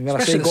the game.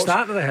 Especially at the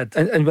start of the head.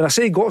 And when I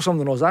say got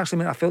something, I was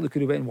actually I felt they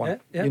could have went and won.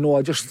 Yeah. You know,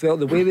 I just felt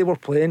the way they were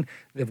playing.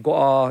 They've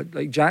got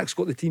like Jack's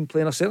got the team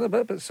playing a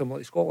bit similar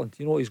to Scotland.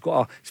 You know, he's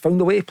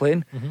found a way of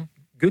playing.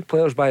 Good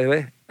players, by the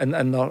way, and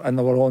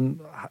they were on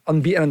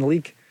unbeaten in the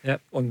league.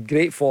 On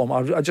great form.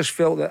 I just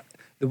felt that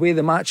the way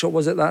the matchup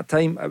was at that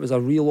time, it was a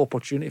real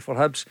opportunity for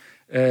Hibs.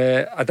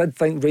 I did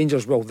think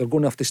Rangers, well, they're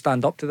going to have to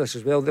stand up to this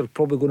as well. They're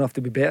probably going to have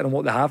to be better than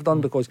what they have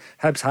done, because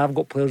Hibs have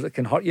got players that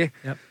can hurt you.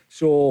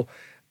 So,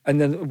 and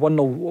then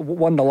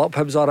 1-0 up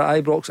Hibs are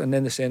at Ibrox, and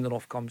then the sending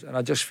off comes, and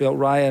I just felt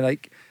Ryan,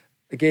 like,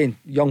 again,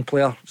 young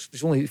player,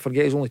 he's only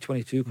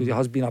 22, because he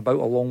has been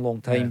about a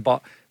long time,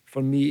 but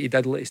for me he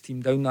did let his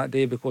team down that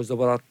day, because they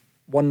were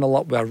 1-0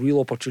 up with a real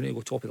opportunity to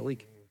go top of the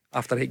league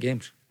after 8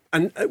 games.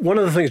 And one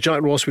of the things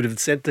Jack Ross would have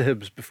said to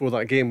Hibs before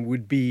that game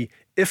would be,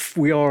 if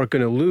we are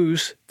going to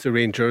lose to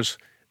Rangers,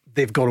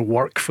 they've got to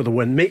work for the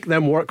win. Make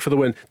them work for the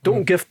win.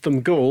 Don't gift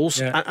them goals.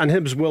 And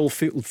Hibs will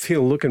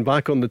feel looking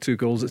back on the 2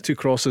 goals, it's 2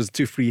 crosses,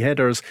 2 free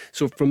headers.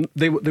 So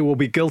they will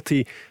be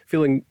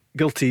feeling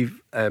guilty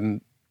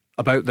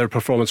about their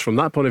performance from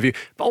that point of view.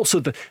 But also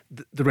the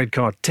red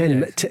card,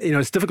 10, you know,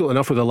 it's difficult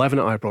enough with 11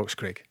 at Ibrox,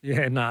 Craig.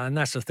 And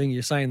that's the thing.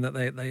 You're saying that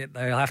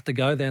they'll have to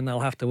go, then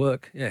they'll have to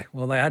work.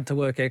 Well, they had to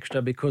work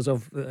extra because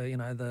of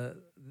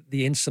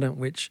the incident,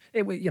 which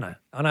I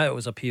know it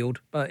was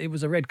appealed, but it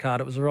was a red card.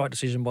 It was the right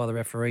decision by the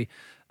referee.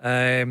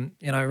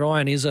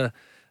 Ryan is a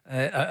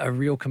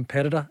real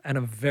competitor and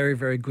a very,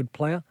 very good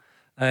player,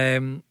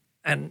 and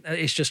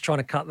it's just trying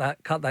to cut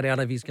that out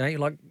of his game.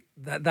 Like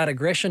that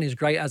aggression is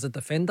great as a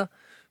defender,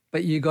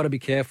 but you got to be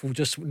careful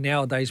just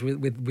nowadays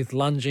with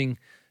lunging.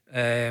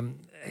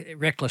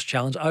 Reckless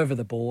challenge over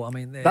the ball. I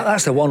mean,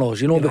 that's the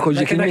one-offs, because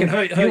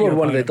you were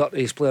one of the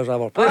dirtiest players I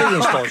ever played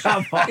against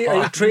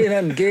us.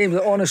 Training games,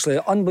 honestly,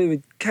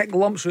 unbelievable. Kick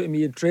lumps out of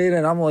me in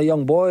training. I'm a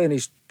young boy, and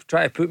he's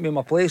trying to put me in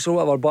my place or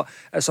whatever. But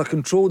it's a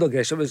controlled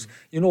aggression. It was,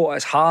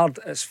 it's hard,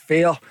 it's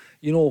fair.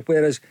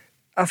 Whereas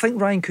I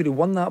think Ryan could have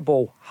won that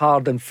ball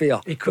hard and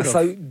fair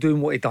without doing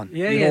what he done.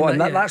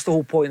 That's the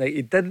whole point. Like,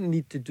 he didn't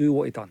need to do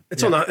what he done.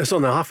 It's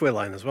on the halfway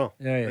line as well.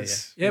 But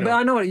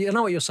I know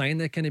what you're saying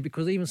there, Kenny,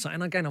 because even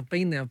saying again, I've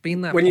been that.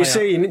 When player. you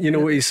say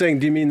what he's saying,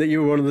 do you mean that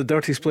you were one of the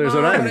dirtiest players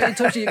around? In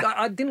terms of,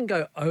 I didn't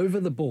go over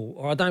the ball,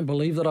 or I don't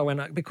believe that I went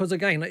out, because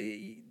again,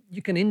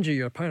 you can injure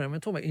your opponent. We're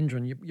talking about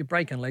injuring, you're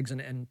breaking legs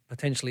and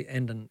potentially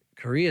ending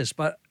careers.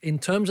 But in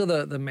terms of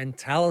the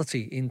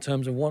mentality, in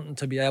terms of wanting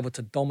to be able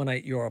to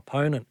dominate your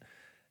opponent,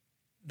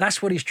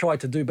 that's what he's tried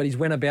to do, but he's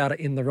went about it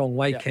in the wrong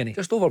way, Kenny.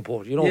 Just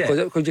overboard,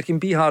 because you can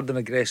be hard and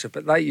aggressive,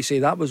 but like you say,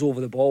 that was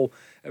over the ball.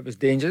 It was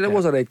dangerous. It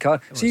was a red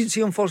card.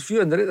 See on first view,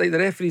 and the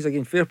referees,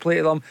 again, fair play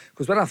to them,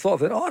 because when I thought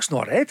of it, it's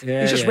not red.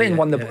 He's just went and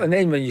won the ball. And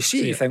then when you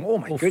see it, you think, oh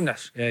my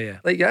goodness.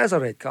 Like, it is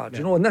a red card.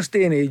 In this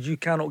day and age, you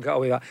cannot get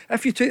away with that.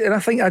 If you take, and I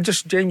think I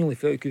just genuinely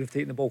felt he could have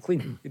taken the ball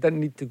clean. He didn't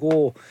need to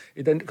go.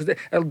 He didn't, because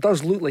it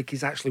does look like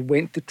he's actually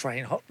went to try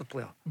and hurt the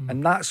player,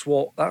 and that's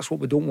what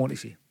we don't want to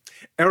see.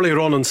 Earlier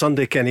on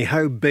Sunday, Kenny,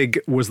 how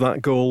big was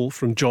that goal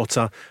from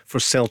Jota for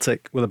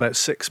Celtic with about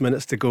 6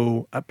 minutes to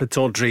go at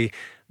Pittodrie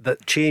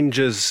that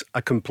changes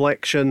a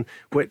complexion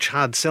which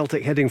had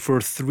Celtic heading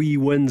for 3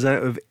 wins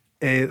out of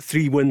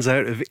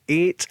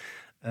 8?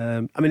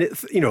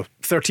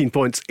 13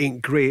 points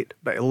ain't great,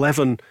 but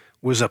 11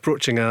 was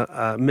approaching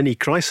a mini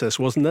crisis,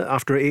 wasn't it,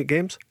 after 8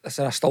 games?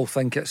 Listen, I still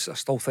think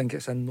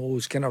it's in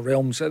those kind of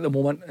realms at the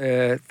moment.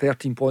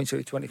 13 points out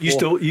of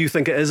 24. You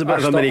think it is a bit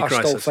of a mini crisis?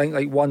 I still think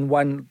like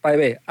 1-1. By the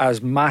way,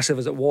 as massive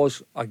as it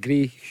was, I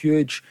agree,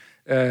 huge.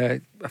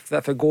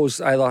 If it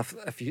goes either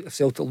if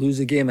Celtic lose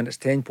the game and it's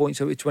 10 points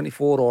out of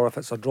 24, or if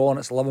it's a draw and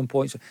it's 11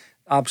 points,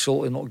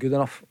 absolutely not good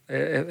enough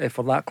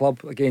for that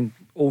club. Again,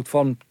 Old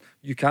Firm,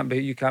 you can't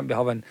be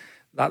having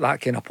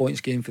that kind of points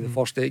game for the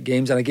first 8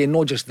 games. And again,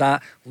 not just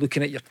that,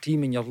 looking at your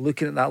team and you're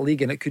looking at that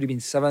league and it could have been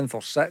 7th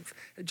or 6th.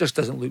 It just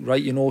doesn't look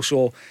right,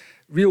 So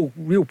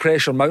real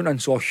pressure mounting.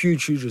 So a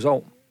huge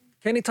result.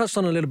 Kenny touched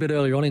on a little bit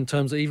earlier on in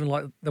terms of even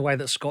like the way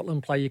that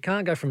Scotland play. You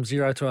can't go from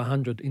 0 to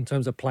 100 in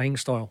terms of playing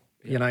style,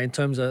 you know, in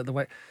terms of the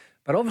way.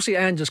 But obviously,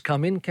 Ange has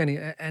come in, Kenny,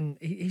 and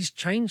he's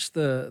changed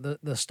the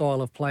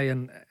style of play,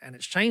 and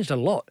it's changed a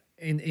lot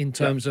in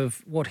terms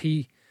of what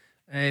he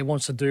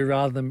wants to do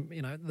rather than,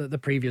 you know, the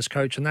previous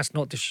coach. And that's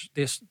not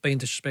being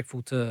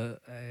disrespectful to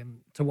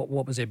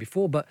what was there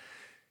before, but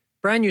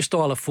brand new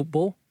style of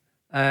football.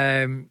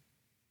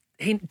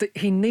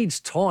 He needs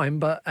time,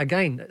 but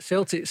again,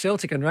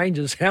 Celtic and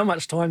Rangers, how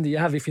much time do you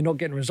have if you're not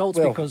getting results?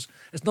 Well, because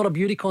it's not a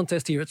beauty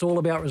contest here; it's all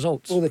about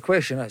results. Well, the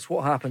question is,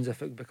 what happens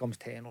if it becomes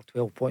 10 or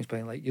 12 points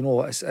behind? Like, you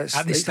know, it's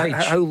at this stage.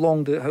 How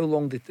long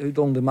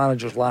do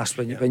managers last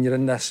when you're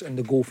in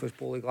the Go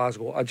Football of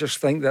Glasgow? I just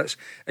think that's,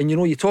 and you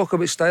know, you talk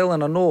about style,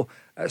 and I know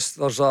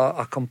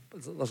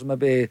there's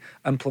maybe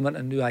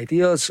implementing new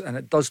ideas, and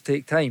it does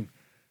take time.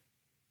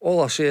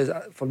 All I say is,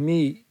 for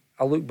me,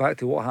 I look back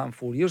to what happened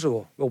 4 years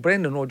ago. Well,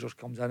 Brendan Rodgers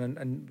comes in,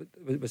 and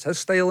was his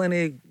style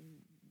any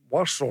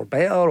worse or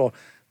better?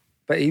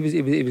 But he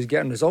was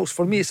getting results.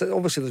 For me, it's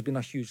obviously there's been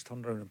a huge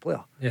turnaround in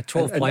player. Yeah,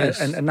 12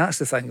 players. And that's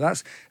the thing.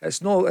 It's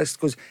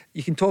because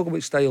you can talk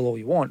about style all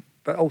you want,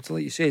 but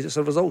ultimately, you say it's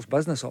a results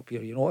business up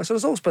here. You know, it's a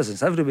results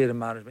business everywhere in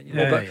management. You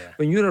know, but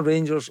when you're a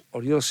Rangers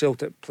or you're a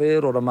Celtic player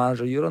or a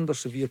manager, you're under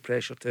severe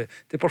pressure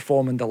to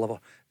perform and deliver.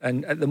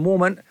 And at the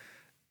moment,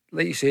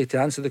 like you say, to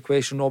answer the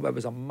question, Rob, it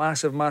was a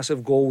massive,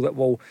 massive goal that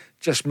will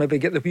just maybe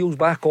get the wheels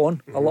back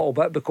on a little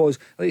bit, because,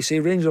 like you say,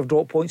 Rangers have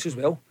dropped points as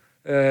well.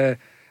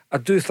 I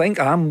do think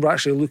I'm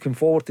actually looking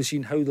forward to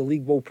seeing how the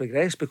league will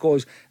progress,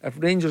 because if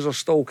Rangers are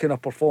still kind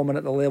of performing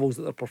at the levels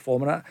that they're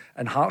performing at,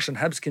 and Hearts and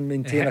Hibs can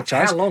maintain a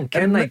chance, how long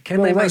can they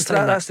maintain that?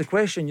 That's the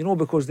question, you know,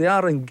 because they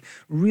are in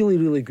really,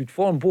 really good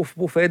form.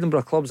 Both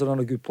Edinburgh clubs are in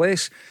a good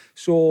place,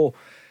 so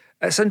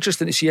it's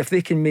interesting to see if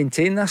they can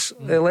maintain this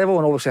level.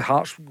 And obviously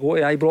Hearts go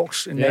to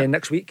Ibrox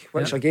next week,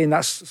 which again,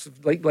 that's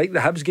like the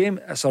Hibs game.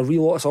 It's an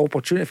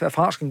opportunity. If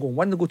Hearts can go and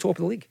win, they go top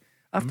of the league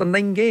after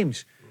 9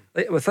 games.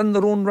 Like, within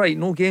their own right,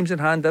 no games in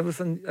hand,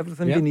 everything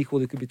being equal,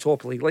 they could be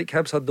top of the league. Like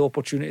Hibs had the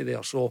opportunity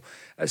there, so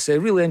it's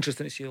really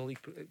interesting to see how the league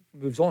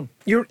moves on.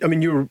 You're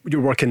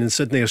working in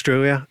Sydney,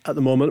 Australia at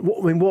the moment.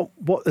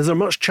 What is there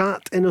much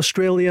chat in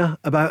Australia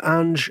about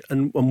Ange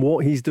and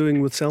what he's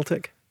doing with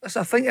Celtic?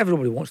 I think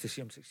everybody wants to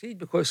see him succeed,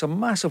 because it's a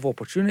massive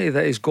opportunity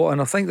that he's got, and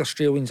I think the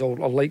Australians are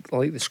like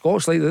the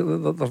Scots, like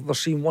they're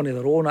seeing one of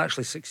their own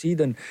actually succeed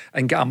and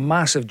get a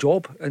massive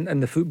job in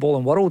the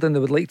footballing world, and they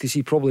would like to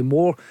see probably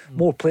more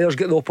players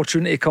get the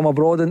opportunity to come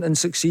abroad and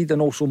succeed,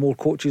 and also more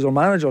coaches or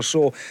managers.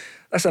 So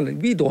listen,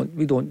 we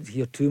don't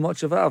hear too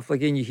much of it.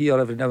 Again, you hear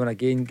every now and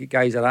again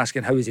guys are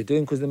asking how is he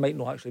doing, because they might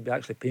not actually be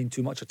paying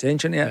too much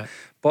attention to it.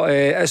 But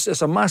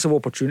it's a massive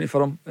opportunity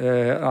for him,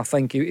 and I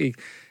think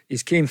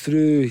he's came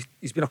through.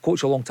 He's been a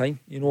coach a long time.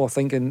 You know, I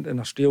think in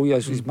Australia,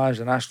 he's managed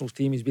the nationals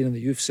team. He's been in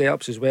the youth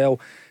setups as well.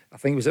 I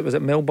think was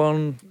it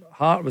Melbourne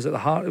Heart? Was it the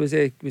Heart? Was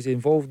he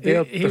involved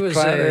there?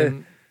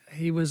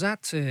 He was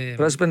at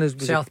Brisbane,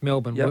 South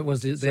Melbourne. It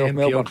was the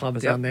MPL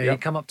club down there. He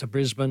come up to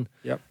Brisbane.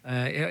 He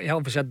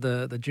obviously had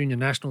the junior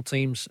national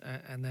teams,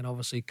 and then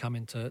obviously come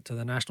into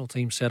the national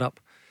team setup.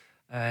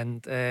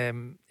 And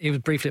he was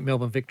briefly at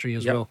Melbourne Victory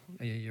as well.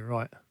 Yeah, you're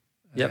right.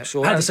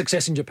 So had the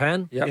success in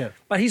Japan.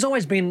 But he's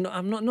always been,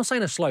 I'm not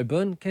saying a slow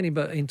burn, Kenny,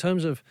 but in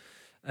terms of,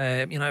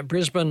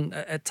 Brisbane,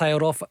 it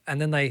tailed off,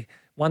 and then they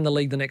won the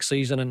league the next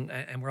season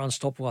and were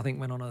unstoppable. I think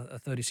went on a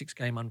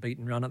 36-game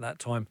unbeaten run at that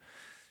time.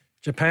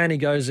 Japan, he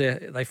goes there,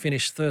 they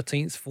finished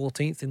 13th,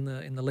 14th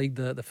in the league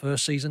the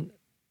first season,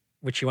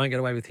 which you won't get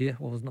away with here.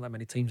 Well, there's not that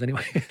many teams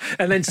anyway.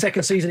 And then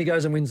second season, he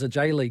goes and wins the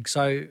J-League.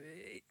 So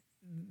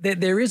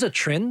there is a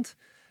trend,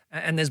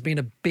 and there's been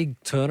a big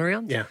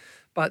turnaround. Yeah.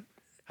 But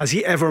has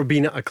he ever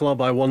been at a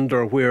club, I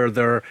wonder, where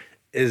there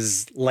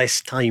is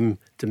less time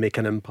to make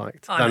an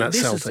impact than at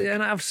Celtic?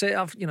 And I've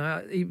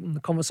even the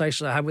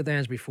conversations I had with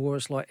Ange before,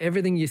 it's like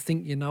everything you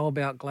think you know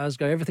about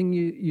Glasgow, everything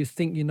you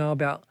think you know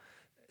about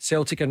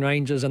Celtic and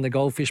Rangers and the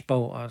Goldfish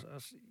Bowl,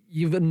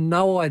 you've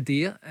no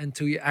idea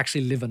until you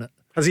actually live in it.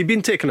 Has he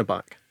been taken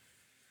aback?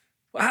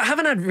 I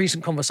haven't had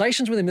recent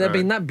conversations with him. They've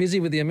been that busy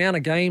with the amount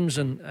of games,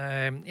 and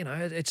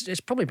it's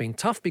probably been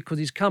tough because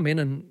he's come in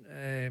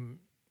and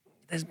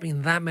there's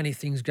been that many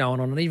things going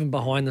on, and even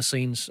behind the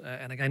scenes.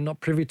 And again, not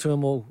privy to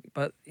them all,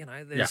 but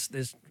there's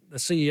the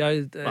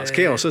CEO. That's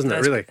chaos, isn't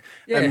it? Really?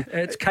 Yeah,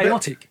 it's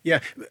chaotic.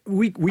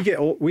 We get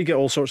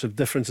all sorts of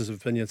differences of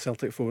opinion.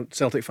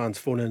 Celtic fans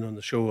phone in on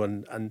the show,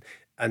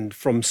 and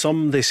from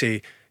some they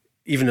say,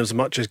 even as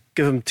much as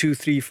give him 2,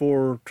 3,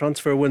 4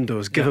 transfer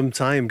windows, give him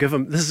time,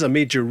 this is a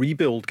major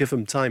rebuild, give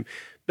him time.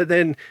 But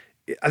then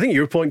I think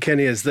your point,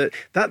 Kenny, is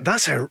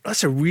that's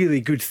a really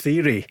good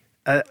theory.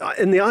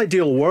 In the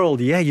ideal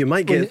world, you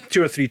might get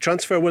 2 or 3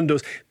 transfer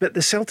windows, but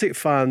the Celtic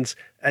fans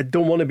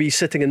don't want to be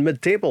sitting in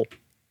mid-table.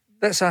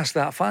 Let's ask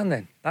that fan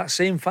then, that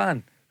same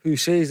fan who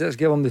says let's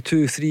give him the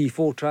 2, 3,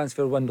 4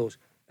 transfer windows,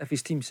 if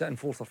his team's sitting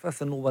 4th or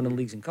 5th and no winning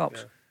leagues and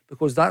cups,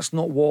 because that's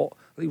not what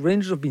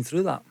Rangers have been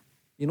through that.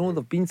 You know,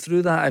 they've been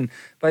through that. And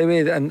by the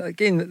way, and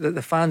again,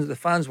 the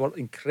fans were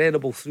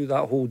incredible through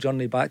that whole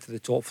journey back to the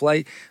top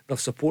flight. They've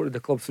supported the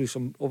club through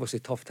some obviously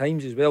tough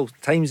times as well.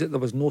 Times that there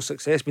was no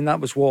success. I mean, that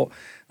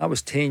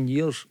was 10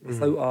 years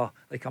without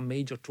a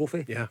major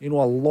trophy. Yeah. You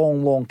know, a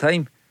long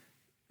time.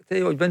 I tell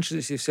you what, it'd be interesting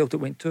to see if Celtic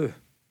went 2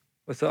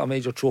 without a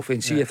major trophy,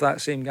 and see if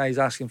that same guy's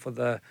asking for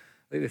the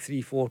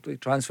 3-4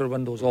 transfer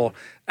windows, or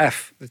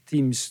if the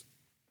team's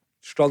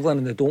struggling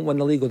and they don't win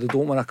the league or they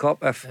don't win a cup,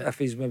 if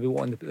he's maybe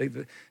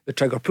wanting the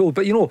trigger pulled.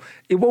 But you know,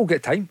 he will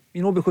get time,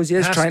 you know, because he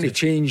is trying to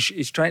change.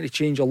 He's trying to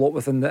change a lot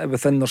within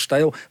their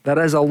style.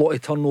 There is a lot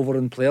of turnover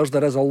in players.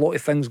 There is a lot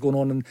of things going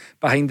on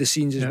behind the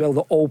scenes as well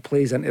that all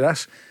plays into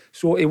this.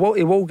 So he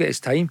will get his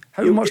time.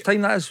 How much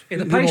time that is?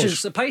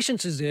 The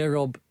patience is there,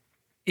 Rob,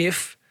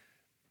 if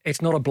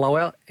it's not a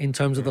blowout in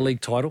terms of the league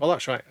title. Well,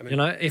 that's right. I mean, you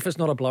know, if it's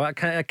not a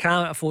blowout, it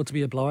can't afford to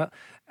be a blowout.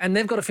 And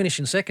they've got to finish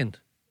in second,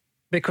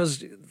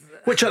 because...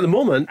 Which at the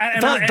moment,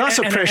 that's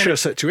a pressure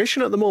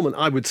situation at the moment,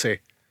 I would say.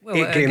 Well,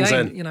 8 games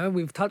in. You know,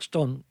 we've touched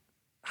on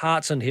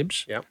Hearts and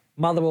Hibs. Yeah.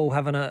 Motherwell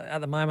having at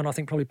the moment, I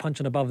think probably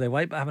punching above their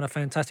weight, but having a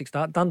fantastic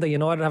start. Dundee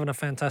United having a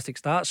fantastic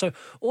start. So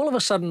all of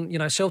a sudden, you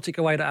know, Celtic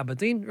away to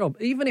Aberdeen, Rob,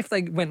 even if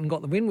they went and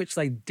got the win, which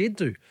they did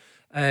do,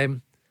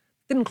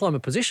 didn't climb a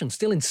position,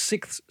 still in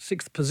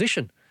sixth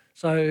position.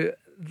 So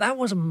that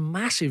was a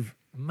massive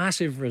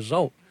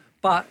result.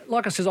 But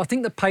like I said, I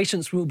think the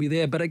patience will be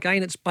there. But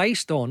again, it's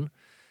based on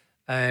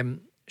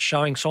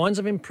showing signs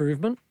of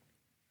improvement,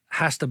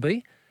 has to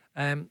be.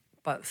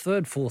 But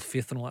 3rd, 4th,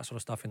 5th and all that sort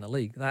of stuff in the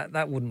league,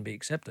 that wouldn't be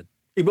accepted.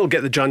 He will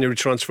get the January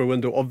transfer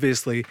window,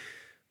 obviously.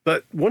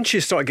 But once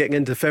you start getting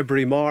into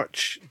February,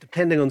 March,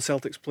 depending on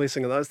Celtic's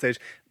placing at that stage,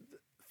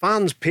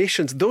 fans'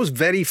 patience, those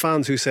very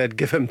fans who said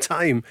give him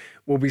time,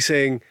 will be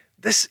saying,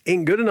 this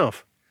ain't good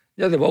enough.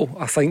 Yeah, they will.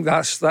 I think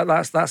that's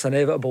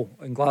inevitable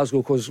in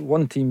Glasgow, because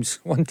one team's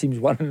winning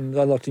and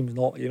the other team's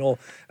not, you know,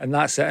 and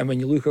that's it. And when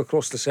you look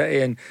across the city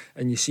and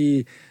you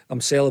see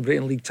them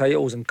celebrating league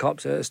titles and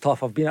cups, it's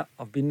tough. I've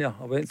been there.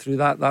 I went through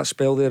that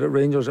spell there at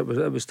Rangers. It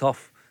was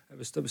tough. It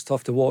was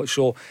tough to watch.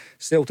 So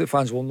Celtic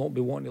fans will not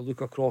be wanting to look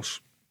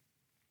across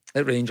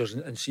at Rangers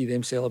and see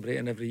them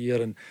celebrating every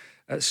year. And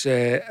it's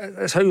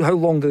how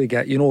long do they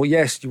get? You know,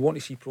 yes, you want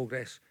to see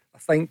progress.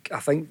 I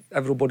think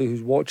everybody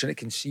who's watching it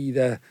can see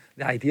the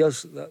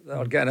ideas that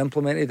are getting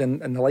implemented and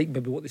they like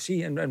maybe what they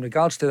see in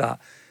regards to that.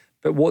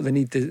 But what they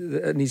need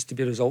it needs to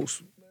be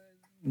results.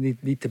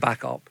 Need to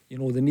back up. You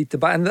know, they need to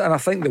back, and I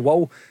think they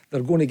will.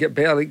 They're going to get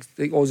better. Like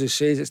Ozzy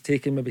says, it's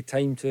taken maybe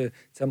time to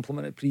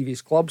implement at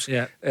previous clubs.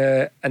 Yeah.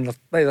 And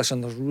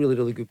there's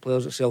really good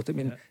players at Celtic. I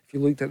mean, if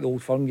you looked at the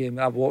Old Firm game,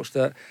 I've watched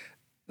it.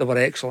 They were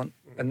excellent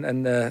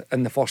in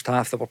the first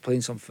half. They were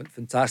playing some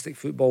fantastic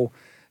football.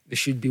 They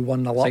should be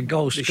 1-0 up.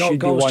 Goals change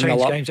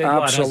games.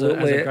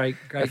 Absolutely. Has a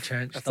great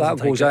chance. If that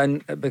goes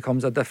in, it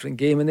becomes a different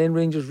game. And then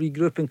Rangers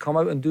regroup and come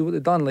out and do what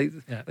they've done. Like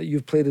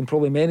you've played in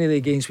probably many of the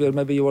games where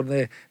maybe you were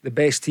the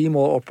best team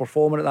or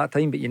performing at that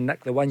time, but you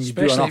nick the win.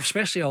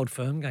 Especially Old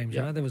Firm games.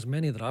 You know, there was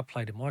many that I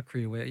played in my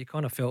career where you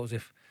kind of felt as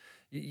if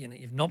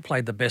you've not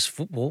played the best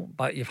football,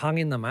 but you've hung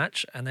in the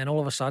match, and then all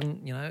of a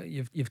sudden, you know,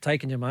 you've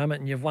taken your moment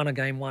and you've won a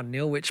game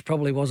 1-0, which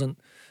probably wasn't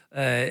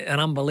an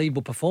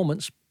unbelievable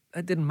performance.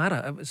 It didn't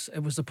matter.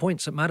 It was the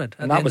points that mattered.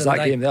 And that was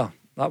that game there.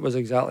 That was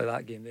exactly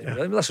that game there.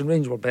 Yeah. Listen,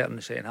 Rangers were better in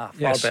the second half.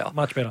 Yes, far better.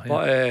 Much better.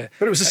 Yeah.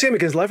 But it was the same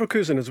against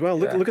Leverkusen as well.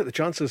 Look at the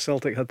chances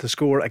Celtic had to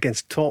score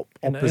against top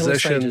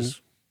opposition.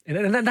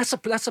 And that's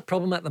a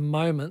problem at the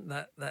moment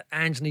that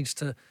Ange needs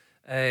to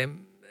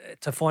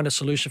find a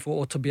solution for,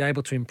 or to be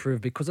able to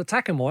improve. Because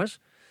attacking wise,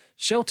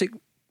 Celtic,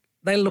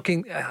 they're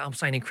looking, I'm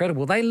saying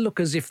incredible, they look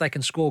as if they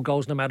can score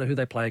goals no matter who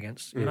they play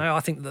against. You know, I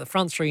think the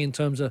front three in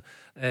terms of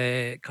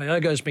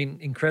Kyogo's been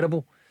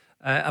incredible.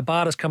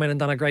 Abada's come in and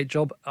done a great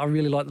job. I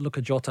really like the look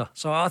of Jota.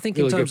 So I think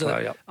really in terms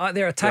of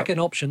their attacking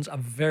options are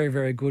very,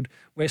 very good.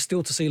 We're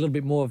still to see a little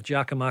bit more of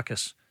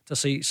Giacomakis to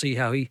see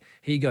how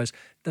he goes.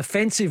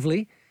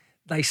 Defensively,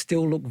 they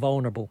still look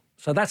vulnerable.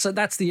 So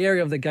that's the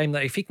area of the game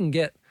that if he can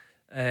get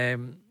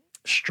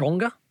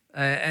stronger,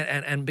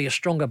 and be a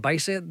stronger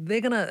base there, they're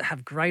going to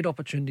have great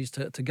opportunities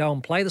to go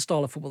and play the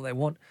style of football they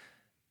want.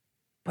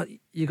 But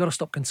you've got to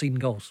stop conceding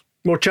goals.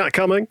 More chat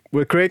coming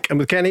with Craig and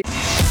with Kenny.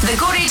 The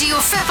Go Radio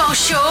Football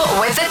Show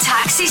with the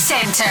Taxi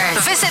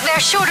Centre. Visit their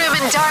showroom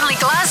in Darnley,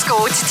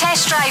 Glasgow to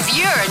test drive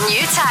your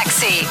new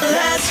taxi.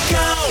 Let's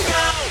go.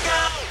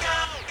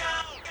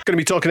 Going to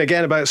be talking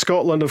again about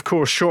Scotland, of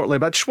course, shortly.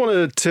 But I just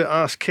wanted to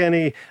ask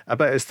Kenny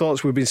about his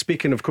thoughts. We've been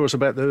speaking, of course,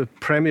 about the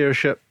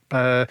Premiership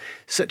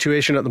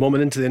situation at the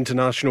moment into the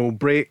international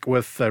break,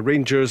 with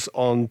Rangers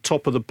on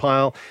top of the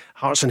pile,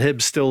 Hearts and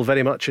Hibs still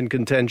very much in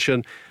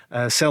contention,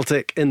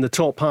 Celtic in the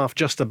top half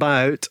just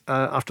about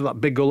after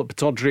that big goal at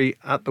Pittodrie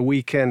at the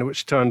weekend,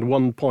 which turned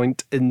 1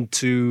 point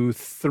into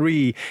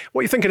 3. What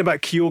are you thinking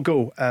about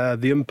Kyogo,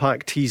 the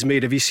impact he's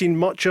made? Have you seen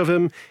much of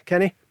him,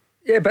 Kenny?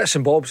 Yeah, bits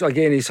and bobs.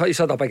 Again, he's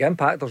had a big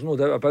impact. There's no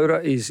doubt about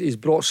it. He's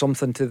brought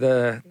something to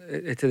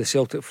the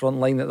Celtic front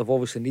line that they've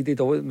obviously needed.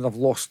 They've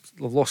lost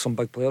some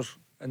big players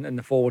in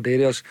the forward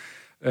areas.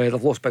 They've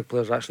lost big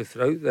players actually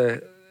throughout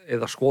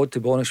their squad, to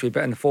be honest with you.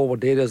 But in the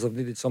forward areas, they've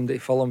needed somebody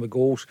to fill in with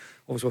goals.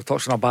 Obviously, we've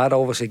touched on Abada,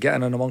 obviously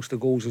getting in amongst the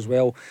goals as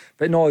well.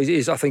 But no, I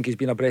think he's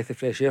been a breath of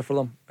fresh air for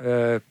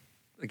them.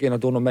 Again, I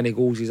don't know how many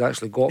goals he's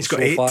actually got. He's got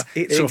so far.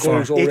 Eight so far.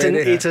 Goals already.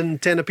 Eight in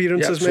 10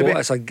 appearances, so maybe.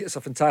 It's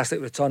a fantastic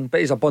return.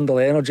 But he's a bundle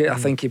of energy. I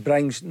think he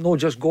brings not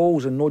just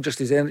goals and not just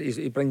his energy.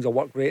 He brings a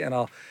work rate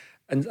and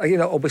again,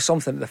 it'll be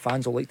something that the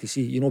fans will like to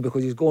see.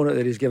 Because he's going out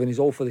there, he's giving his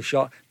all for the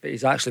shot, but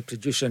he's actually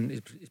producing.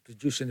 He's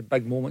producing the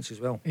big moments as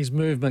well. His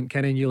movement,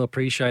 Kenny, you'll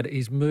appreciate it.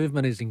 His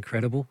movement is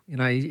incredible.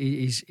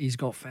 He's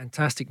got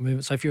fantastic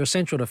movement. So if you're a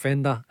central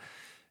defender,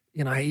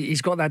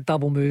 he's got that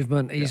double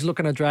movement. He's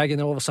looking to drag,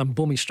 and all of a sudden,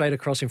 boom, he's straight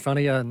across in front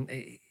of you. And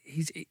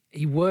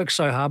he works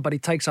so hard, but he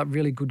takes up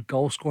really good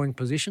goal-scoring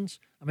positions.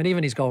 I mean,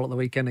 even his goal at the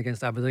weekend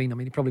against Aberdeen,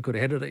 he probably could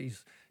have headed it.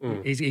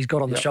 He's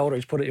got on the shoulder,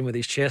 he's put it in with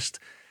his chest.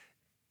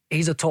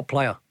 He's a top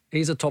player.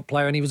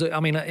 And he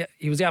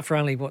was out for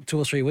only, 2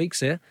 or 3 weeks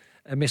there.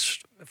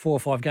 Missed 4 or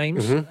 5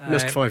 games.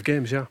 Missed 5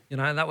 games, yeah.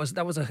 That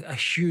was a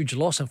huge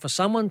loss. And for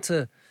someone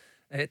to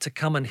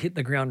come and hit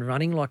the ground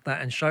running like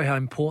that and show how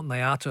important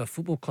they are to a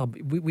football club,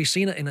 we've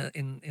seen it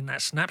in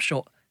that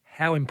snapshot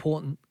how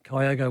important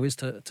Kyogo is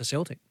to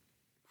Celtic.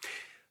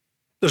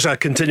 There's a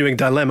continuing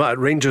dilemma at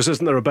Rangers,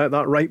 isn't there, about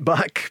that right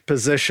back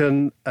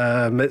position?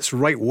 It's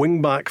right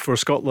wing back for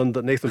Scotland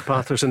that Nathan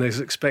Patterson is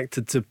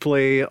expected to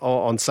play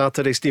on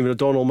Saturday. Stephen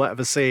O'Donnell might have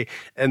a say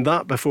in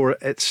that before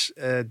it's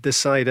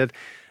decided.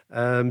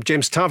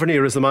 James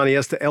Tavernier is the man he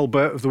has to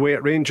elbow out of the way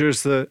at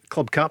Rangers, the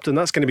club captain.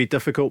 That's going to be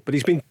difficult, but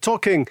he's been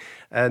talking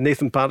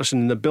Nathan Patterson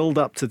in the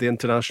build-up to the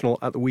international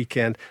at the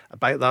weekend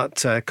about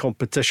that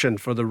competition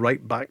for the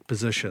right back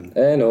position.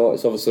 No,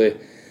 it's obviously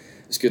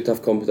it's good to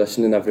have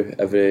competition in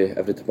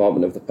every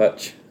department of the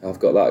pitch. I've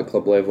got that at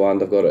club level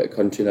and I've got it at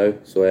country now,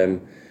 so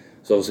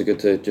it's obviously good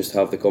to just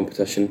have the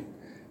competition.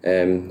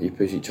 You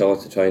push each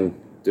other to try and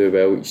do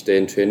well each day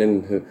in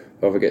training.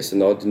 Whoever gets the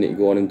nod, you need to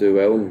go on and do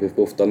well, and we've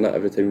both done that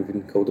every time we've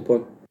been called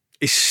upon.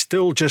 He's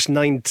still just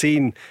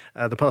 19.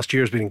 The past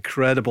year has been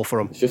incredible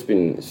for him. It's just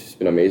been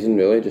amazing,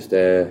 really. Just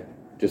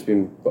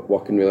been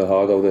working really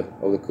hard. All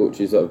the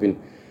coaches that have been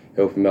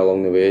helping me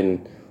along the way,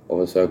 and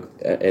obviously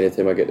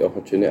anytime I get the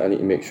opportunity, I need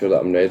to make sure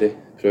that I'm ready,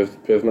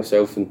 prove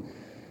myself, and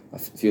I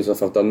feel as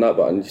if I've done that.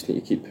 But I just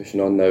need to keep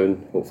pushing on now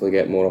and hopefully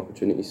get more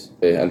opportunities.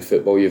 In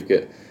football, you've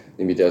got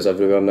the media's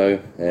everywhere now.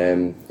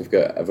 You've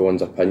got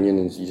everyone's opinion,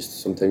 and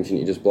sometimes you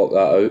need to just block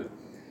that out.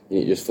 You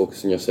need to just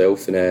focus on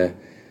yourself, and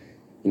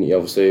you need to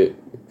obviously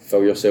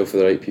fill yourself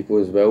with the right people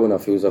as well. And I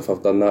feel as if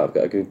I've done that. I've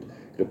got a good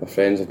group of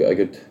friends. I've got a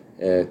good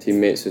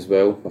teammates as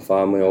well. My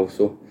family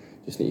also.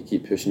 Just need to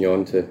keep pushing you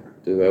on to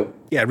do well.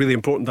 Yeah, really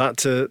important that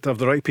to have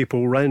the right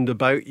people round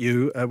about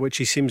you, which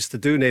he seems to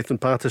do, Nathan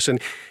Patterson.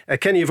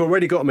 Kenny, you've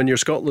already got him in your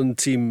Scotland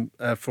team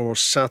for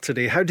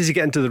Saturday. How does he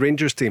get into the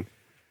Rangers team?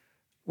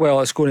 Well,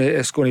 it's going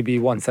to be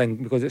one thing,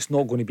 because it's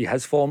not going to be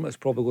his form. It's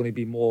probably going to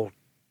be more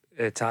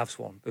Tav's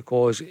form,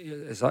 because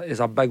it's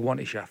a big one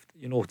to shift.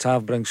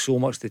 Tav brings so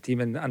much to the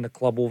team and the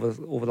club over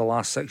the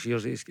last 6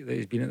 years that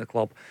he's been at the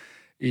club.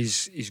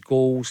 His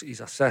goals, his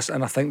assists,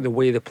 and I think the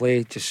way they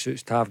play just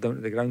suits Tav down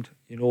to the ground.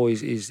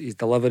 His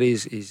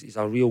deliveries, he's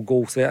a real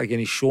goal threat. Again,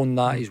 he's shown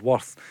that he's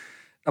worth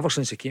ever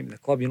since he came to the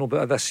club.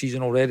 But this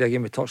season already,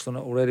 again, we touched on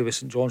it already with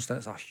St Johnstone.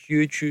 It's a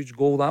huge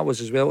goal that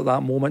was as well at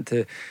that moment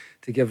to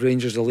give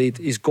Rangers the lead.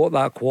 He's got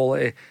that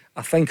quality.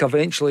 I think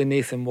eventually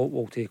Nathan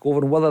will take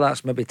over, and whether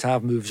that's maybe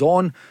Tav moves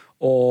on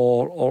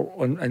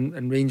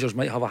and Rangers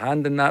might have a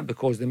hand in that,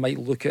 because they might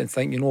look at it and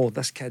think,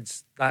 this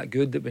kid's that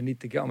good that we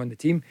need to get him in the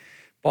team.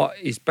 But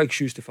he's big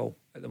shoes to fill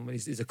at the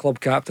moment. He's a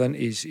club captain.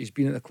 He's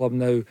been at the club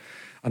now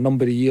a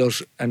number of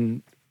years,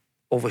 and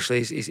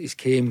obviously he's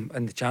came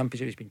in the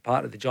Championship. He's been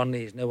part of the journey.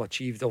 He's now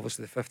achieved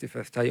obviously the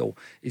 55th title.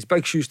 He's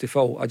big shoes to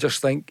fill. I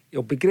just think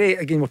it'll be great.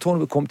 Again, we're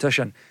talking about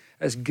competition.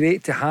 It's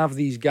great to have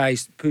these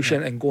guys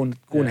pushing and going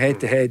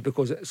head to head,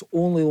 because it's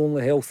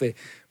only healthy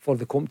for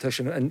the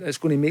competition, and it's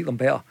going to make them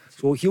better.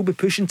 So he'll be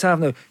pushing Tav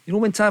now.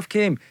 When Tav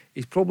came,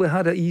 he's probably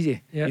had it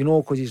easy,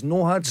 because he's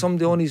not had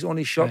somebody on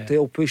his shirt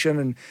tail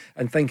pushing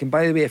and thinking,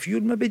 by the way, if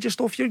you're maybe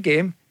just off your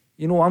game,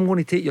 I'm going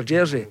to take your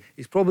jersey.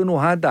 He's probably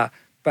not had that,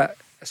 but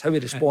it's how he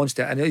responds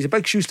to it, and he's a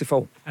big shoes to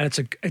fill. And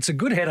it's a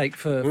good headache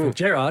for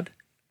Gerrard,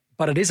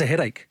 but it is a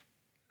headache.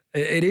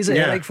 It is a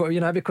headache for,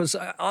 because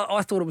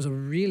I thought it was a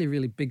really,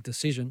 really big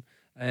decision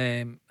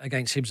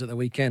against Hibs at the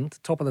weekend,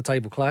 top of the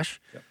table clash.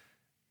 Yep.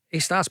 He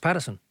starts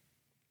Patterson.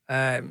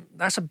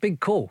 That's a big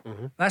call.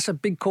 Mm-hmm. That's a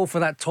big call for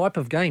that type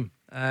of game.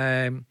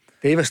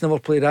 Davis never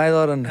played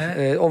either, and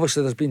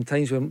obviously there's been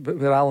times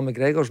where Alan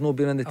McGregor's not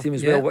been in the team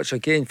as well, which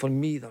again for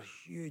me they're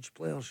huge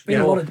players.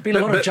 Been a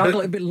lot of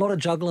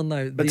juggling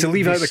though. But to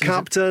leave out the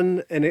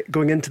captain and it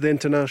going into the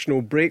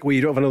international break where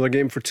you don't have another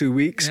game for 2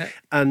 weeks,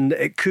 and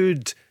it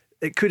could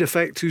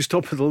affect who's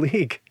top of the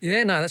league.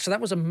 Yeah, no. So that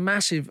was a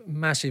massive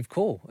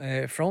call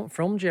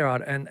from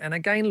Gerrard, and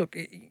again, look.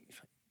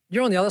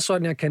 You're on the other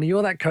side now, Kenny.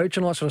 You're that coach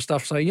and all that sort of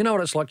stuff. So you know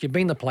what it's like. You've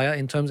been the player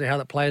in terms of how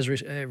the players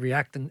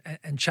react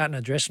and chat in a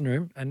dressing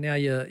room. And now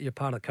you're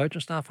part of the coaching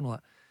staff and all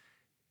that.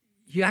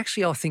 You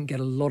actually, I think, get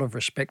a lot of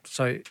respect.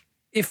 So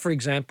if, for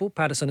example,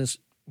 Patterson is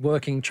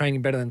working,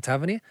 training better than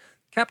Tavernier,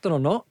 captain or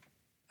not,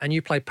 and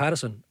you play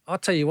Patterson, I'll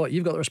tell you what,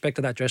 you've got the respect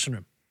of that dressing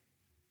room.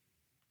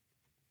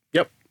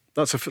 Yep,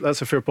 that's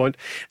a fair point.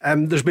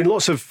 There's been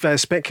lots of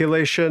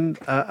speculation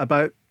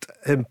about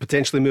him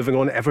potentially moving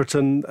on.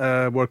 Everton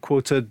were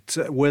quoted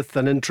with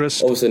an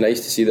interest. Obviously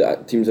nice to see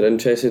that teams are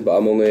interested, but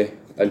I'm only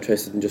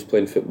interested in just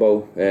playing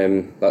football.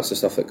 That's the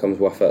stuff that comes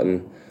with it,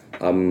 and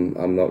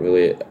I'm not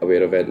really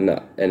aware of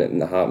anything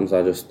that happens.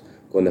 I just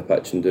go on the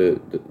pitch and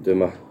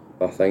do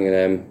my thing,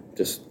 and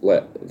just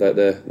let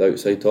the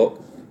outside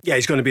talk. Yeah,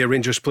 he's going to be a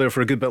Rangers player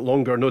for a good bit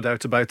longer, no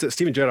doubt about it.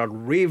 Steven Gerrard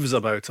raves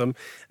about him.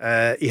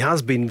 He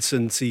has been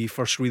since he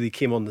first really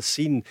came on the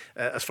scene,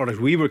 as far as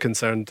we were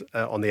concerned,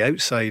 on the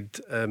outside,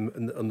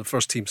 on the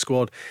first team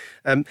squad.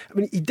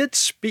 He did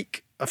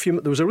speak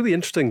there was a really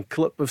interesting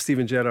clip of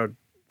Steven Gerrard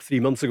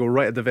 3 months ago,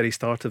 right at the very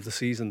start of the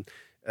season,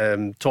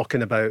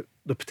 talking about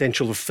the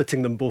potential of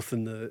fitting them both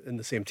in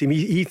the same team.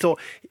 He thought,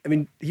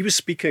 he was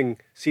speaking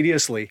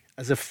seriously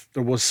as if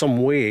there was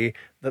some way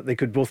that they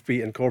could both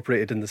be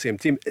incorporated in the same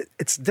team.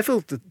 It's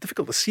difficult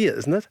to see it,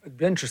 isn't it? It'd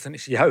be interesting to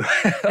see how.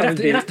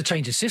 You'd have to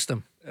change his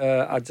system.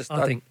 I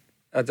think.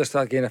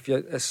 Again,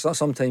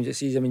 sometimes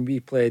it's easy. We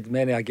played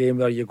many a game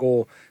where you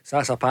go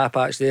Sasa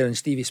Papac there and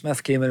Stevie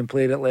Smith came in and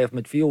played at left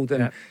midfield,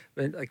 and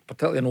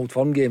particularly in Old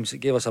Firm games, it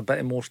gave us a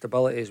bit more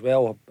stability as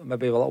well.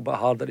 Maybe a little bit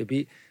harder to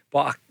beat,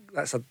 but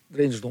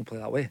Rangers don't play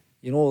that way.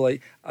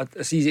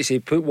 It's easy to say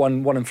put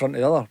one in front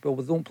of the other, but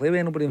we don't play with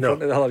anybody in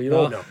front of the other.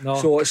 No.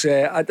 So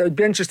it would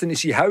be interesting to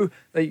see how.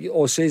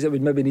 Says it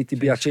would maybe need to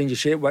be a change of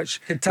shape.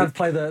 Which could Tav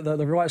play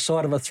the right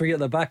side of a three at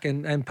the back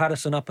and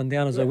Patterson up and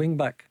down as a wing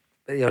back.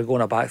 You're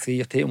going a back three.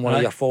 You're taking one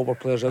of your forward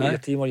players out of your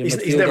team. Or your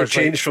he's never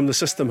changed from the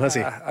system, has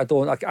he? I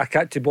don't. I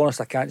can't. To be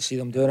honest, I can't see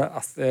them doing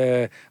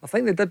it. I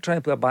think they did try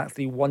and play a back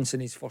three once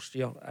in his first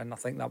year, and I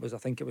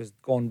think it was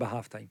gone by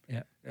half time.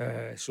 Yeah.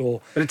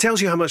 But it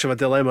tells you how much of a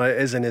dilemma it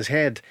is in his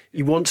head.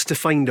 He wants to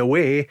find a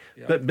way,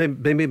 but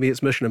maybe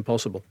it's mission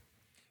impossible.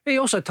 He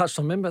also touched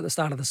on, remember at the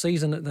start of the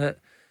season, that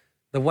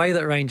the way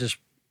that Rangers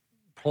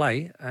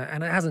play,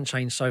 and it hasn't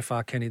changed so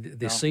far, Kenny,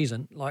 this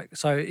season.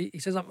 So he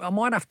says, I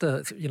might have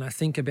to,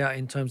 think about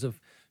in terms of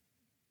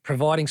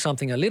providing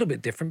something a little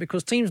bit different,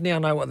 because teams now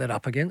know what they're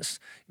up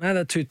against. Now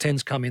the 2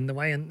 10s come in the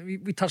way, and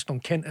we touched on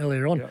Kent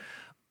earlier on. Yeah.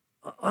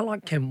 I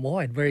like Kent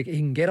wide, where he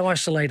can get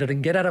isolated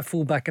and get at a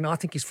fullback, and I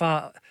think he's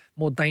far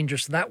more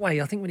dangerous that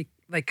way. I think when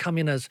they come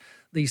in as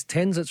these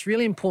 10s, it's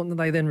really important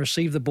that they then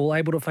receive the ball,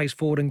 able to face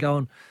forward and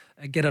go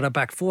and get at a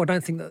back four. I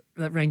don't think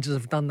that Rangers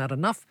have done that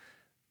enough.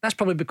 That's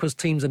probably because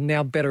teams are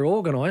now better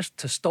organised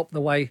to stop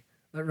the way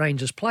that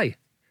Rangers play.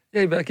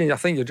 Yeah, but again, I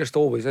think you're just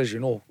always, as you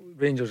know,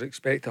 Rangers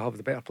expect to have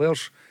the better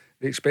players.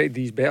 They expect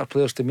these better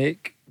players to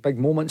make big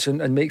moments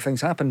and make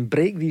things happen,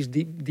 break these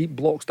deep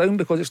blocks down,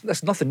 because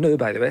it's nothing new,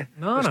 by the way.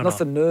 It's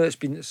nothing new. It's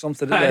been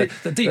something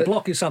the deep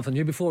block is something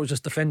new. Before it was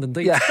just defending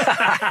deep. Yeah,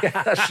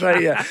 that's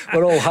right. Yeah,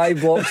 we're all high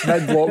blocks,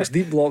 mid blocks,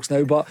 deep blocks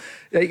now, but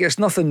it's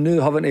nothing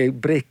new having to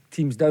break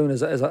teams down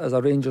as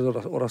a Rangers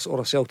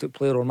or a Celtic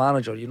player or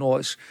manager.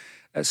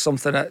 It's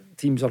something that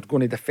teams are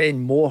going to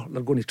defend more.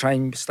 They're going to try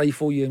and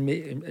stifle you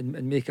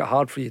and make it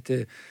hard for you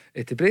to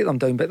break them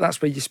down. But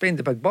that's where you spend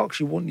the big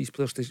bucks. You want these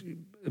players to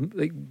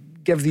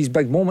give these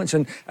big moments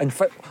and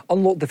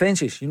unlock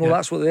defences.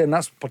 That's what they're, and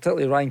that's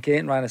particularly Ryan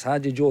Kent, Ryan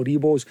Hadji, Joe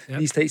Rebos,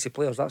 these types of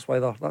players. That's why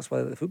they're at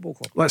the football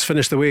club. Let's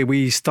finish the way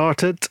we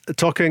started,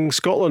 talking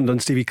Scotland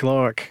and Stevie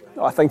Clarke.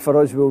 I think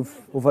for us,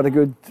 we've had a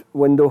good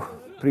window.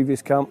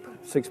 Previous camp,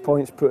 6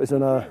 points put us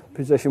in a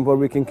position where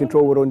we can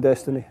control our own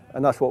destiny,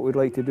 and that's what we'd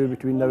like to do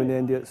between now and the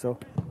end of it. So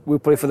we'll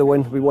play for the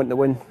win. We want to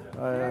win,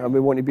 and we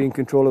want to be in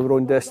control of our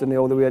own destiny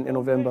all the way into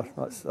November.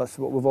 That's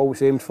what we've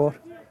always aimed for.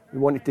 We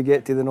wanted to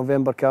get to the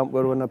November camp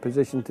where we're in a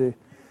position to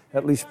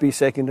at least be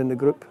second in the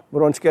group.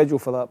 We're on schedule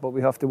for that, but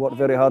we have to work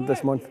very hard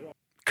this month.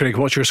 Craig,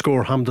 what's your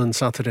score, Hampden,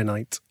 Saturday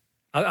night?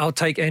 I'll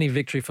take any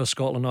victory for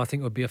Scotland. I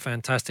think it would be a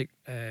fantastic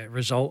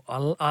result.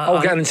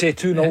 I'll get and say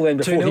 2-0 then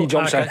before he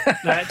jumps in.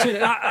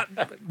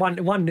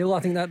 1-0. I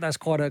think that's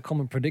quite a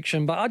common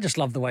prediction. But I just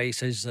love the way he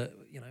says that.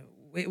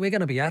 We're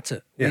going to be at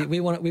it. Yeah. We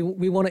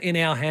want it in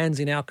our hands,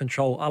 in our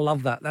control. I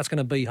love that. That's going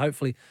to be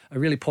hopefully a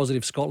really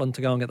positive Scotland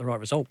to go and get the right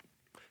result.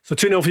 So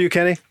 2-0 for you,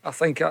 Kenny? I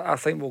think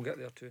we'll get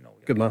there 2-0. Yeah.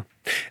 Good man.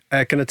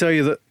 Can I tell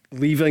you that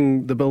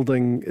leaving the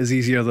building is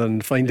easier than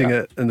finding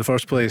it in the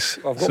first place?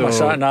 I've got my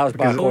sat-navs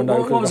back on now.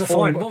 What was the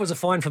fine? What was the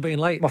fine for being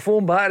late? My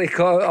phone battery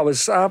cut out. I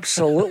was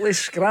absolutely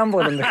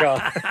scrambling in the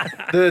car.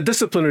 The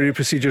disciplinary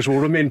procedures will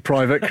remain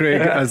private,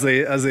 Craig, as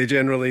they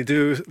generally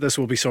do. This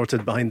will be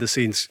sorted behind the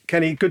scenes.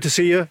 Kenny, good to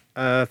see you.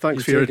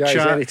 Thanks for your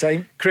chat.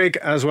 Anytime. Craig,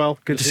 as well.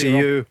 Good to see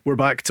you. We're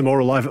back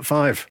tomorrow live at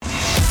 5.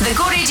 The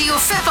Go Radio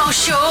Football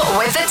Show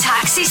with the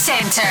Taxi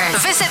Centre.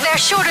 Visit their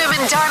showroom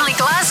in Darnley,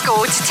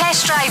 Glasgow to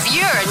test drive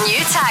your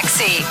new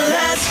taxi.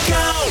 Let's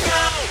go.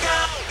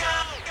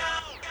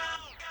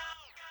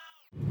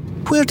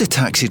 Where do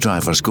taxi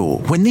drivers go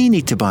when they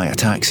need to buy a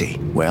taxi?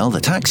 Well, the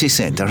Taxi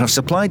Centre have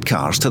supplied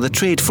cars to the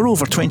trade for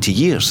over 20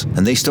 years,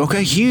 and they stock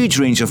a huge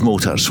range of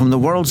motors from the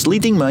world's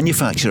leading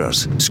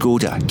manufacturers: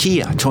 Skoda,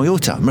 Kia,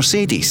 Toyota,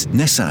 Mercedes,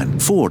 Nissan,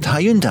 Ford,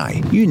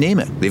 Hyundai, you name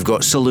it. They've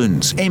got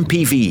saloons,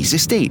 MPVs,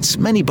 estates,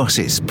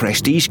 minibuses,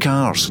 prestige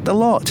cars, the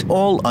lot,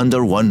 all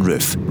under one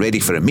roof, ready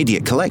for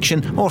immediate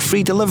collection or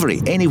free delivery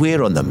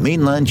anywhere on the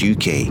mainland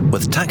UK.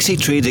 With taxi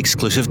trade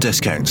exclusive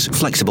discounts,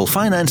 flexible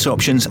finance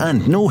options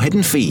and no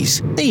hidden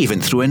fees. They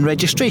even throw in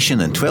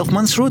registration and 12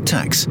 months road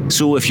tax.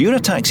 So if you're a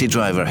taxi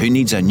driver who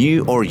needs a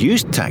new or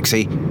used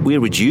taxi,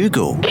 where would you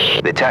go?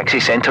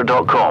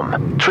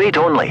 TheTaxiCentre.com. Trade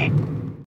only.